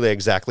 Just relay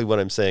exactly what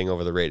I'm saying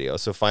over the radio.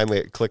 So finally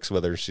it clicks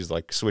with her. She's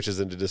like, switches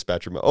into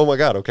dispatcher mode. Oh my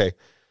God. Okay.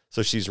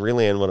 So she's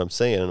relaying what I'm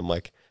saying. And I'm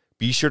like,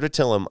 be sure to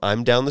tell him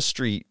I'm down the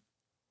street,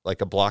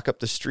 like a block up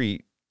the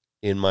street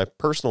in my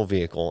personal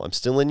vehicle. I'm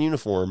still in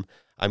uniform.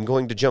 I'm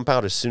going to jump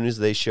out as soon as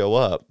they show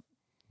up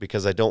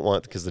because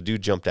because the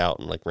dude jumped out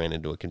and like ran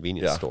into a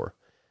convenience store,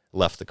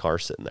 left the car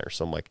sitting there.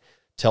 So I'm like,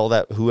 tell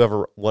that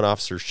whoever one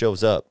officer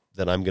shows up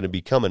that I'm going to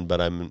be coming,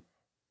 but I'm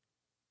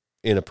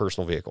in a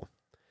personal vehicle.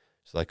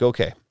 She's like,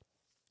 okay.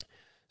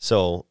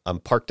 So I'm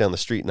parked down the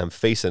street and I'm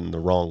facing the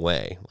wrong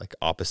way, like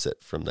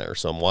opposite from there.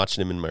 So I'm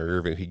watching him in my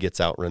rear view. He gets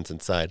out, runs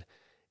inside,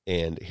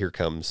 and here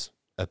comes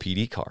a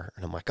PD car.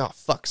 And I'm like, oh,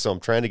 fuck. So I'm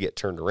trying to get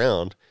turned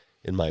around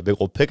in my big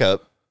old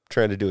pickup,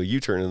 trying to do a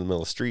U-turn in the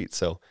middle of the street.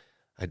 So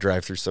I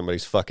drive through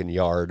somebody's fucking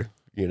yard,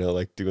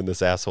 like doing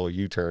this asshole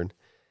U-turn.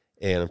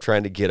 And I'm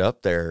trying to get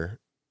up there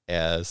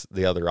as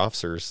the other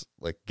officers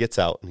like gets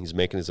out and he's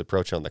making his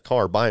approach on the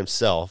car by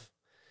himself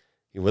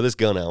with his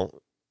gun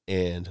out.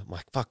 And I'm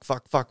like,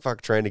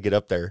 fuck, trying to get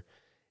up there.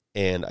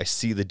 And I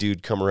see the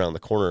dude come around the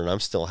corner and I'm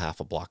still half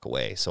a block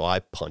away. So I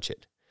punch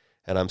it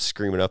and I'm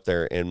screaming up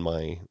there in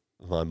my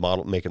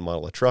make and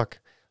model of truck.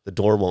 The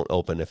door won't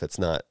open if it's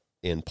not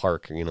in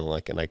park,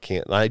 and I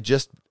can't. And I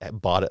just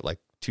bought it like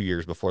 2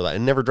 years before that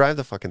and never drive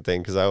the fucking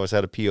thing because I always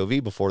had a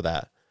POV before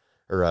that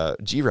or a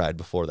G-Ride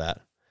before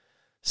that.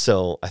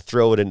 So I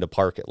throw it into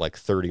park at like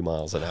 30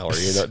 miles an hour.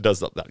 It does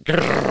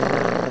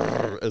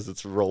that as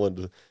it's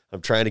rolling.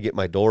 I'm trying to get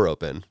my door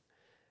open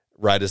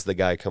right as the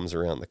guy comes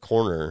around the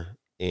corner,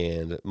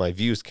 and my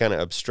view is kind of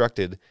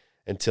obstructed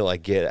until I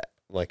get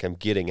like I'm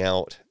getting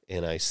out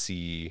and I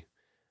see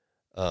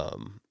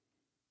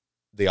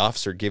the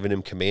officer giving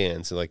him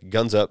commands. So like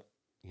guns up,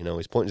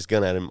 he's pointing his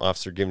gun at him,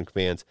 officer giving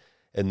commands.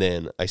 And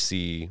then I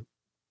see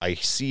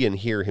and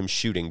hear him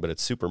shooting, but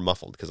it's super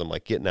muffled because I'm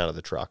like getting out of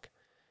the truck.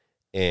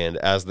 And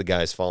as the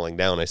guy's falling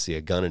down, I see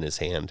a gun in his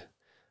hand.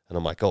 And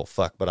I'm like, oh,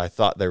 fuck. But I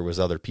thought there was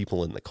other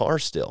people in the car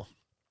still.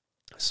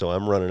 So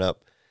I'm running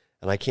up,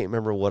 and I can't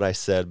remember what I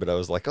said, but I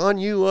was like, on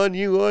you. And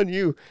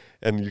you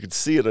could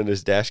see it on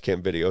his dash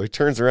cam video. He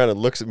turns around and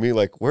looks at me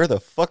like, where the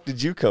fuck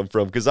did you come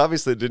from? Because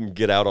obviously it didn't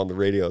get out on the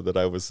radio that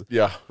I was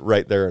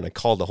right there, and I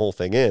called the whole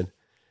thing in.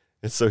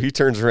 And so he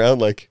turns around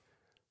like,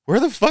 where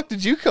the fuck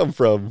did you come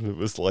from? It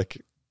was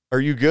like,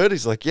 are you good?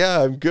 He's like,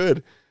 yeah, I'm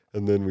good.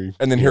 And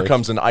then here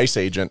comes an ICE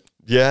agent.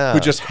 Yeah. Who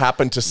just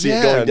happened to see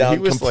it going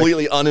down,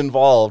 completely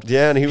uninvolved.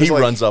 Yeah, and he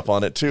runs up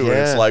on it too. Yeah. And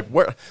it's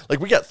like,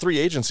 we got 3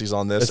 agencies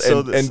on this,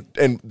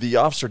 and the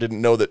officer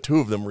didn't know that 2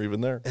 of them were even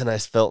there. And I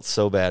felt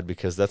so bad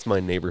because that's my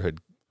neighborhood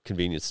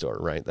convenience store,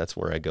 right? That's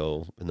where I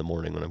go in the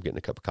morning when I'm getting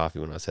a cup of coffee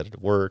when I was headed to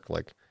work,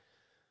 like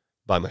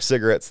buy my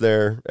cigarettes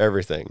there,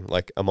 everything.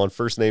 Like I'm on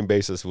first name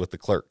basis with the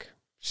clerk.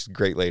 She's a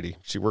great lady.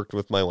 She worked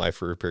with my wife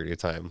for a period of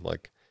time.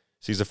 Like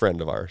she's a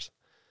friend of ours.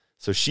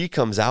 So she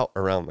comes out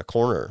around the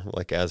corner,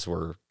 like as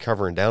we're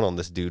covering down on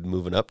this dude,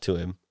 moving up to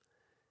him,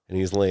 and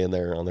he's laying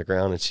there on the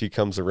ground, and she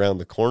comes around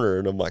the corner,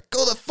 and I'm like,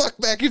 go the fuck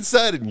back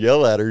inside, and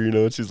yell at her,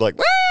 and she's like,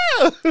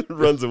 ah!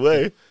 runs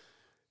away.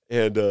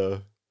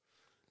 And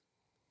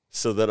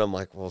so then I'm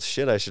like, well,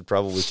 shit, I should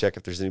probably check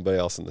if there's anybody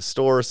else in the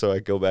store. So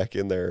I go back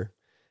in there,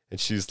 and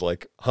she's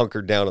like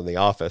hunkered down in the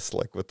office,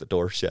 like with the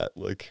door shut.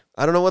 Like,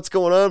 I don't know what's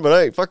going on, but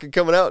I ain't fucking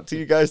coming out until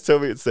you guys tell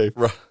me it's safe.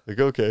 Right. Like,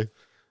 okay.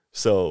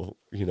 So,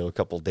 a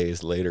couple of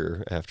days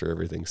later, after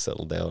everything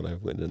settled down, I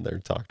went in there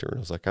and talked to her. And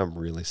I was like, I'm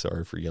really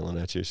sorry for yelling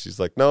at you. She's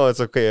like, no,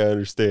 it's okay. I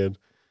understand.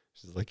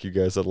 She's like, you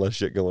guys had less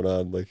shit going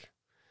on. Like,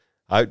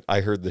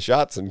 I heard the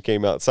shots and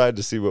came outside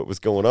to see what was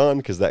going on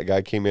because that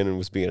guy came in and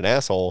was being an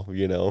asshole,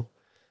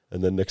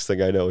 And then next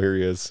thing I know, here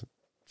he is,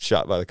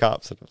 shot by the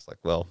cops. And I was like,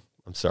 well,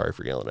 I'm sorry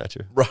for yelling at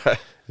you. Right.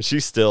 And she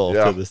still,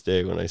 to this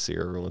day, when I see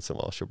her every once in a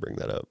while, she'll bring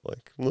that up.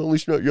 Like, well, at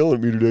least you're not yelling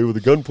at me today with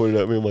a gun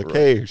pointed at me. I'm like,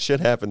 hey,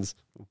 shit happens.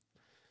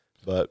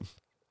 But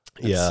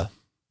yeah,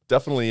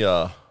 definitely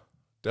a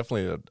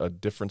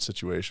different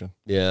situation.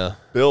 Yeah,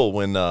 Bill,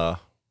 when got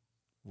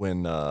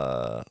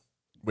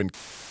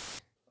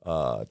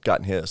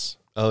in his.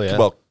 Oh yeah.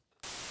 Well,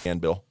 and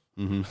Bill.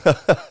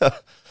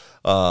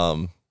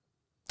 Mm-hmm.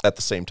 At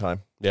the same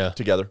time. Yeah.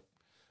 Together.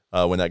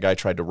 When that guy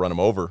tried to run him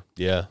over.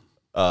 Yeah.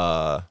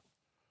 I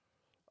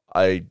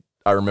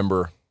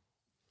remember.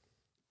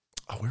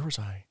 Oh, where was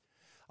I?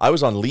 I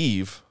was on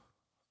leave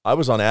I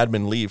was on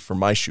admin leave for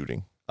my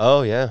shooting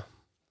Oh yeah,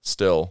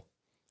 still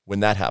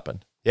when that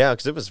happened. yeah,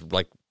 because it was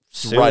like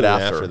soon Right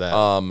after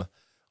that.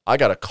 I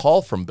got a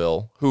call from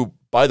Bill, who,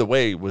 by the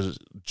way, was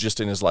just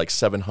in his like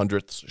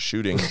 700th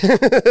shooting.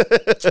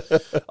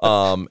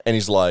 And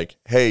he's like,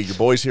 "Hey, your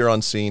boy's here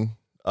on scene.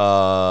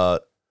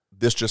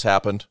 This just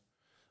happened.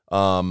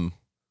 You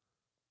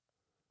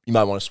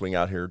might want to swing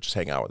out here, just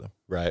hang out with him."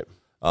 Right.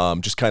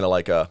 Just kind of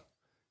like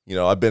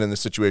I've been in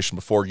this situation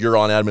before. You're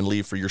on admin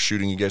leave for your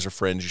shooting. You guys are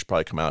friends. You should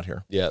probably come out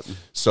here. Yeah.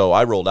 So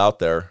I rolled out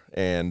there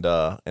and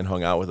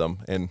hung out with him.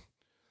 And,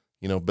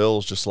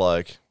 Bill's just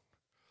like,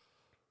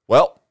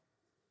 well,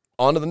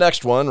 on to the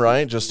next one,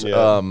 right? Just,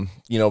 Yeah.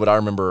 but I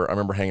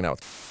remember hanging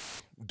out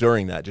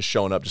during that, just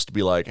showing up just to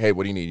be like, hey,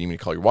 what do you need? You need me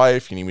to call your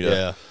wife? You need me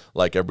to,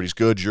 like, everybody's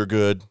good, you're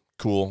good,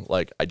 cool.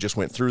 Like, I just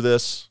went through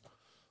this.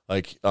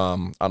 Like, I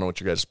don't know what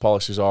your guys'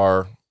 policies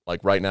are. Like,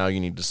 right now, you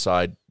need to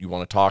decide you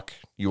want to talk,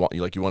 you want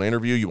to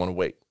interview, you want to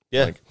wait.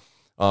 Yeah. Like,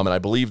 and I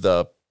believe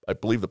the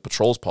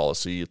patrol's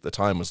policy at the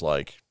time was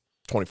like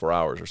 24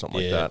 hours or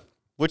something like that.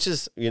 Which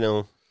is,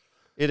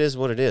 it is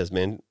what it is,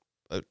 man.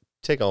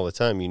 Take all the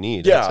time you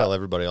need. Yeah. I tell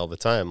everybody all the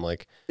time,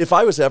 like, If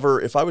I was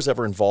ever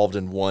involved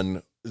in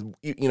one,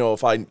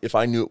 if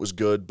I knew it was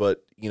good,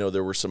 but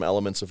there were some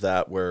elements of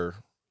that where,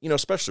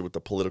 especially with the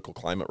political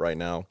climate right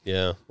now,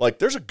 yeah, like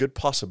there's a good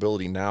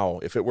possibility now,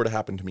 if it were to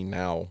happen to me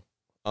now,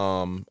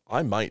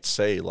 I might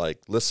say like,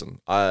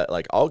 listen,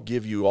 I'll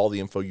give you all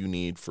the info you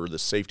need for the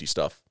safety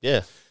stuff.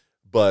 yeah,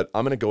 But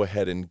I'm going to go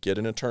ahead and get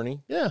an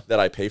attorney that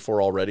I pay for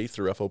already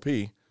through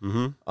FOP.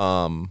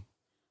 mm-hmm.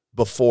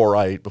 Before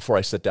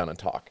I sit down and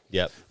talk.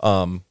 Yep.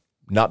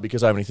 Not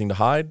because I have anything to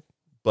hide,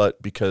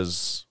 but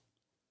because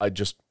I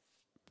just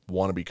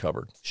want to be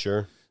covered.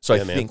 Sure. So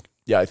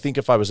Yeah, I think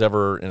if I was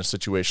ever in a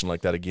situation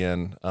like that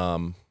again,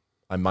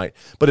 I might.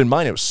 But in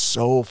mine, it was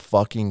so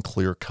fucking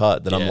clear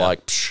cut that I'm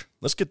like,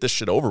 let's get this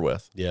shit over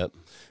with. Yep.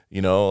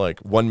 Like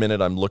 1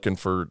 minute I'm looking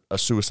for a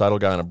suicidal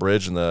guy on a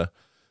bridge, and the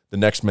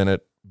next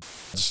minute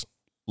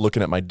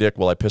looking at my dick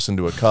while I piss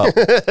into a cup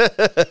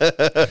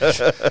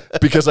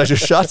because I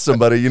just shot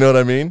somebody. You know what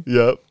I mean?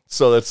 Yep.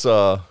 So that's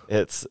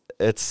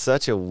It's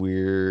such a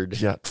weird.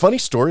 yeah. Funny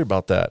story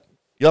about that.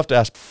 You'll have to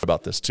ask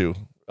about this too.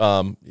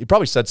 He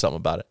probably said something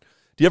about it.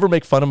 Do you ever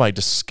make fun of my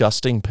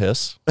disgusting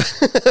piss?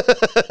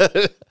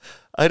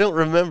 I don't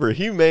remember.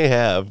 He may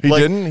have. He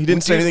didn't. He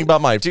didn't say anything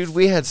about my dude.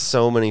 We had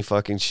so many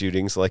fucking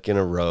shootings like in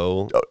a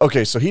row.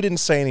 Okay, so he didn't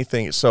say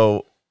anything.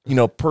 So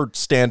per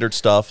standard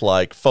stuff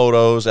like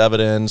photos,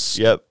 evidence,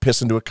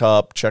 piss into a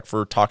cup, check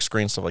for talk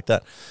screen, stuff like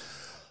that.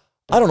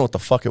 I don't know what the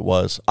fuck it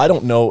was. I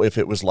don't know if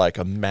it was like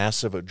a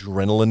massive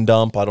adrenaline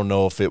dump. I don't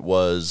know if it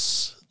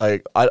was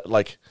I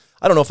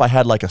don't know if I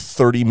had like a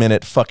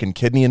 30-minute fucking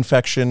kidney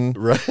infection.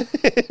 Right.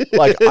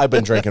 Like I've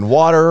been drinking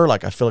water.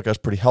 Like I feel like I was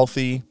pretty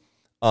healthy.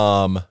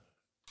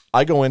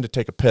 I go in to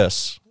take a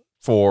piss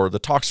for the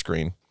talk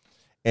screen,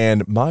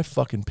 and my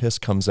fucking piss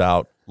comes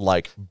out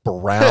like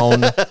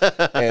brown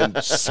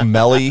and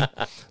smelly,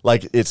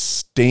 like it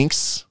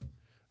stinks.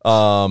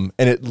 And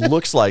it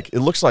looks like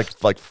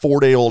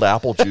 4-day-old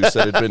apple juice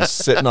that had been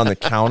sitting on the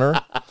counter,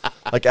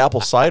 like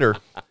apple cider.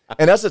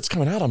 And as it's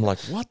coming out, I'm like,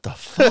 what the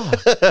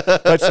fuck?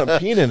 Like, so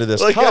I'm peeing into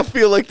this Like cup. I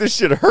feel like this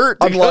should hurt.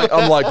 I'm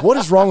like, what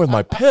is wrong with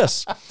my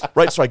piss?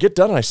 Right. So I get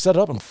done and I set it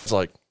up and it's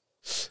like,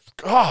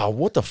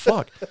 what the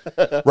fuck?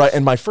 Right.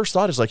 And my first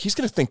thought is like, he's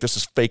going to think this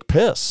is fake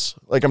piss.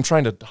 Like I'm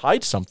trying to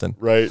hide something.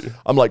 Right.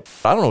 I'm like,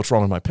 I don't know what's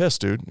wrong with my piss,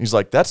 dude. He's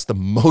like, that's the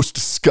most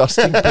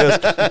disgusting piss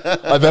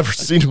I've ever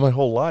seen in my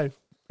whole life.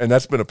 And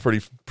that's been a pretty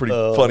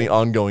funny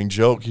ongoing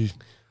joke.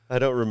 I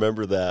don't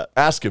remember that.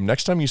 Ask him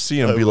next time you see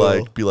him. Be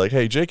like,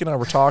 hey, Jake and I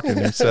were talking.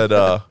 He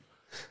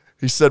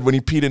said, when he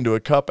peed into a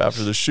cup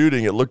after the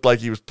shooting, it looked like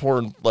he was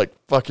pouring like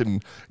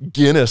fucking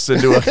Guinness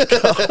into a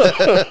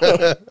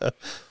cup.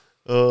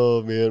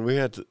 Oh man, we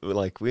had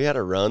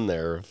a run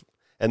there,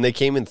 and they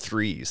came in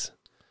threes,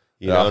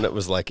 you know, and it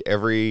was like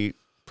every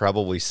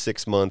probably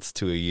 6 months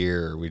to a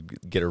year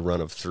we'd get a run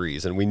of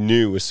threes, and we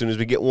knew as soon as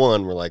we get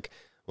one, we're like,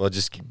 well,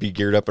 just be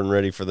geared up and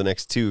ready for the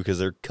next two because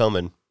they're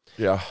coming.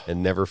 Yeah,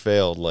 and never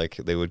failed. Like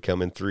they would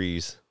come in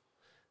threes.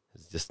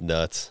 It's just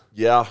nuts.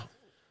 Yeah,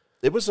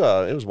 it was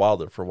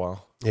wild there for a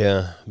while.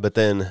 Yeah, but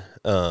then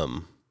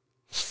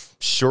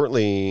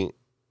shortly,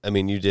 I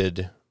mean,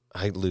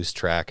 I lose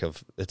track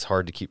of. It's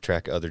hard to keep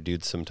track of other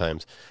dudes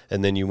sometimes.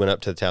 And then you went up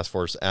to the task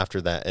force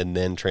after that, and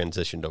then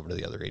transitioned over to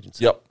the other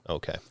agency. Yep.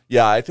 Okay.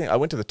 Yeah, I think I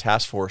went to the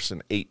task force in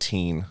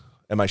 2018,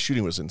 and my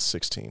shooting was in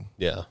 2016.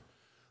 Yeah.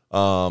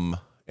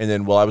 And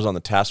then while I was on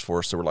the task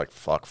force, there were like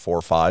 4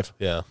 or 5.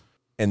 Yeah.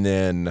 And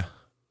then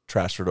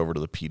transferred over to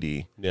the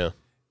PD. Yeah.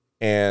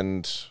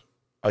 And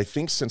I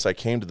think since I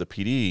came to the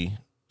PD,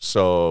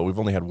 so we've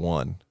only had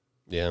one.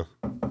 Yeah.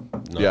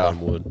 Yeah.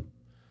 Wood.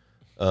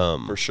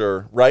 For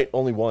sure. Right?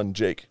 Only one,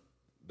 Jake.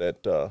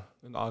 That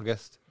in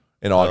August.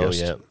 In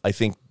August. Yeah. I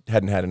think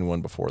hadn't had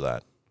anyone before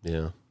that.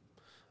 Yeah.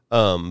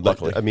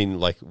 Luckily. But I mean,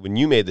 like when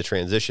you made the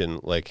transition,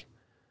 like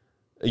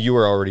You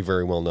were already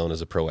very well known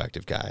as a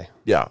proactive guy.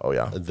 Yeah. Oh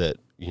yeah. That,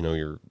 you know,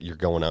 you're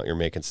going out, you're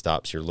making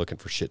stops, you're looking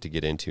for shit to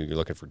get into, you're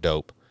looking for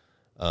dope.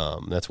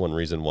 That's one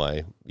reason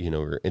why, you know,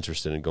 we were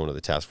interested in going to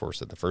the task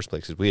force in the first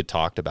place, because we had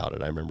talked about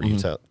it. I remember you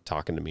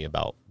talking to me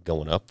about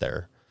going up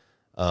there,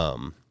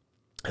 and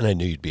I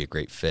knew you'd be a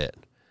great fit.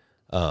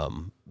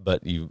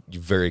 But you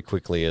very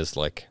quickly is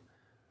like,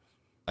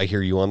 I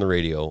hear you on the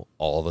radio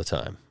all the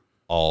time,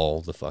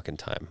 all the fucking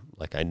time.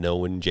 Like, I know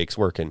when Jake's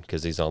working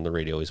because he's on the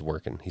radio, he's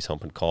working, he's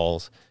humping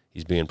calls,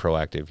 he's being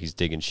proactive, he's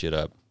digging shit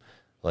up.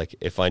 Like,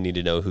 if I need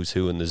to know who's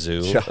who in the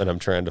zoo and I'm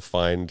trying to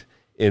find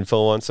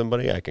info on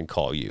somebody, I can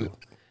call you.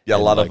 Yeah,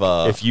 and a lot like,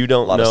 of if you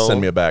don't know, send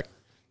me a back.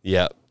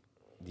 Yeah.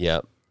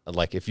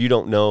 Like, if you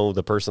don't know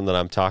the person that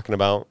I'm talking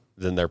about,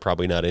 then they're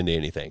probably not into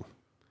anything.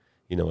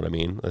 You know what I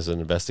mean? As an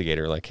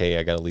investigator, like, hey,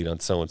 I got a lead on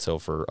so and so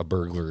for a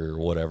burglary or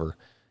whatever.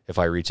 If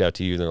I reach out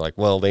to you, they're like,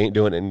 well, they ain't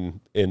doing it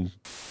in.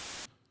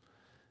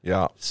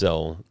 Yeah.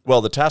 So,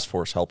 well, the task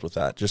force helped with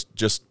that.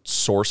 Just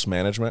source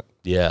management.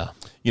 yeah.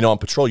 You know, on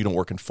patrol, you don't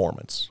work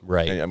informants.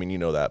 Right. I mean, you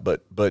know that.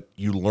 But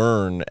you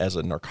learn as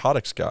a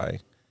narcotics guy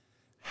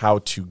how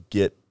to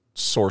get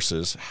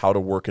sources, how to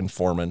work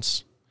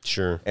informants.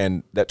 Sure.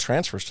 And that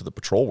transfers to the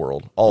patrol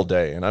world all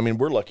day. And I mean,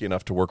 we're lucky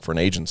enough to work for an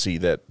agency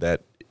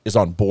that is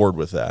on board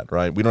with that,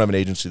 right? We don't have an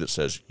agency that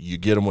says you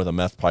get them with a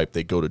meth pipe,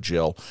 they go to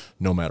jail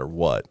no matter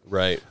what.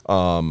 Right.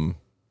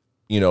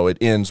 You know, it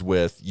ends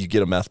with you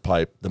get a meth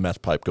pipe, the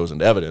meth pipe goes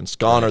into evidence.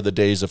 Gone are the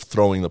days of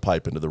throwing the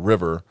pipe into the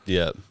river.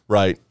 Yeah.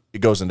 Right. It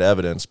goes into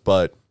evidence,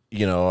 but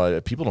you know,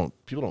 people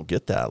don't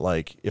get that.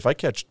 Like, if I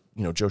catch,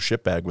 you know, Joe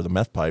Shitbag with a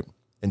meth pipe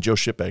and Joe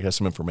Shitbag has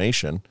some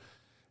information,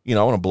 you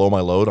know, I want to blow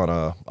my load on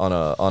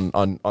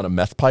a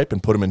meth pipe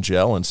and put him in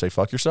jail and say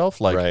fuck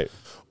yourself, like, Right.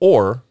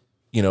 Or,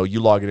 you know, you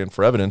log it in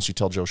for evidence. You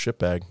tell Joe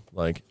Shitbag,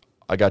 like,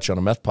 I got you on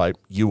a meth pipe.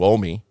 You owe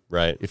me.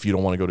 Right. If you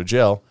don't want to go to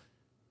jail,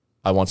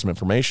 I want some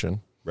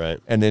information. Right.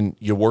 And then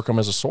you work them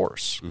as a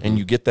source, and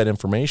you get that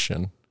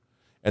information.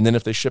 And then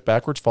if they shit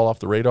backwards, fall off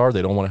the radar,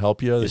 they don't want to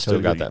help you. They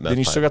still got that meth Then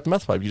you pipe. still got the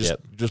meth pipe. You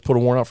just put a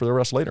warrant out for the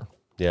arrest later.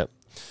 Yep.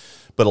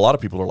 But a lot of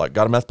people are like,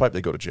 got a meth pipe,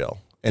 they go to jail.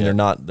 And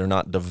they're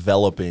not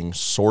developing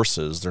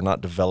sources. They're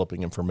not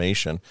developing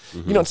information.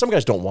 You know, and some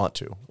guys don't want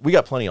to. We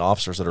got plenty of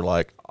officers that are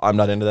like, I'm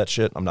not into that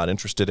shit. I'm not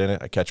interested in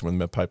it. I catch them with a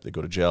meth pipe, they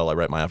go to jail. I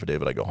write my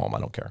affidavit, I go home. I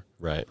don't care.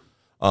 Right.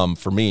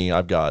 For me,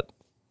 I've got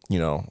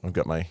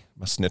my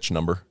snitch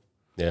number,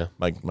 Yeah.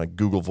 my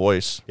Google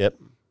Voice Yep.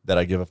 that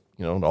I give,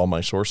 you know, to all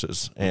my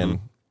sources. And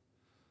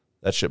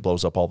that shit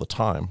blows up all the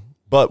time.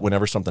 But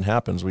whenever something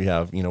happens, we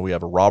have a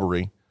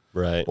robbery,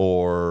 Right.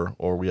 or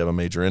we have a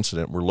major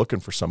incident, we're looking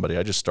for somebody,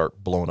 I just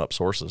start blowing up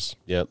sources.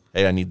 Yep.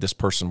 Hey, I need this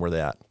person, where they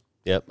at?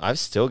 Yep. I've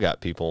still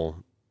got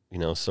people, you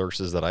know,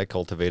 sources that I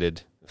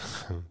cultivated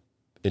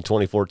in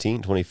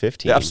 2014,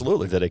 2015. Yeah,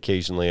 absolutely. That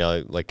occasionally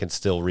I like can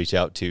still reach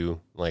out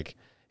to, like,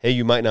 hey,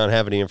 you might not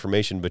have any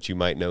information, but you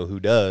might know who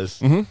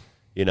does.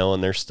 You know,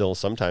 and they're still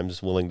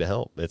sometimes willing to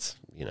help. It's,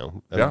 you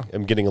know,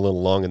 I'm getting a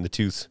little long in the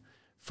tooth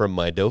from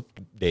my dope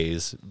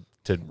days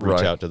to reach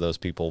out to those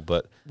people,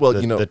 but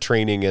the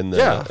training and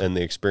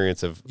the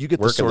experience of you get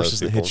the sources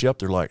that hit you up.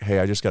 They're like, hey,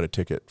 I just got a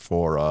ticket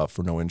for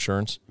no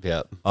insurance.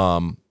 Yeah.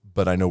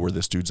 But I know where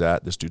this dude's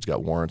at. This dude's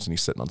got warrants and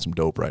he's sitting on some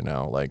dope right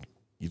now. Like,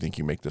 you think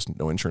you make this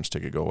no insurance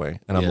ticket go away?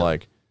 And I'm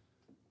like,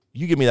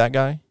 you give me that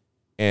guy,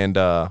 and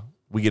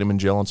we get him in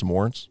jail on some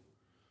warrants,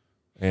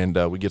 and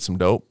we get some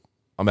dope.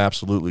 I'm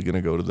absolutely going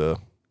to go to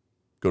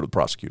the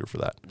prosecutor for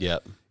that. Yeah.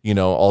 You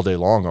know, all day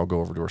long, I'll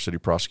go over to our city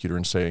prosecutor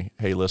and say,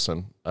 hey,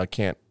 listen, I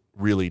can't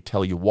really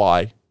tell you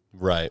why.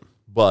 Right.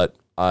 But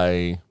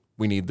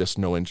we need this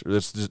no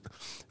insurance.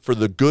 For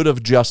the good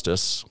of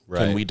justice,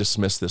 can we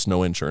dismiss this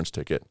no insurance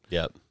ticket?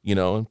 Yeah. You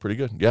know, and pretty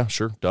good. Yeah,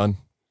 sure, done.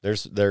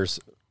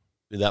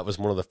 That was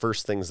one of the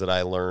first things that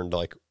I learned,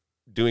 like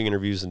doing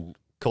interviews and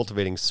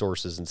cultivating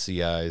sources and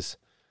CIs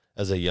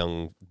as a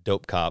young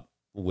dope cop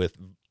with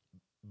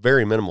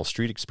very minimal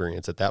street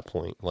experience at that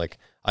point. Like,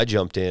 I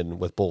jumped in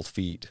with both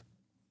feet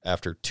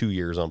after 2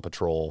 years on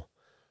patrol,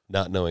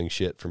 not knowing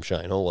shit from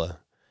Shinola.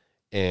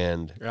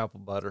 And Your apple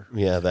butter.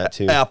 yeah, that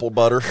too. Apple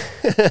butter.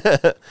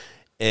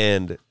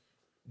 And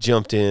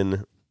jumped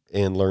in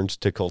and learned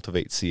to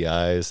cultivate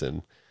CIs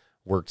and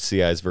worked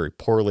CIs very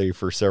poorly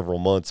for several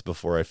months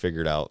before I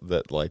figured out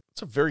that, like,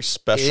 It's a very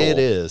special. it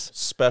is.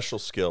 Special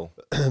skill.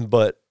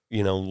 But,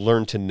 you know,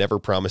 learn to never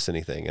promise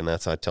anything. And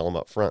that's, I tell them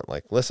up front,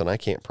 like, listen, I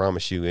can't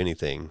promise you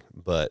anything,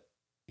 but,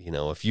 you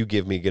know, if you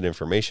give me good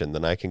information,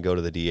 then I can go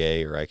to the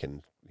DA or I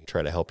can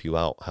try to help you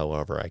out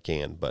however I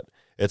can. But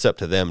it's up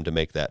to them to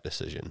make that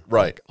decision.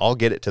 Right. Like, I'll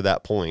get it to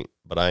that point,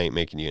 but I ain't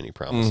making you any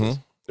promises.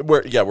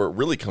 Where it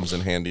really comes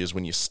in handy is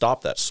when you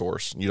stop that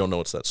source and you don't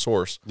know it's that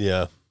source.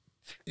 Yeah.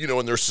 You know,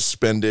 and they're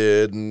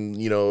suspended and,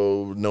 you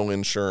know, no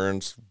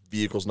insurance,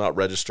 vehicle's not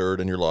registered,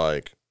 and you're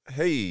like,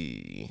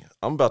 hey,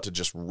 I'm about to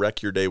just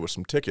wreck your day with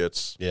some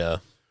tickets Yeah.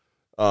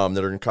 that are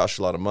going to cost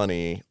you a lot of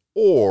money.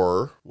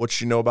 Or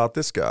what you know about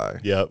this guy.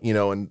 Yep. You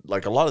know, and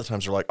like a lot of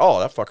times they're like, oh,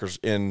 that fucker's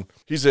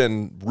he's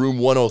in room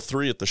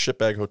 103 at the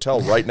Shitbag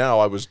Hotel right now.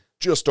 I was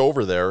just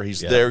over there.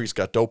 He's there. He's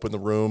got dope in the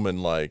room.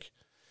 And like,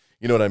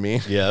 You know what I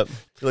mean? Yep.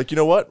 You're like, you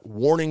know what?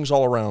 Warnings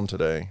all around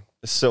today.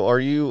 So are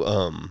you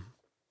an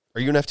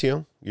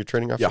FTO? You're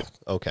training officer?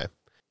 Yeah. Okay.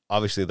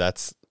 Obviously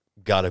that's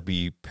got to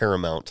be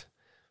paramount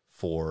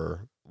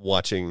for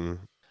watching.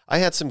 I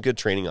had some good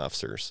training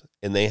officers,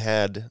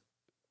 and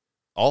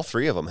all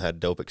three of them had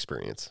dope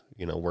experience,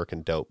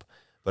 working dope,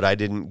 but I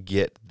didn't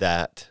get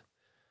that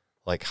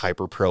like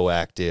hyper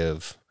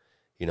proactive,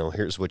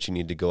 here's what you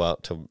need to go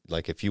out to,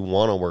 like, if you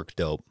want to work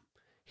dope,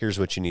 here's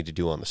what you need to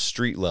do on the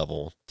street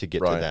level to get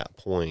to that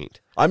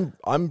point.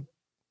 I'm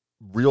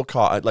real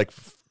caught. Like,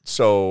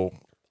 so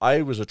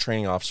I was a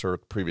training officer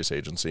at the previous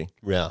agency.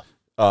 Yeah.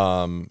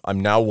 I'm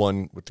now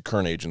one with the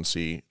current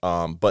agency,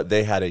 but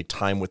they had a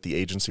time with the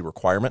agency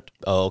requirement.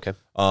 Oh, okay.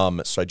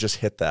 So I just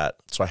hit that.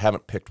 So I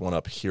haven't picked one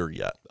up here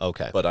yet.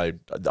 Okay. But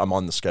I'm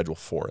on the schedule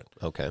for it.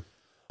 Okay.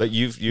 But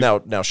you've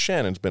now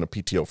Shannon's been a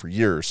PTO for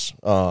years,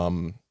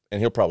 and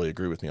he'll probably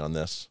agree with me on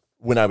this.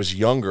 When I was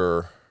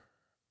younger,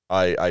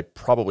 I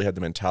probably had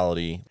the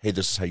mentality, hey,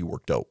 this is how you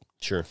work dope.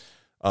 Sure.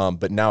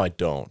 But now I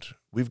don't.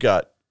 We've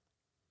got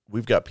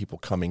people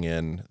coming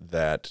in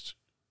that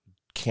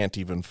can't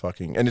even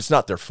fucking, and it's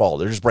not their fault.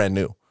 They're just brand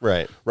new.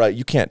 Right. Right.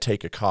 You can't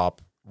take a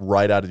cop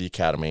right out of the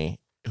academy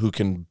who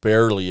can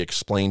barely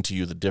explain to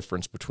you the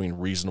difference between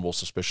reasonable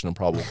suspicion and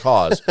probable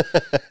cause,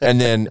 and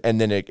then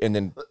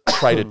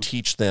try to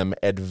teach them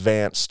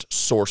advanced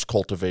source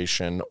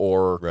cultivation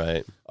or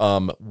right.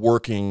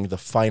 Working the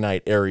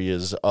finite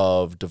areas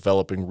of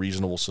developing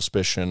reasonable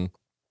suspicion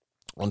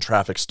on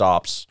traffic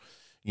stops,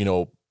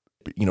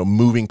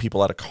 moving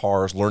people out of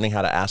cars, learning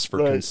how to ask for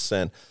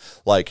consent.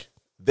 Like,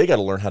 they got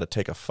to learn how to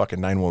take a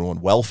fucking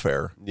 911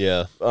 welfare.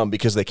 Yeah.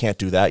 Because they can't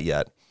do that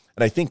yet.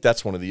 And I think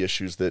that's one of the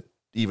issues that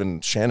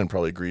even Shannon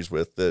probably agrees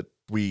with, that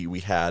we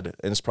had,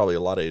 and it's probably a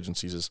lot of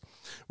agencies, is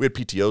we had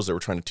PTOs that were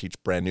trying to teach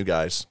brand new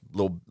guys,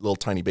 little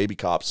tiny baby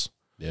cops,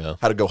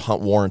 how to go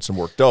hunt warrants and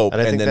work dope.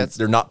 And then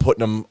they're not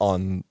putting them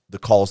on the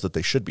calls that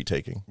they should be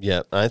taking.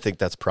 Yeah. I think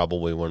that's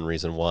probably one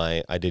reason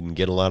why I didn't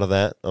get a lot of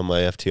that on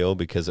my FTO,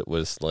 because it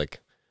was like,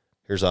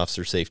 here's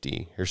officer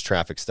safety, here's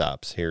traffic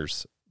stops,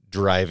 here's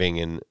driving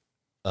in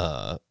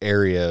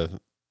area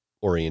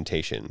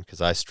orientation, because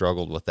I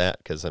struggled with that,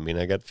 because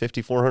I got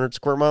 5,400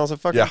 square miles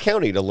of fucking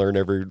county to learn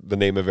the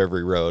name of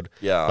every road.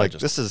 Yeah, like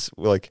this is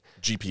like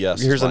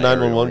GPS. Here's a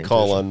 911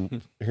 call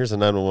on. Here's a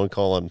 911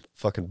 call on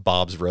fucking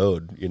Bob's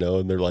Road,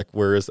 and they're like,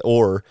 where is,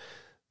 or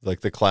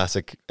like the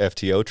classic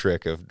FTO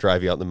trick of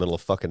drive you out in the middle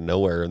of fucking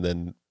nowhere and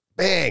then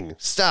bang,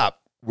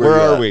 stop. Where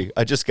are we?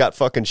 I just got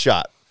fucking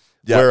shot.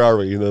 Yeah. Where are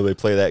we? They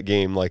play that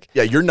game like...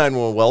 Yeah, your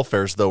 911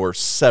 welfares, though, are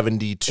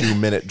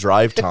 72-minute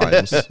drive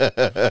times.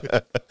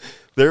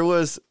 There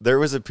was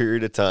a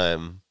period of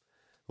time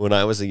when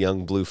I was a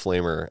young blue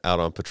flamer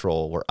out on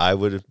patrol where I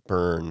would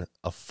burn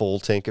a full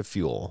tank of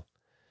fuel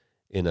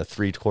in a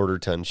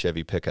 3/4-ton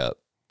Chevy pickup,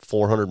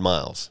 400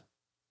 miles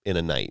in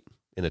a night,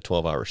 in a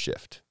 12-hour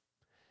shift,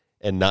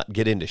 and not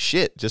get into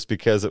shit just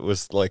because it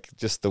was like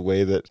just the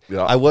way that...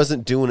 Yeah. I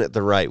wasn't doing it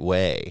the right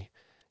way.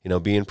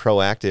 Being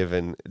proactive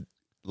and...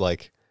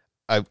 like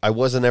I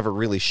wasn't ever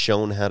really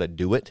shown how to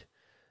do it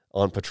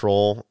on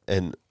patrol,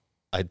 and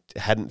I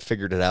hadn't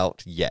figured it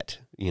out yet,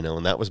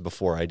 and that was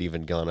before I'd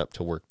even gone up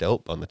to work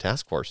dope on the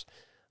task force.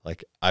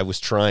 Like, I was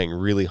trying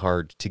really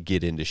hard to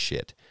get into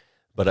shit,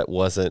 but I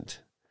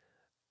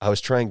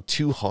was trying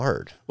too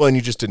hard. Well, and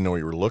you just didn't know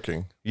you were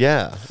looking.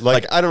 Yeah.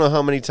 Like I don't know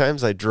how many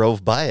times I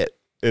drove by it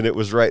and it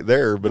was right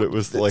there, but it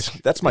was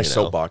that's my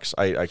soapbox.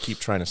 I keep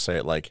trying to say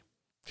it, like,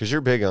 because you're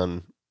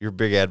a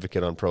big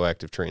advocate on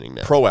proactive training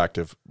now.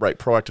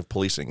 Proactive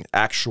policing,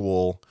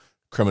 actual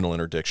criminal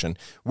interdiction.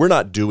 We're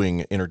not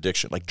doing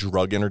interdiction, like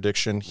drug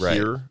interdiction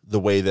here, the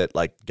way that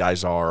like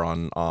guys are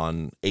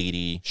on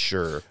 80.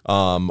 Sure.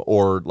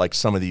 Or like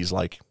some of these,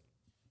 like,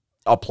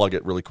 I'll plug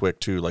it really quick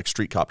too, like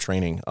street cop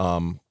training.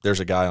 There's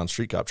a guy on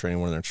street cop training,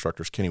 one of their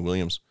instructors, Kenny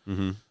Williams.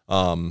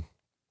 Mm-hmm.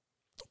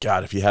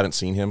 God, if you haven't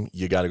seen him,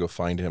 you got to go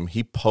find him.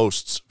 He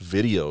posts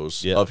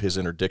videos of his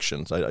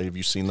interdictions. Have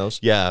you seen those?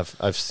 Yeah,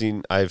 I've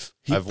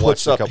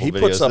watched a couple videos. He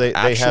puts up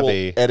they have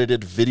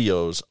edited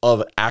videos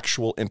of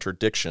actual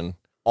interdiction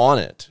on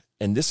it.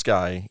 And this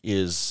guy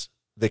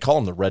they call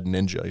him the Red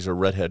Ninja. He's a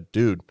redhead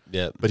dude.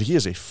 Yeah. But he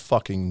is a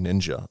fucking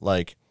ninja.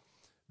 Like,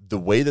 the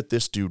way that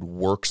this dude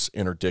works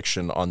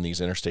interdiction on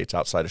these interstates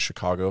outside of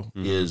Chicago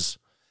is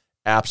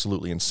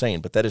absolutely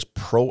insane. But that is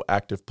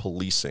proactive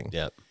policing.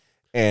 Yeah.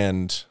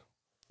 And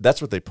that's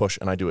what they push,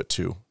 and I do it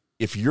too.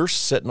 If you're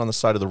sitting on the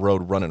side of the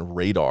road running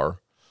radar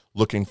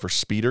looking for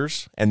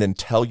speeders and then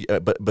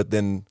but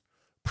then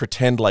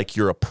pretend like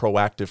you're a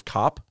proactive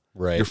cop,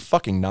 you're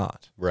fucking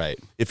not. Right.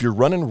 If you're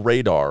running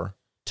radar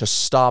to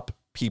stop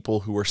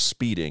people who are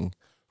speeding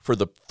for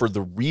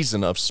the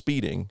reason of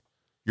speeding,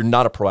 you're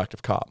not a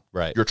proactive cop.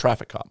 Right. You're a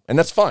traffic cop. And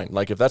that's fine.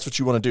 Like, if that's what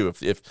you want to do,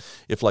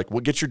 if like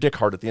what gets your dick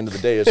hard at the end of the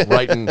day is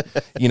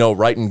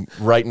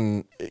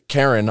writing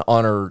Karen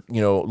on her,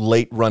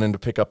 late running to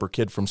pick up her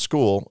kid from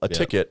school a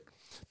ticket,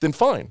 then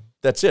fine.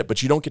 That's it.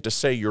 But you don't get to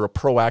say you're a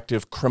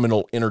proactive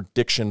criminal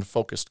interdiction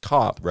focused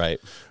cop. Right.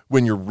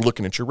 When you're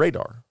looking at your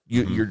radar.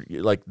 You're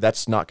like,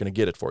 that's not going to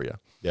get it for you.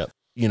 Yep.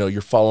 You know,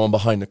 you're following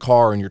behind the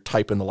car and you're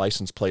typing the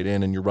license plate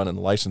in and you're running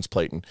the license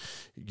plate and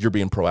you're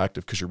being proactive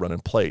because you're running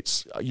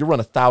plates. You run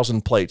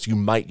 1,000 plates, you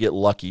might get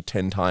lucky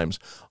 10 times.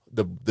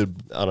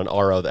 On an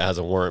RO that has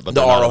a warrant, but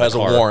the RO has a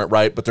warrant,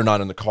 right? But they're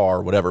not in the car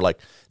or whatever. Like,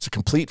 it's a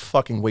complete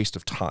fucking waste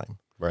of time.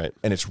 Right.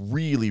 And it's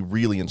really,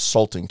 really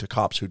insulting to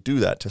cops who do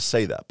that to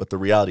say that. But the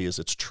reality is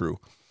it's true.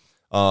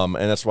 And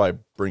that's why I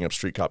bring up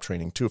street cop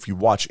training too. If you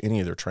watch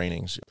any of their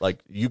trainings, like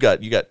you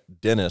got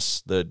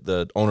Dennis,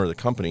 the owner of the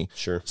company,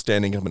 sure,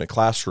 standing up in a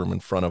classroom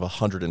in front of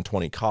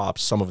 120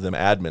 cops, some of them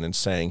admin, and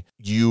saying,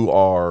 you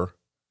are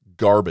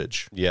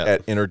garbage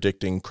at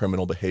interdicting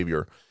criminal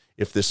behavior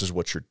if this is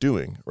what you're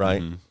doing,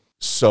 right? Mm-hmm.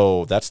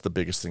 So that's the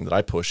biggest thing that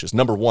I push is,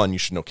 number one, you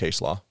should know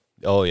case law.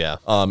 Oh, yeah.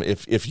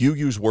 If you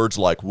use words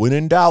like when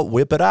in doubt,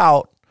 whip it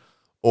out,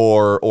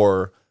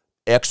 or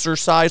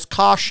exercise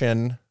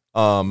caution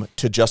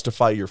to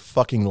justify your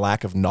fucking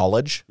lack of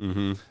knowledge,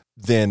 mm-hmm.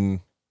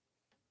 then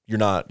you're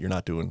not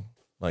doing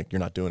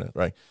it,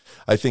 right?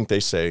 I think they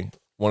say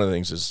one of the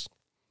things is,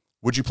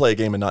 would you play a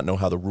game and not know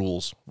what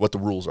the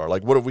rules are?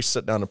 Like, what if we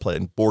sit down and play a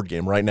board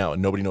game right now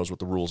and nobody knows what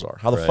the rules are?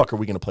 How the fuck are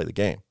we going to play the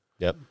game?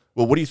 Yep.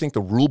 Well, what do you think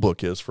the rule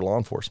book is for law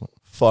enforcement?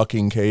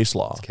 Fucking case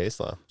law. It's case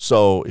law.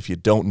 So if you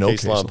don't know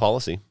case law and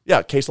policy.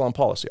 Yeah, case law and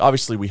policy.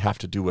 Obviously, we have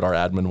to do what our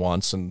admin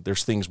wants, and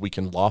there's things we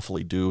can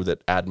lawfully do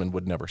that admin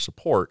would never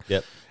support.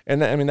 Yep.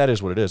 And I mean, that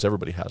is what it is.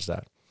 Everybody has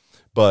that.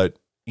 But,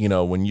 you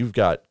know, when you've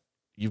got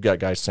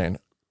guys saying,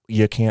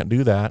 you can't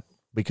do that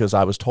because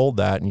I was told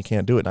that and you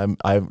can't do it, and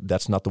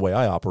that's not the way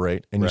I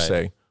operate. And you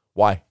say,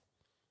 why?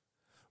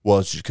 Well,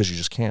 it's because you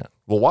just can't.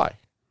 Well, why?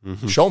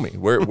 Mm-hmm. Show me.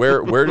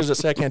 Where does it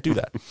say I can't do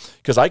that?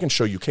 Because I can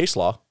show you case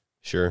law.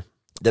 Sure.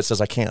 That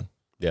says I can.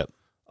 Yep.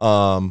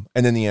 And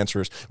then the answer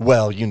is,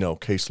 well,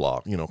 case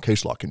law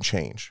can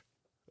change.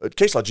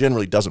 Case law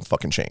generally doesn't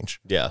fucking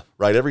change. Yeah.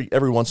 Right?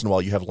 Every once in a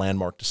while you have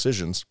landmark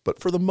decisions, but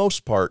for the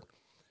most part,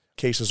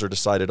 cases are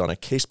decided on a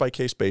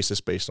case-by-case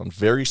basis based on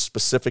very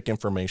specific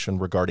information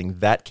regarding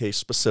that case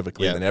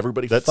specifically. Yeah. And then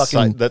everybody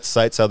that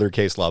cites other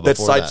case law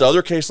before that. Cites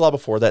other case law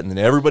before that, and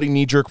then everybody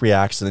knee-jerk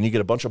reacts, and then you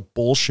get a bunch of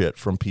bullshit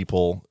from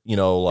people,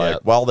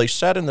 well, they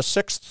said in the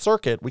Sixth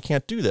Circuit we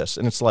can't do this.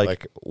 And it's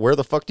like where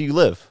the fuck do you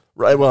live?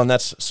 Right, well, and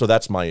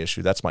that's my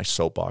issue. That's my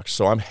soapbox.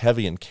 So I'm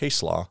heavy in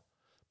case law,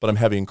 but I'm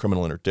heavy in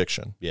criminal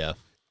interdiction. Yeah.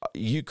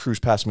 You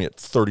cruise past me at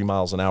 30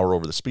 miles an hour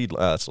over the speed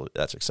limit.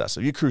 That's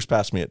excessive. You cruise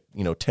past me at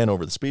 10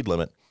 over the speed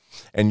limit,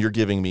 and you're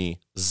giving me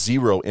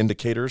zero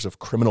indicators of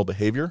criminal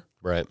behavior.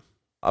 Right.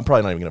 I'm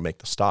probably not even going to make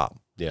the stop.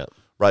 Yeah.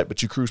 Right,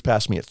 but you cruise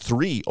past me at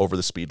 3 over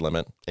the speed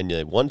limit, and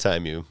one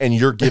time and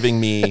you're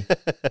giving me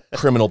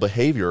criminal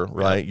behavior.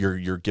 Right. Yeah.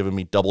 You're giving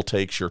me double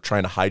takes. You're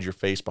trying to hide your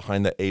face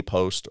behind the A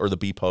post or the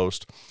B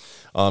post.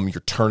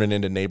 You're turning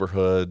into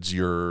neighborhoods.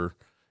 You're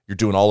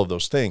doing all of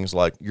those things.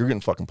 Like, you're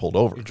getting fucking pulled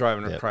over. You're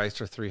driving a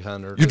Chrysler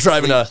 300. You're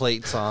driving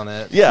plates on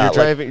it. Yeah,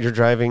 you're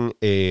driving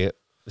a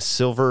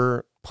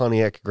silver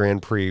Pontiac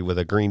Grand Prix with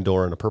a green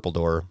door and a purple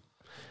door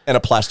and a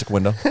plastic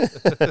window.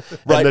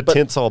 Right, and the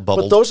tint's all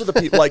bubbled. But those are the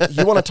people. Like,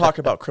 you want to talk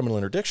about criminal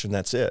interdiction?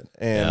 That's it.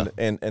 And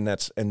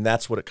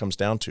that's what it comes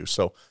down to.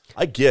 So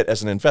I get,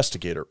 as an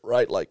investigator,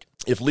 right? Like,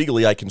 if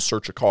legally I can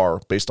search a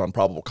car based on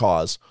probable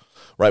cause,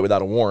 right,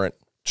 without a warrant.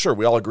 Sure,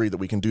 we all agree that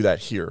we can do that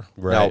here.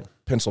 Right. Now,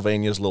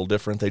 Pennsylvania is a little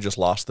different. They just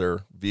lost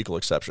their vehicle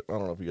exception. I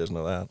don't know if you guys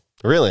know that.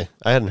 Really?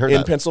 I hadn't heard that.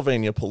 In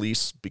Pennsylvania,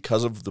 police,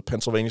 because of the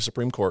Pennsylvania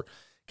Supreme Court,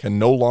 can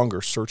no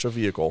longer search a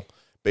vehicle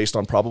based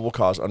on probable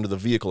cause under the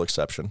vehicle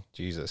exception.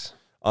 Jesus.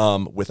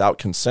 Without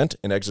consent,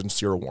 an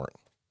exigency, or a warrant.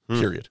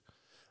 Period.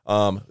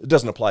 It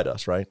doesn't apply to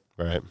us, right?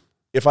 Right.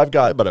 If I've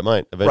got, but it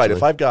might eventually. Right.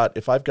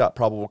 If I've got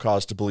probable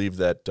cause to believe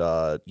that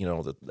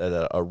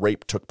that a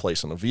rape took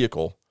place in a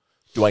vehicle,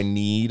 do I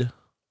need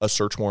a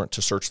search warrant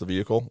to search the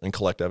vehicle and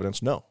collect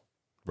evidence? No.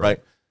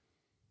 Right.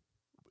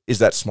 Is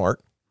that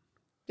smart?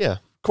 Yeah.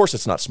 Of course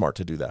it's not smart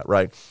to do that,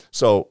 right?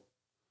 So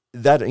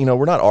that,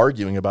 we're not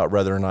arguing about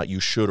whether or not you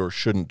should or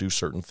shouldn't do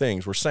certain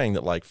things. We're saying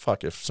that, like,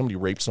 fuck, if somebody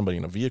raped somebody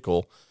in a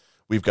vehicle,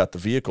 we've got the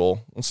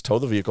vehicle, let's tow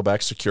the vehicle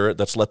back, secure it.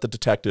 Let's let the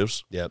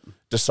detectives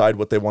decide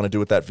what they want to do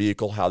with that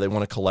vehicle, how they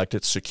want to collect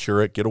it,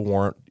 secure it, get a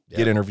warrant,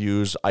 get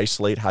interviews,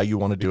 isolate how you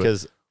want to do it.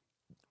 Because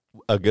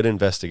a good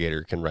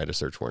investigator can write a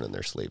search warrant in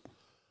their sleep.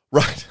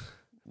 Right.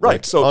 Right.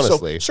 Like, so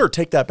honestly, sure,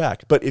 take that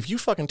back. But if you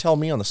fucking tell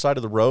me on the side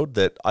of the road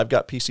that I've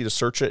got PC to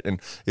search it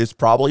and it's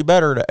probably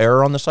better to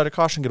err on the side of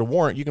caution, get a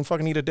warrant, you can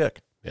fucking eat a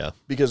dick. Yeah.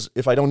 Because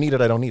if I don't need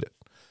it, I don't need it.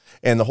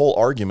 And the whole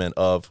argument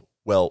of,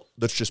 well,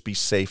 let's just be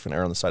safe and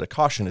err on the side of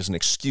caution is an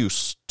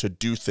excuse to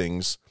do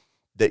things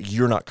that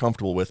you're not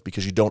comfortable with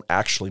because you don't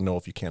actually know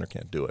if you can or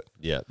can't do it.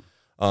 Yeah.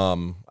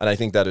 And I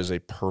think that is a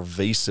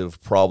pervasive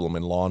problem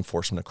in law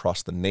enforcement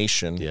across the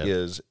nation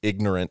is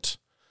ignorant,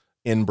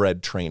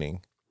 inbred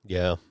training.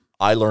 Yeah.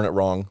 I learn it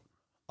wrong.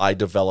 I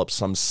develop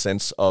some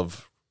sense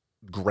of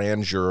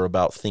grandeur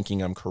about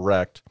thinking I'm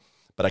correct,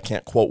 but I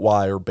can't quote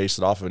why or base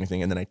it off of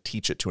anything, and then I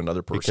teach it to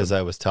another person. Because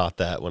I was taught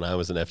that when I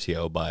was an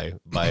FTO by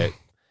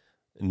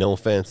no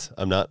offense,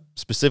 I'm not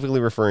specifically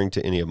referring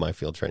to any of my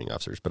field training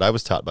officers, but I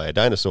was taught by a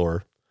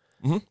dinosaur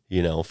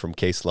you know, from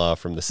case law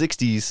from the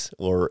 60s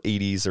or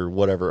 80s or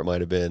whatever it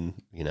might have been,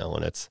 you know,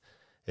 and it's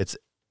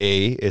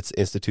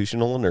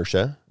institutional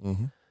inertia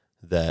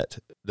that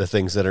the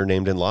things that are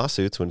named in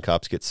lawsuits when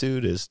cops get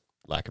sued is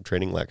lack of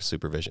training, lack of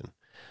supervision.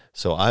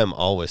 So I'm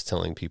always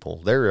telling people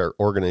there are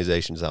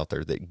organizations out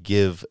there that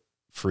give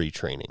free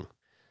training.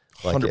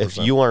 Like 100%. if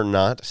you are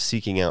not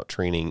seeking out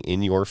training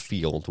in your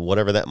field,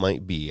 whatever that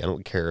might be, I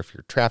don't care if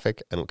you're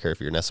traffic, I don't care if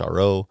you're an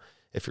SRO,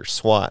 if you're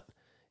SWAT,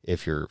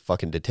 if you're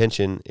fucking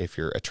detention, if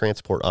you're a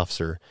transport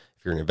officer,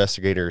 if you're an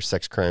investigator,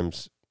 sex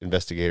crimes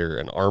investigator,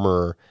 an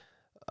armorer,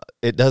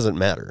 it doesn't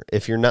matter.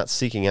 If you're not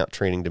seeking out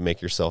training to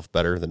make yourself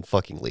better, then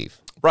fucking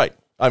leave. Right.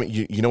 I mean,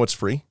 you know what's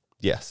free?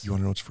 Yes. You want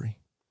to know what's free?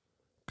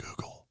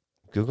 Google.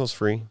 Google's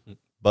free,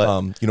 but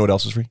You know what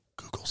else is free?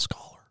 Google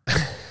Scholar.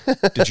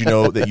 Did you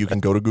know that you can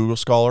go to Google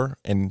Scholar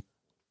and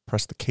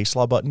press the case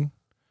law button,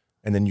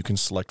 and then you can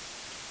select?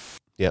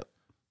 Yep.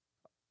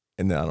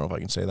 And then I don't know if I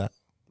can say that.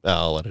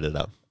 I'll edit it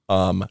out.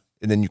 And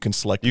then you can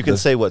select. You can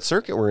say what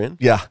circuit we're in.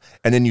 Yeah,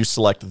 and then you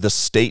select the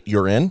state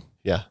you're in,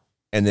 Yeah.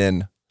 and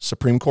then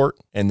Supreme Court,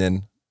 and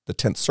then the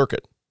 10th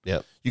Circuit.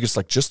 Yep. You can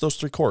select just those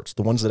 3 courts,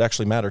 the ones that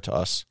actually matter to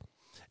us,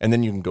 and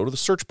then you can go to the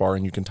search bar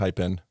and you can type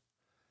in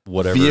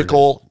Whatever.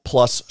 vehicle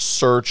plus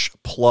search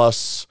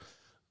plus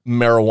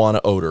marijuana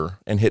odor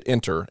and hit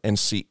enter and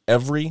see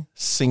every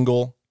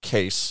single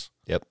case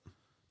Yep.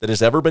 that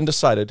has ever been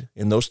decided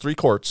in those 3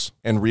 courts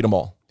and read them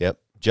all. Yep.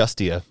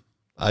 Justia.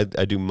 I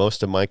do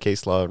most of my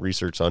case law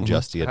research on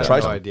Justia. I have Try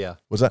no some. idea.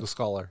 Was that- Google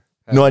Scholar?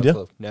 I No have idea?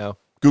 clue. No.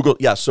 Google,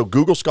 yeah, so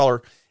Google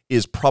Scholar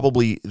is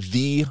probably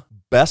the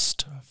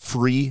best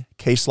free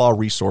case law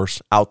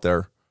resource out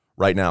there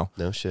right now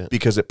No shit.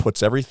 because it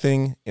puts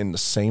everything in the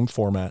same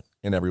format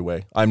in every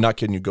way. I'm not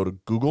kidding you. Go to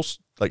Google,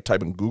 like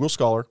type in Google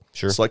Scholar,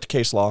 Sure. select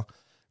case law,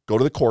 go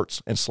to the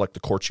courts and select the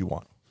courts you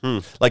want.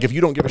 Like if you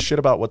don't give a shit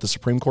about what the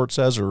Supreme Court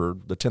says or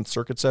the 10th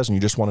Circuit says and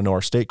you just want to know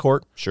our state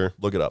court, Sure.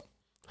 look it up.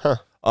 Huh.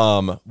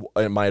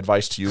 And my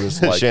advice to you is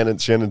like,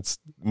 Shannon's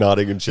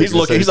nodding and shaking.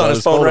 He's on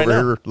his phone right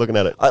now. here looking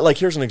at it. like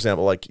here's an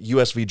example, like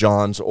US v.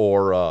 Johns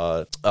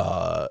or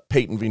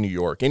Peyton v. New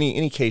York.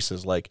 Any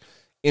cases like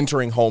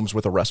entering homes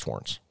with arrest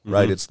warrants,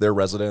 right? It's their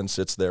residence,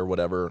 it's their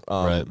whatever.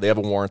 Right. They have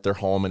a warrant, their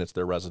home, and it's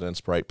their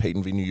residence, right?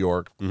 Peyton v. New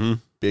York,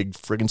 big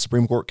friggin'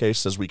 Supreme Court case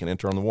says we can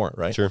enter on the warrant,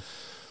 right? Sure.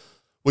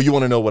 Well, you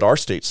want to know what our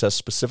state says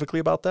specifically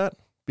about that?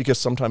 Because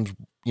sometimes,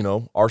 you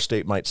know, our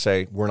state might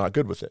say we're not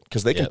good with it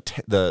because they can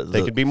Yep.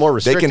 They could be more they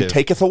restrictive. can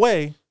taketh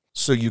away.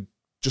 So you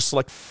just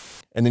select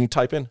and then you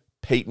type in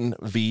Peyton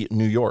v.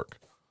 New York.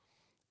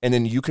 And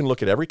then you can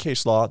look at every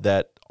case law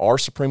that our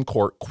Supreme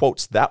Court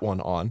quotes that one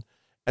on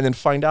and then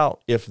find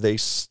out if they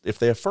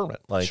affirm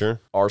it. Like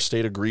Sure. our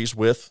state agrees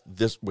with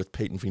this with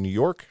Peyton v. New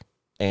York,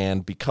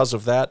 and because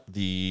of that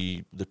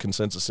the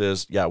consensus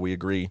is, yeah, we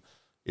agree.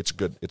 It's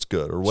good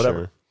or whatever.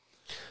 Sure.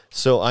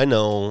 So I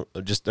know,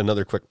 just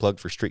another quick plug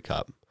for Street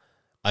Cop.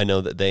 I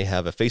know that they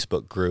have a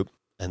Facebook group,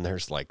 and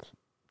there's like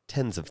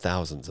tens of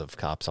thousands of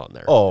cops on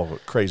there. Oh,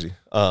 crazy.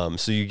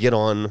 So you get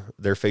on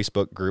their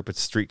Facebook group.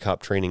 It's Street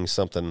Cop Training,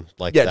 something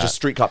like Yeah, that. just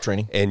street cop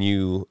training. And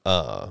you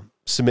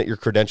submit your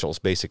credentials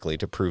basically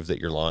to prove that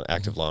you're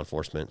active law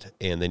enforcement,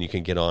 and then you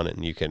can get on it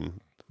and you can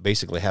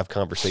basically have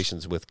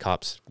conversations with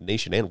cops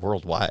nation and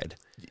worldwide.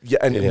 Yeah,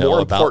 and You know, more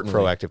about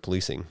importantly, proactive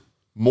policing.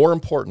 More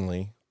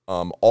importantly,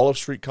 all of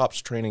Street Cops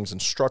Training's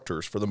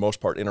instructors, for the most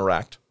part,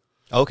 interact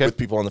Okay. with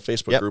people on the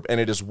Facebook Yep. group, and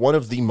it is one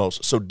of the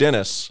most. So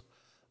Dennis,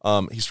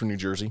 he's from New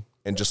Jersey,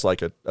 and just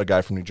like a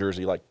guy from New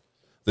Jersey, like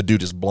the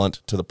dude is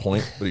blunt to the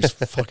point, but he's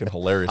fucking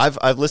hilarious.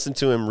 I've listened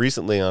to him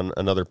recently on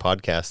another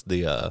podcast,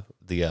 the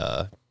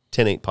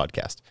 10-8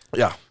 podcast.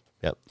 Yeah,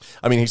 Yep.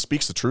 I mean, he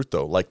speaks the truth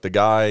though. Like the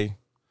guy,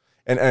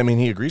 and I mean,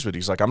 he agrees with it.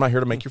 He's like, I'm not here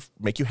to make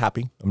you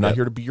happy. I'm not Yep.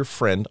 here to be your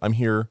friend. I'm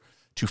here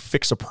to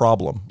fix a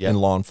problem Yep. in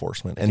law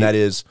enforcement, and that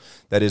is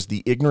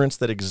the ignorance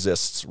that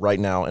exists right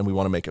now, and we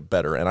want to make it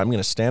better. And I'm going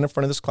to stand in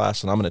front of this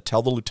class, and I'm going to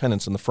tell the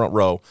lieutenants in the front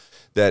row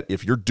that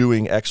if you're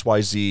doing X, Y,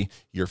 Z,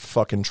 you're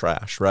fucking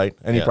trash, right?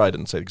 And he Yeah. probably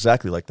didn't say it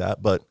exactly like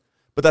that, but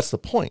that's the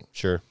point.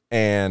 Sure.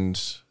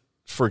 And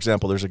for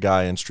example, there's a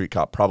guy in Street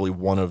Cop, probably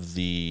one of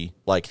the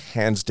like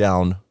hands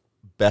down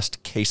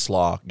best case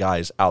law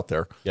guys out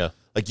there. Yeah.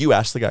 Like you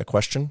ask the guy a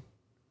question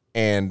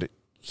and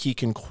he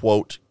can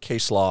quote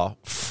case law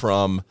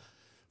from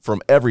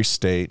every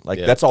state. Like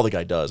Yeah. that's all the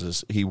guy does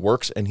is he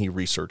works and he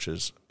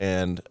researches.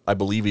 And I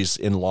believe he's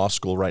in law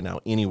school right now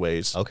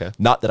anyways. Okay.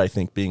 Not that I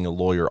think being a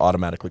lawyer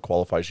automatically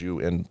qualifies you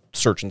in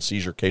search and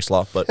seizure case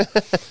law, but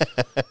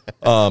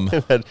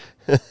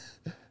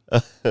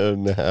No,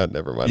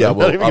 never mind. yeah, I'm not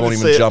well, I gonna won't say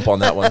even it. jump on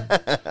that one.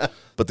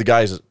 But the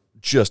guy's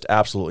just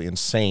absolutely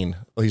insane.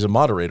 He's a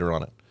moderator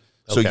on it.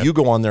 So Okay. you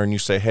go on there and you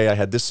say, hey, I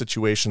had this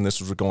situation. This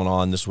was what's going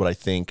on. This is what I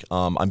think.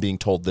 I'm being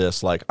told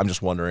this. Like, I'm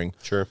just wondering.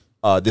 Sure.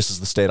 This is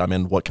the state I'm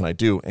in. What can I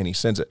do? And he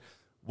sends it.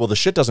 Well, the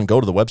shit doesn't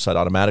go to the website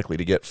automatically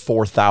to get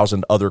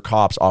 4,000 other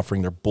cops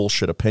offering their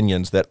bullshit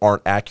opinions that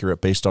aren't accurate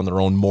based on their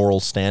own moral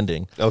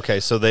standing. Okay,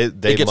 so they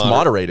It gets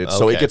moderated. Okay.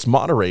 So it gets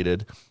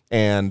moderated,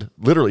 and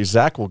literally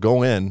Zach will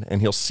go in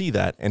and he'll see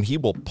that, and he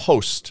will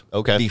post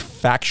the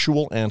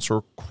factual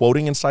answer,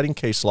 quoting and citing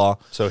case law.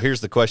 So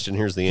here's the question,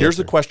 here's the answer. Here's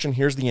the question,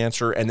 here's the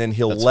answer, and then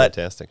he'll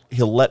fantastic.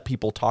 He'll let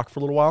people talk for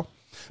a little while.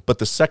 But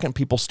the second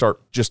people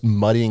start just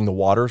muddying the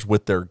waters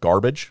with their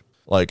garbage,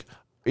 like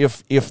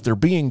if they're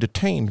being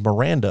detained,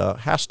 Miranda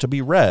has to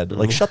be read.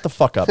 Like, shut the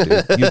fuck up,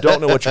 dude. You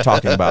don't know what you're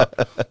talking about.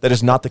 That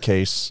is not the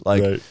case.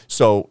 Like,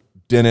 so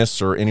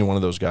Dennis or any one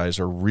of those guys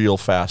are real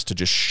fast to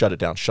just shut it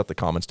down, shut the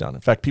comments down.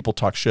 In fact, people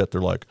talk shit. They're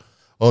like,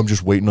 oh, I'm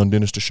just waiting on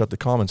Dennis to shut the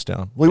comments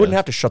down. Well, he wouldn't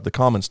have to shut the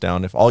comments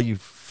down if all you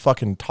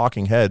fucking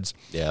talking heads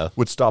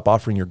would stop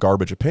offering your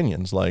garbage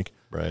opinions. Like,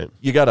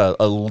 you got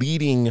a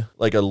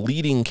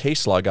leading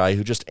case law guy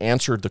who just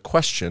answered the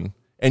question,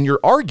 and you're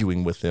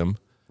arguing with him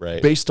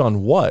based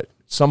on what?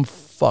 Some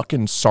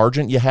fucking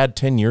sergeant you had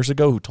 10 years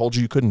ago who told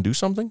you couldn't do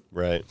something?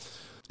 Right.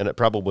 And it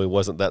probably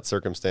wasn't that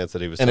circumstance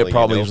that he was and telling it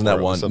probably you wasn't that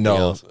one. No.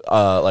 else.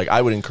 Like,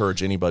 I would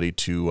encourage anybody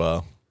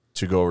to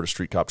go over to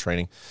Street Cop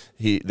Training.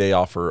 They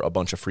offer a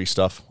bunch of free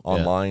stuff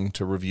online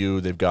to review.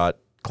 They've got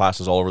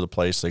classes all over the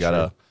place. They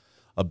got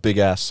a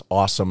big-ass,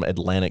 awesome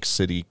Atlantic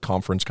City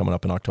conference coming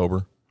up in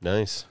October.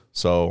 Nice.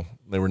 So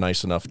they were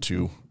nice enough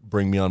to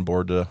bring me on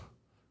board to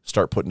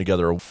start putting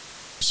together a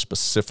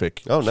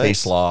specific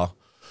case law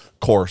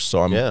course. So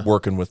I'm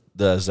working with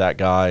the Zach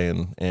guy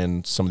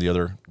and some of the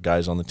other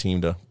guys on the team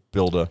to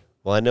build a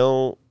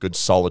good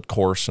solid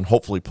course and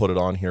hopefully put it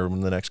on here in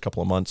the next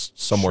couple of months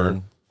somewhere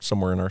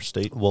in our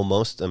state. Well,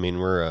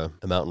 we're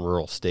a mountain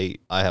rural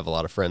state. I have a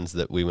lot of friends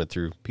that we went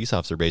through Peace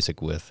Officer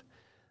Basic with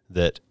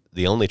that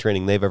the only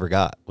training they've ever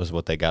got was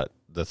what they got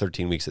the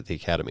 13 weeks at the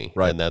academy.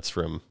 Right. And that's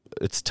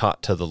it's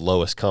taught to the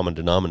lowest common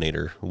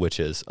denominator, which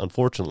is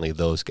unfortunately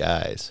those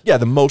guys. Yeah,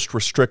 the most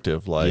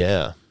restrictive. Like,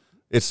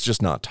 it's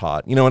just not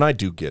taught. And I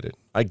do get it.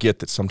 I get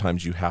that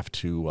sometimes you have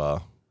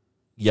to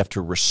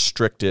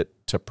restrict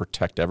it to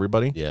protect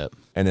everybody. Yeah.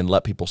 And then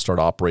let people start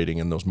operating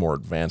in those more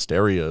advanced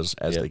areas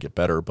as they get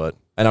better.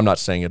 And I'm not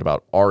saying it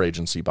about our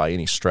agency by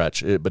any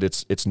stretch, but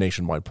it's a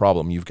nationwide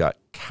problem. You've got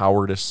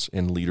cowardice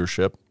in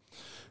leadership.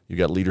 You've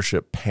got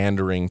leadership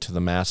pandering to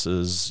the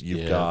masses.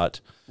 You've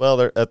got... Well,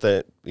 they're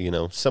at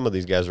some of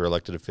these guys are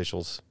elected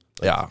officials.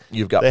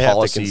 You've got they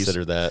policies. Have to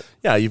consider that.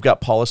 Yeah, you've got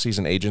policies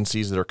and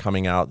agencies that are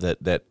coming out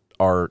that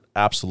are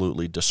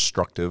absolutely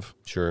destructive.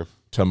 Sure.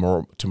 To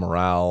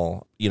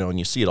morale, and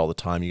you see it all the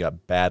time. You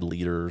got bad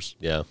leaders.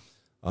 Yeah.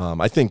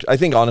 I think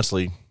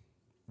honestly,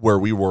 where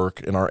we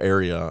work in our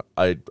area,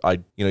 I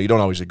you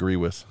don't always agree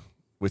with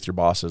your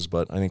bosses,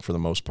 but I think for the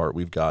most part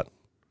we've got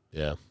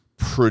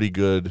pretty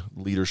good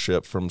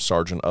leadership from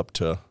sergeant up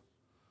to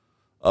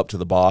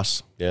the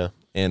boss. Yeah.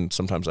 And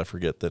sometimes I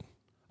forget that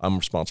I'm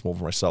responsible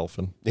for myself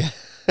and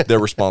they're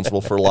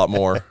responsible for a lot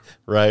more.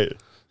 Right.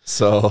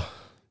 So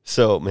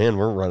man,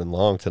 we're running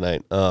long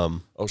tonight.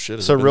 Oh shit!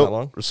 Has it been that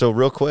long? So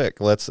real quick,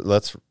 let's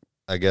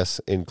I guess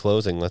in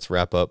closing, let's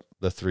wrap up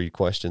the 3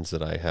 questions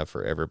that I have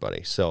for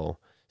everybody. So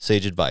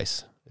sage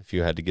advice. If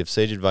you had to give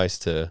sage advice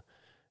to,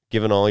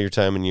 given all your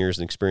time and years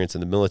and experience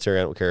in the military,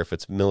 I don't care if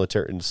it's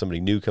military and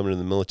somebody new coming in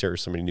the military or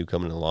somebody new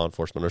coming into law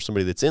enforcement or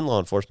somebody that's in law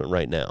enforcement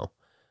right now,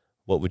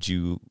 what would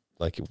you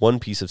like? One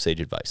piece of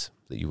sage advice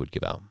that you would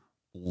give out?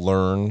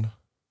 Learn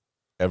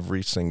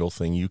every single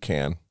thing you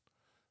can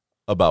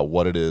about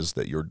what it is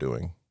that you're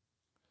doing.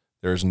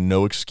 There's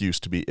no excuse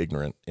to be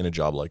ignorant in a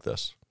job like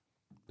this.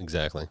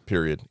 Exactly.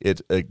 Period.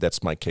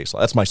 That's my case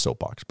law. That's my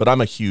soapbox. But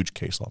I'm a huge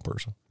case law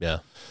person. Yeah.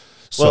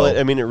 So, well,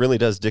 it really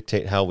does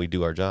dictate how we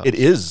do our jobs. It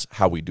is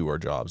how we do our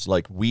jobs.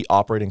 Like, we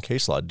operate in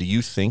case law. Do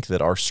you think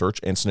that our search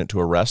incident to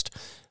arrest,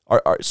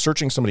 our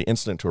searching somebody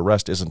incident to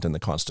arrest isn't in the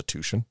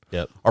Constitution?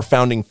 Yep. Our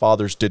founding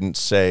fathers didn't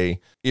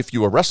say, if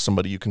you arrest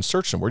somebody, you can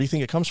search them. Where do you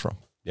think it comes from?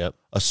 Yep.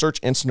 A search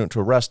incident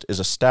to arrest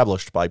is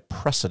established by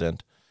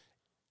precedent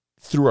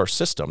through our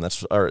system.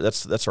 That's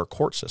our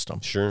court system.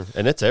 Sure.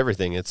 And it's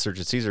everything. It's search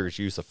and seizure, it's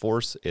use of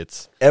force,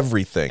 it's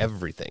everything.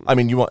 Everything. I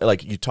mean, you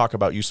talk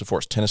about use of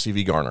force, Tennessee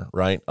v. Garner,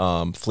 right?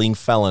 Fleeing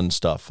felon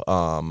stuff,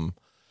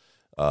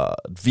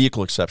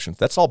 vehicle exceptions.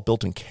 That's all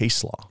built in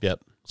case law.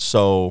 Yep.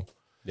 So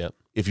yep.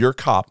 If you're a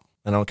cop,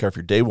 and I don't care if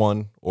you're day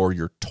one or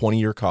you're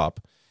 20-year cop,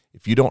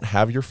 if you don't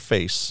have your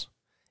face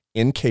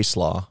in case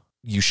law,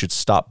 you should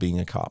stop being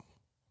a cop.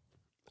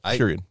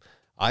 Period.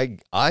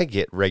 I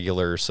get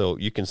regular, so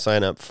you can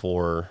sign up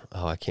for,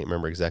 I can't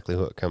remember exactly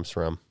who it comes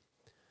from.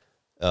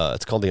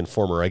 It's called The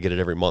Informer. I get it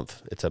every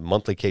month. It's a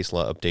monthly case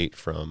law update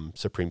from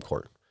Supreme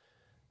Court.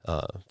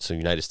 So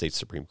United States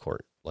Supreme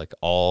Court, like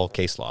all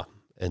case law.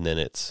 And then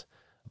it's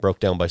broke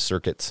down by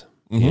circuits,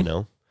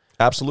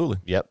 Absolutely.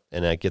 Yep.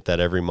 And I get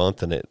that every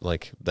month, and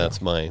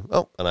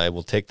and I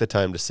will take the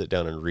time to sit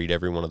down and read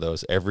every one of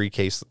those. Every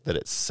case that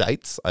it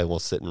cites, I will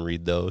sit and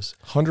read those.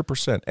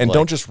 100%. And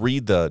don't just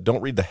read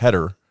the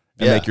header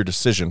and make your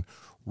decision.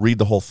 Read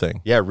the whole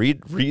thing. Yeah,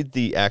 read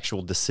the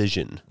actual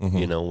decision.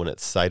 Mm-hmm. When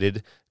it's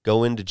cited,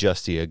 go into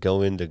Justia,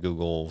 go into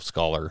Google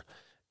Scholar,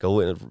 Go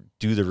in and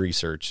do the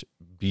research.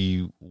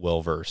 Be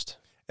well-versed.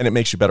 And it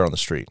makes you better on the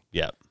street.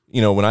 Yeah.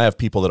 You know, when I have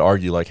people that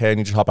argue like, hey, I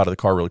need you to hop out of the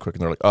car really quick.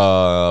 And they're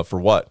like, for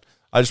what?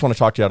 I just want to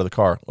talk to you out of the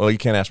car. Well, you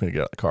can't ask me to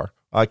get out of the car.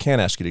 I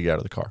can't ask you to get out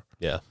of the car.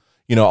 Yeah.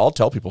 You know, I'll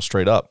tell people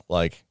straight up,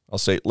 like, I'll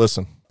say,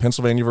 listen,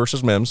 Pennsylvania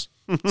versus Mims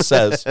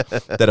says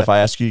that if I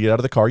ask you to get out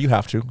of the car, you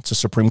have to. It's a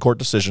Supreme Court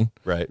decision.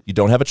 Right. You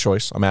don't have a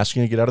choice. I'm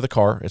asking you to get out of the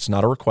car. It's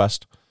not a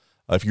request.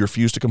 If you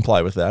refuse to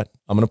comply with that,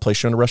 I'm going to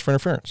place you under arrest for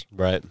interference.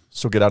 Right.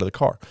 So get out of the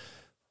car.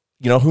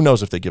 You know, who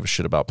knows if they give a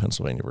shit about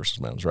Pennsylvania versus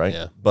Mims, right?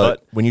 Yeah.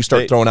 But when you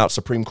start throwing out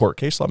Supreme Court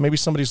case law, maybe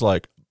somebody's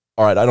like,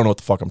 all right, I don't know what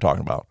the fuck I'm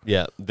talking about.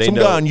 Yeah. Some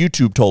guy on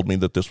YouTube told me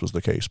that this was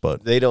the case,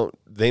 but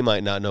they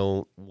might not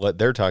know what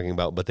they're talking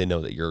about, but they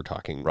know that you're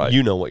talking. Right.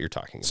 You know what you're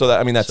talking about. So that,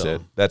 I mean, that's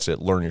it. That's it.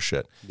 Learn your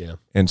shit. Yeah.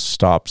 And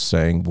stop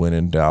saying when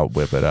in doubt,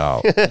 whip it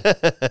out.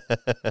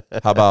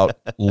 How about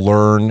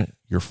learn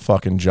your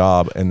fucking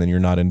job and then you're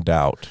not in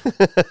doubt?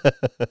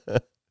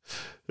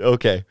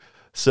 Okay.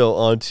 So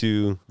on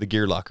to the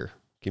gear locker.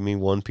 Give me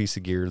one piece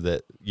of gear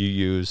that you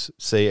use,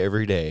 say,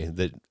 every day,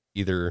 that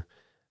either,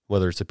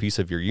 whether it's a piece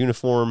of your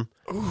uniform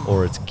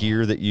or it's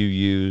gear that you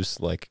use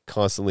like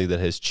constantly that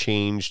has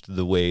changed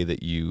the way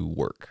that you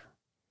work.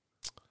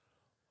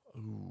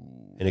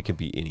 And it can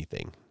be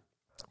anything.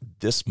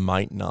 This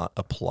might not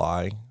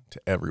apply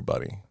to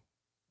everybody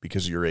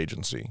because of your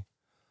agency.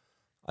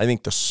 I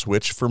think the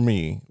switch for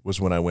me was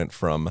when I went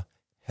from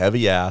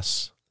heavy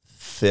ass,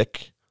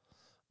 thick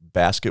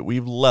basket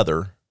weave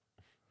leather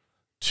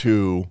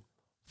to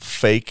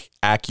fake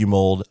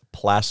AccuMold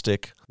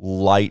plastic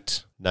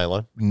light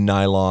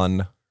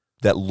Nylon.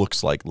 that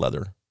looks like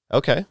leather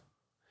Okay.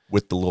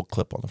 with the little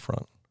clip on the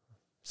front.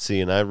 See,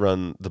 and I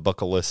run the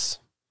buckleless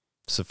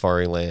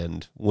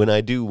Safariland. When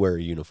I do wear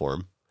a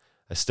uniform,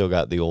 I still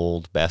got the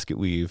old basket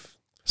weave.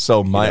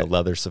 So my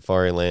leather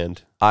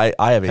Safariland. I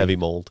have heavy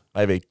mold. I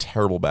have a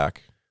terrible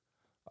back,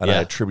 and I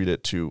attribute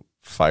it to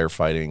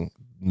firefighting,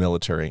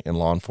 military, and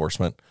law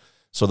enforcement.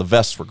 So the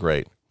vests were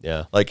great.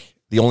 Yeah. Like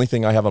the only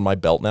thing I have on my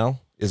belt now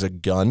is a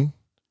gun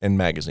and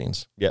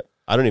magazines. Yep.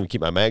 I don't even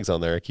keep my mags on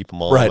there. I keep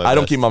them all Right. on my I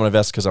don't vest. keep them on my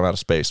vest because I'm out of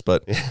space,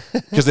 but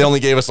because they only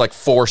gave us like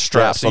 4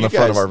 straps so on the you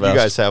front guys- of our vest. You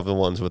guys have the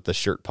ones with the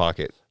shirt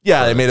pocket.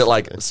 Yeah, they made it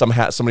like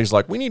somebody's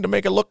like, we need to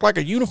make it look like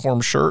a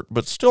uniform shirt,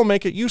 but still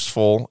make it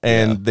useful.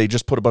 And they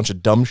just put a bunch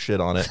of dumb shit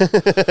on it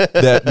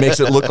that makes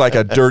it look like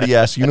a dirty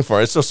ass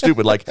uniform. It's so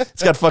stupid. Like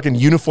it's got fucking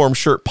uniform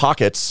shirt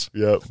pockets,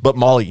 but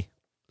Molly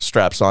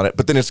straps on it.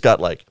 But then it's got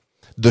like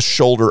the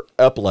shoulder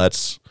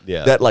epaulets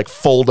that like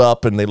fold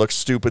up and they look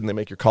stupid and they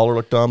make your collar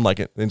look dumb.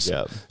 Like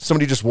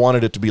somebody just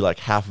wanted it to be like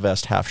half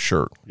vest, half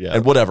shirt. Yeah.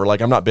 And whatever.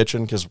 Like I'm not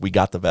bitching because we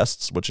got the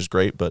vests, which is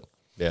great, but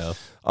Yeah.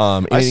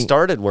 I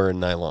started wearing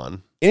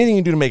nylon. Anything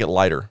you do to make it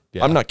lighter.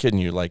 Yeah. I'm not kidding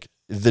you. Like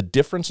the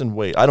difference in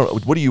weight. I don't know.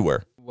 What do you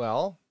wear?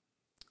 Well,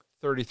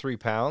 33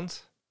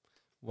 pounds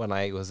when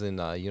I was in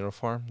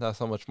uniform. That's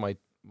how much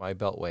my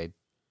belt weighed.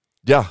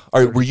 Yeah.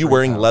 Were you 33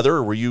 wearing pounds. leather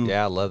or were you?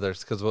 Yeah, leather.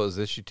 Because what was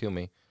issued to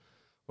me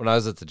when I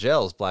was at the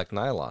jail is black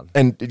nylon.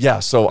 And yeah,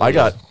 so I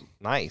got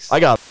Nice.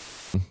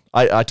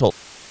 I told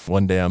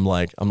one day, I'm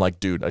like,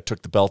 dude, I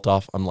took the belt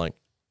off. I'm like,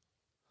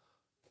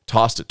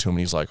 tossed it to him. And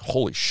he's like,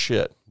 holy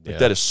shit. Like,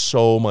 that is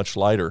so much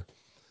lighter.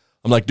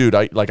 I'm like, dude,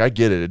 I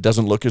get it. It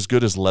doesn't look as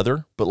good as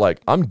leather, but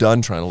like, I'm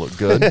done trying to look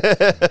good.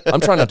 I'm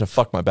trying not to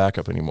fuck my back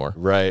up anymore.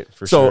 Right.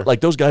 For So sure.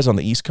 like those guys on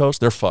the East Coast,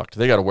 they're fucked.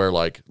 They got to wear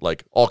like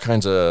all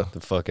kinds of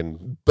the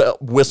fucking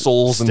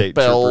whistles and state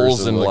bells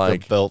troopers and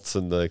like the belts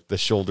and the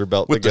shoulder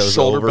belt with that the goes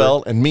shoulder over.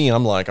 belt. And me,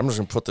 I'm like, I'm just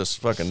gonna put this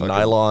fucking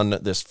nylon,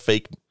 this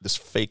fake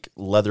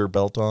leather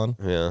belt on.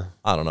 Yeah.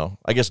 I don't know.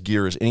 I guess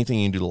gear is anything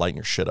you can do to lighten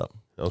your shit up.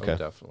 Okay. Oh,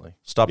 definitely.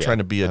 Stop trying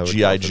to be I a would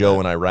G.I. go for Joe that.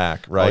 in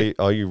Iraq, right?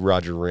 All you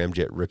Roger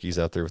Ramjet rookies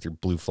out there with your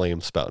blue flame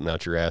spouting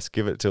out your ass,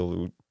 wait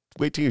till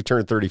you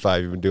turn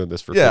 35. You've been doing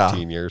this for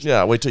 15 years.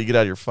 Yeah, wait till you get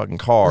out of your fucking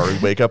car. You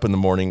wake up in the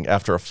morning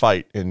after a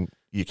fight and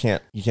you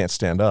can't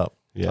stand up.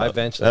 Yeah. I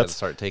eventually had to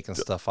start taking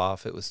stuff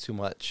off. It was too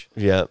much.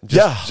 Yeah.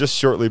 Just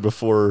shortly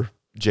before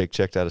Jake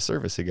checked out of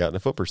service, he got in a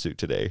foot pursuit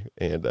today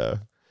and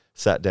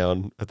sat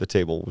down at the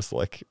table, was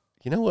like,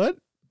 you know what?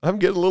 I'm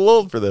getting a little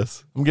old for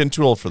this. I'm getting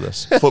too old for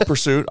this. Foot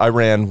pursuit. I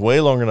ran way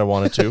longer than I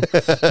wanted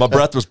to. My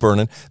breath was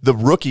burning. The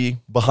rookie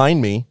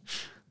behind me,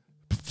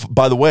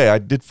 by the way, I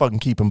did fucking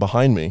keep him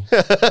behind me.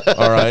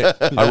 All right.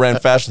 I ran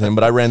faster than him,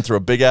 but I ran through a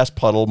big ass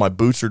puddle. My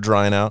boots are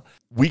drying out.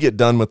 We get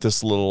done with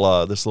this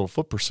little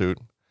foot pursuit,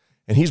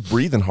 and he's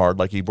breathing hard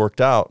like he worked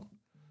out,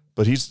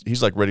 but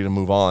he's like ready to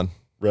move on.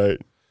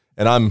 Right.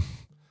 And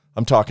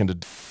I'm talking to,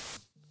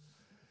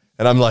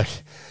 and I'm like,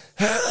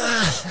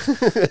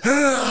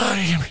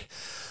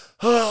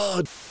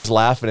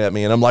 laughing at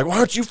me, and I'm like, why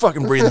aren't you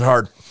fucking breathing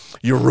hard,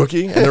 you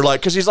rookie? And they're like,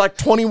 because he's like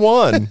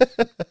 21.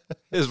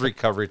 His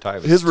recovery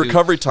time. His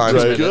recovery time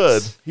is Right.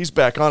 good. He's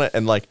back on it,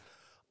 and like,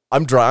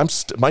 I'm dry.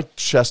 My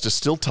chest is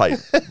still tight.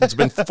 It's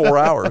been 4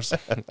 hours.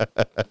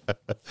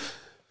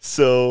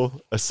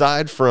 So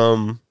aside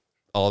from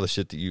all the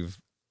shit that you've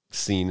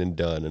seen and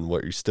done and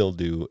what you still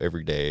do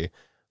every day,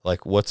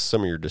 like what's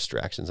some of your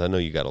distractions? I know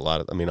you got a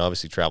lot of,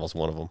 obviously travel's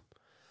one of them.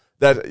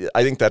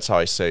 I think that's how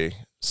I say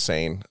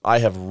sane. I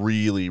have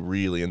really,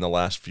 really in the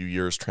last few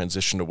years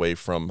transitioned away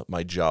from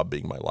my job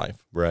being my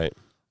life. Right.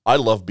 I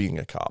love being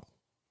a cop.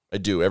 I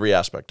do, every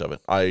aspect of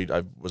it.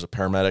 I was a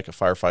paramedic, a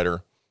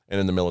firefighter, and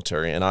in the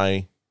military, and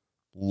I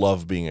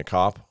love being a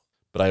cop,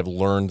 but I have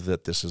learned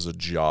that this is a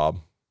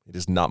job. It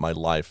is not my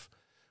life.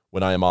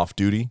 When I am off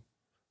duty,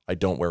 I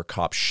don't wear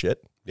cop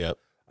shit. Yep.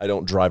 I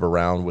don't drive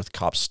around with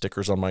cop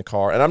stickers on my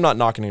car, and I'm not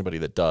knocking anybody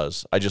that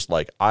does.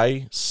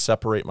 I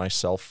separate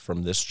myself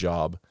from this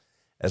job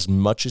as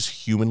much as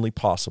humanly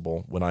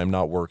possible when I'm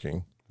not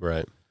working.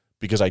 Right.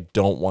 Because I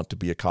don't want to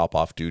be a cop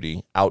off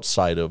duty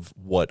outside of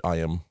what I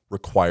am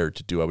required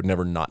to do. I would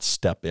never not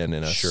step in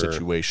a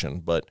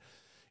situation, but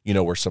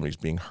where somebody's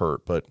being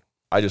hurt, but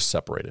I just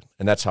separate it,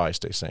 and that's how I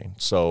stay sane.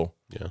 So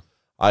yeah,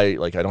 I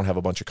don't have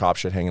a bunch of cop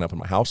shit hanging up in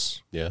my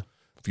house. Yeah.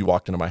 If you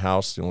walked into my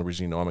house, the only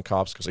reason you know I'm a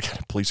cop is because I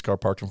got a police car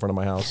parked in front of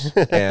my house,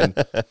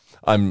 and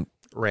I'm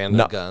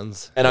random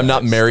guns, and I'm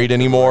not married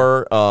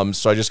anymore.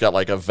 So I just got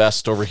like a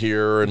vest over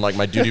here and like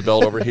my duty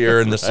belt over here,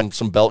 and there's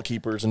some belt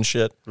keepers and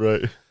shit.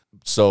 Right.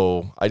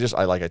 So I just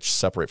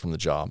separate from the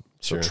job.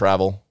 So Sure.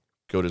 travel,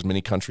 go to as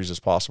many countries as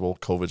possible.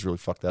 COVID's really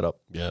fucked that up.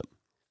 Yep.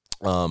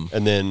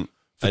 And then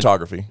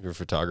Photography. Your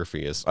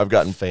photography is I've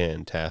gotten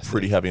fantastic.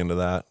 pretty heavy into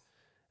that.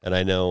 And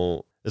I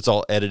know it's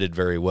all edited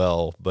very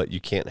well, but you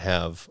can't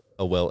have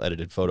a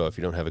well-edited photo if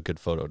you don't have a good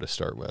photo to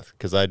start with.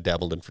 Because I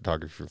dabbled in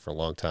photography for a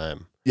long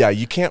time. Yeah,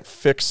 you can't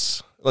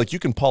fix, like you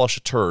can polish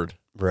a turd,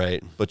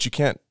 Right. but you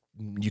can't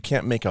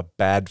make a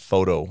bad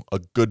photo a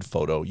good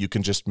photo. You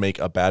can just make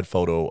a bad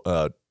photo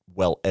a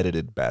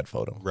well-edited bad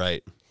photo.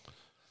 Right.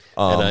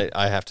 And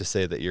I have to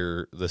say that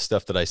the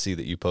stuff that I see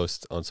that you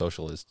post on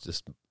social is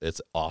just,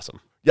 it's awesome.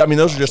 Yeah, I mean,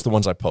 those are just the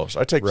ones I post.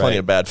 I take plenty Right.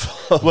 of bad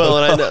photos.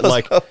 Well, and I know,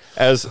 like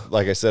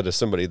I said, as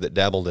somebody that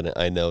dabbled in it,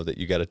 I know that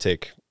you got to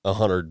take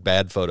 100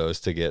 bad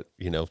photos to get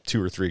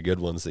 2 or 3 good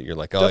ones that you're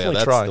like, oh Definitely yeah,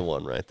 that's try. the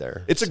one right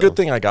there. It's a good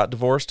thing I got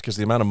divorced because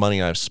the amount of money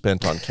I've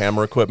spent on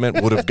camera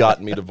equipment would have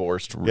gotten me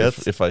divorced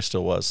if I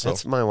still was. So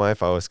That's my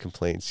wife always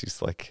complains.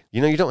 She's like,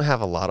 you don't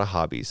have a lot of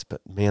hobbies, but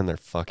man, they're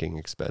fucking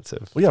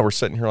expensive. well, yeah, we're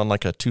sitting here on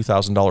like a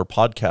 $2,000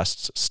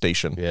 podcast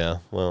station. Yeah,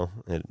 well,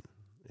 it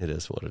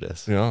is what it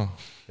is. Yeah.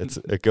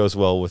 It goes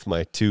well with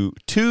my two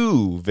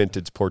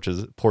vintage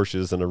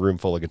Porsches and a room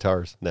full of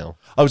guitars now.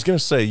 I was gonna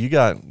say you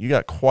got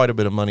quite a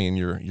bit of money in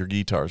your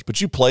guitars,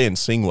 but you play and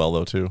sing well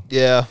though too.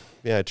 Yeah,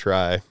 I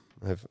try.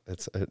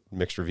 It's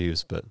mixed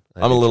reviews, but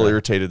I'm a little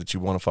irritated that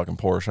you won a fucking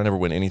Porsche. I never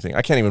win anything.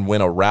 I can't even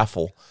win a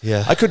raffle.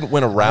 Yeah. I couldn't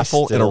win a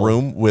raffle in a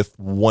room with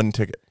one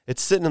ticket.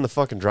 It's sitting in the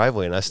fucking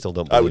driveway, and I still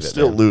don't believe I would it,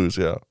 still man. lose.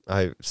 Yeah.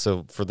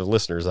 So for the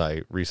listeners,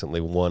 I recently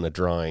won a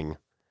drawing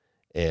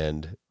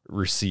and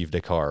received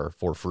a car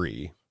for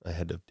free. I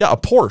had to. Yeah, a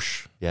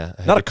Porsche. Yeah.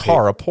 Not a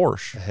car, a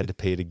Porsche. I had to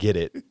pay to get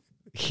it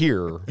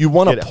here. You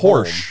won a get it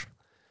Porsche.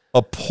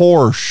 A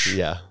Porsche. home.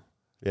 Yeah.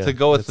 to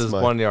go with that's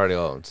this one he already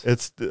owns.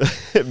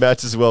 It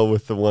matches well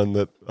with the one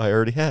that I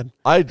already had.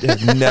 I've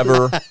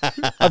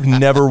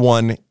never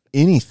won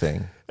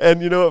anything.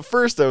 And at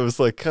first I was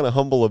like kind of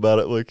humble about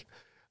it, like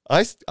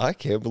I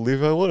can't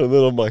believe I won. And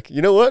then I'm like,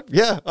 you know what?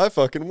 Yeah, I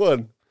fucking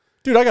won.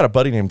 Dude, I got a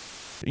buddy named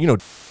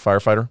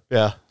firefighter.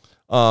 Yeah.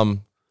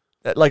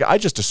 Like I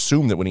just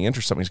assume that when he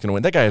enters something, he's going to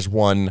win. That guy has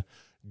won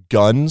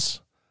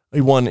guns. He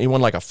won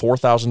like a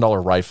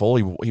 $4,000 rifle.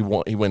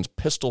 He wins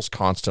pistols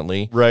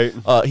constantly. Right.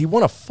 He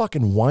won a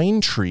fucking wine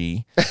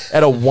tree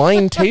at a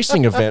wine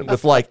tasting event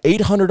with like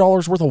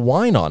 $800 worth of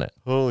wine on it.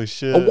 Holy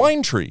shit. A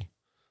wine tree.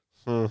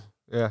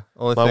 Yeah,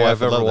 only My thing wife I've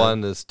would ever love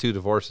won is 2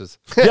 divorces.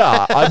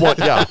 Yeah, I won.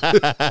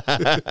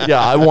 Yeah,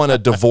 I won a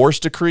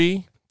divorce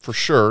decree for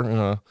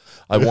sure.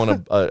 I won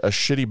a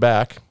shitty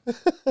back,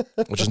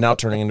 which is now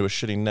turning into a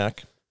shitty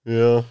neck.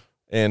 Yeah.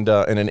 And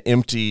an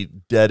empty,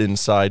 dead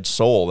inside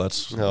soul.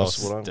 That's Oh,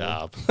 what I'm.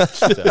 stop.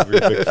 Stop.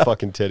 You're a big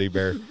fucking teddy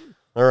bear.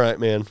 All right,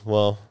 man.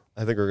 Well,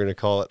 I think we're going to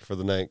call it for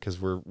the night because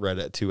we're right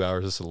at 2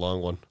 hours. This is a long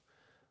one.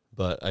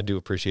 But I do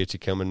appreciate you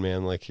coming,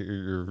 man. Like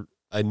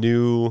I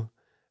knew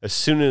as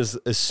soon as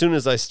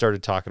I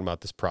started talking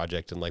about this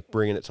project and like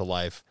bringing it to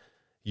life,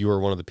 you were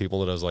one of the people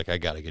that I was like, I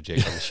got to get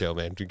Jake on the show,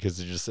 man,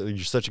 because you're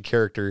such a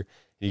character.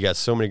 You got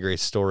so many great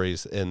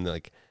stories, and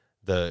like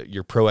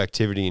your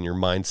proactivity and your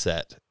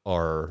mindset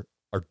are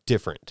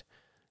different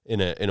in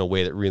a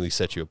way that really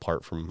sets you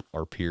apart from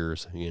our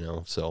peers,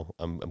 So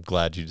I'm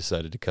glad you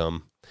decided to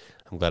come.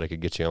 I'm glad I could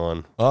get you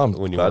on. I'm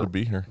when you glad were to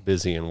be here.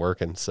 busy and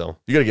working. So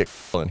You got to get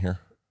in here.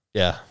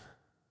 yeah.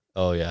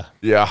 Oh yeah.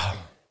 Yeah.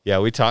 Yeah,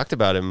 we talked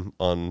about him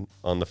on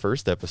the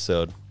first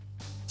episode,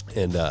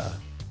 and I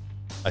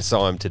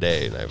saw him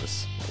today, and I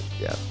was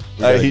we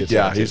gotta get you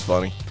on, too. He's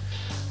funny.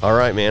 All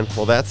right, man.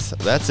 Well, that's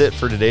it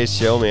for today's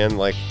show, man.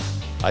 Like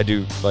I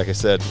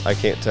said, I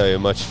can't tell you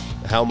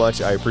how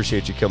much I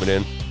appreciate you coming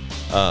in.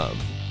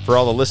 For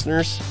all the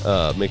listeners,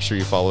 make sure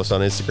you follow us on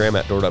Instagram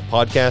at Doored Up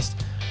Podcast.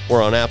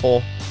 We're on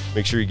Apple.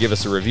 Make sure you give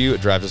us a review. It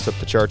drives us up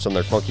the charts on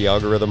their funky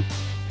algorithm.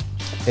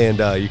 And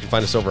you can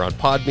find us over on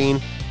Podbean.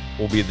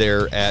 We'll be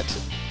there at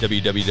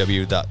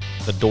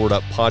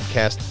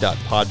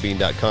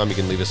www.thedooreduppodcast.podbean.com. You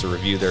can leave us a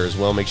review there as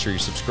well. Make sure you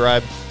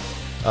subscribe.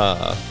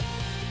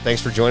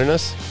 Thanks for joining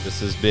us. This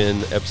has been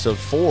episode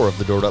 4 of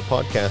the Doored Up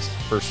Podcast.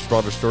 First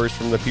responder stories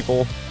from the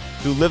people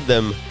who live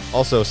them.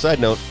 Also, side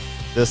note,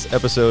 this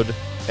episode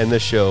and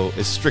this show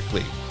is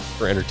strictly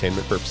for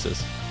entertainment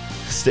purposes.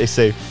 Stay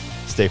safe,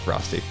 stay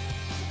frosty.